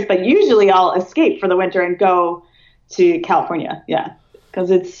last 2 years, but usually I'll escape for the winter and go to California. Yeah, because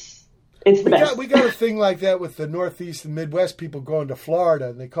it's the best. We got a thing like that with the Northeast and Midwest people going to Florida,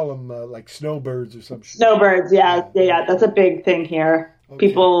 and they call them like snowbirds or some shit. Snowbirds, yeah. That's a big thing here. Okay.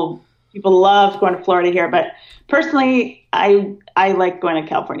 People love going to Florida here, but personally, I like going to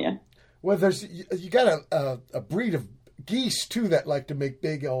California. Well, you got a breed of geese too that like to make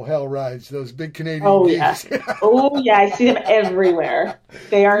big old hell rides. Those big Canadian geese. Yeah. Oh yeah, I see them everywhere.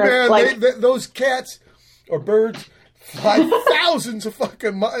 They are those cats or birds fly thousands of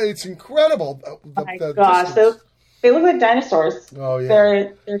fucking miles. It's incredible. Gosh, they look like dinosaurs. Oh yeah,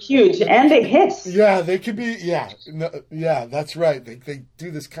 they're huge and they hiss. Yeah, they could be. Yeah, that's right. They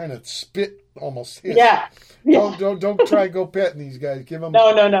do this kind of spit almost hiss. Yeah. Don't try to go petting these guys. Give them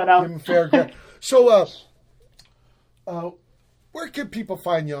no. Give them fair ground. So, where can people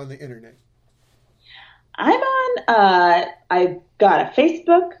find you on the internet? I'm on. I've got a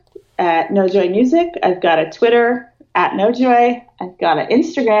Facebook at No Joy Music. I've got a Twitter at No Joy. I've got an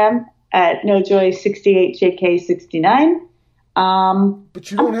Instagram at NoJoy68JK69.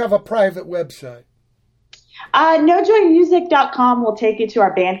 But you don't have a private website. NoJoymusic.com will take you to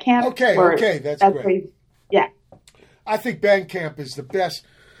our Bandcamp. Okay, that's great. Yeah. I think Bandcamp is the best.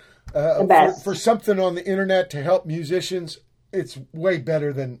 The best. For something on the internet to help musicians, it's way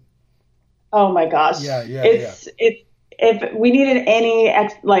better than. Oh my gosh. Yeah. If we needed any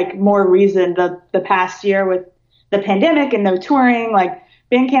more reason, the past year with the pandemic and no touring, like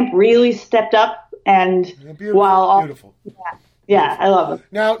Bandcamp really stepped up and beautiful. Yeah, I love it.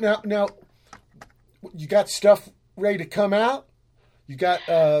 Now, you got stuff ready to come out? You got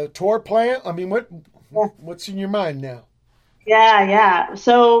a tour plan? I mean, what's in your mind now? Yeah.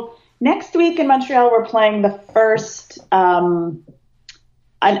 So next week in Montreal, we're playing the first a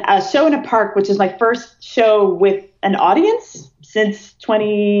show in a park, which is my first show with an audience since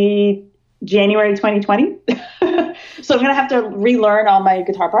January 2020. So I'm going to have to relearn all my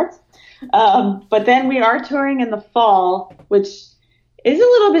guitar parts. But then we are touring in the fall, which is a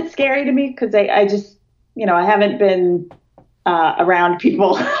little bit scary to me because I just, I haven't been around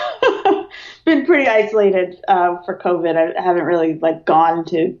people. Been pretty isolated for COVID. I haven't really gone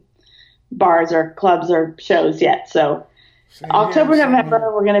to bars or clubs or shows yet. So October,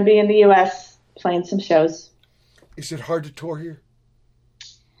 November, we're going to be in the U.S. playing some shows. Is it hard to tour here?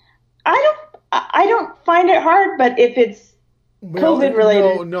 I don't find it hard, but if it's COVID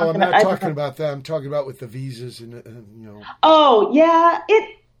related. No, I'm not talking about that. I'm talking about with the visas and. Oh yeah,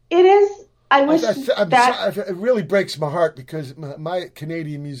 it is. I wish it really breaks my heart because my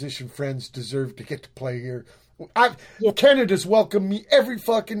Canadian musician friends deserve to get to play here. Canada's welcomed me every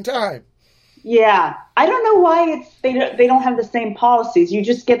fucking time. Yeah, I don't know why they don't have the same policies. You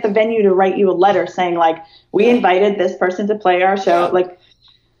just get the venue to write you a letter saying like, we invited this person to play our show. Yeah. Like,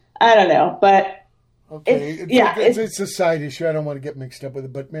 I don't know, but okay, it's a side issue. I don't want to get mixed up with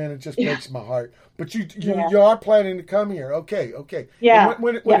it, but man, it just breaks my heart. But you are planning to come here. Okay. Yeah.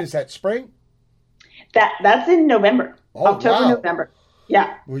 When is that? Spring? That's in November. Oh, October, wow. November.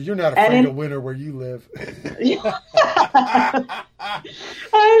 Yeah. Well, you're not afraid of winter where you live.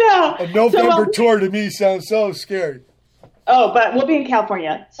 I know. A November tour to me sounds so scary. Oh, but we'll be in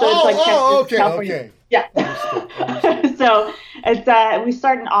California, so it's like California. Okay. Yeah. Understood. So it's we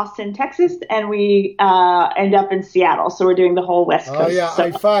start in Austin, Texas, and we end up in Seattle. So we're doing the whole West Coast. Oh yeah, so.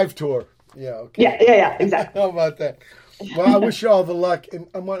 I-5 tour. Yeah. Okay. Yeah. Exactly. How about that? Well, I wish you all the luck, and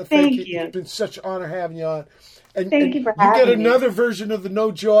I want to thank you. you. It's been such an honor having you on. And Thank you for having me. You get another version of the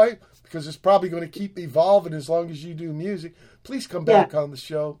No Joy, because it's probably going to keep evolving as long as you do music. Please come back on the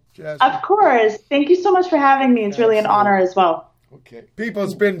show, Jasmine. Of course. Thank you so much for having me. It's really an honor as well. Okay. People,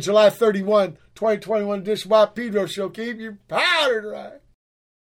 it's been July 31, 2021 edition of Pedro Show. Keep your powder dry.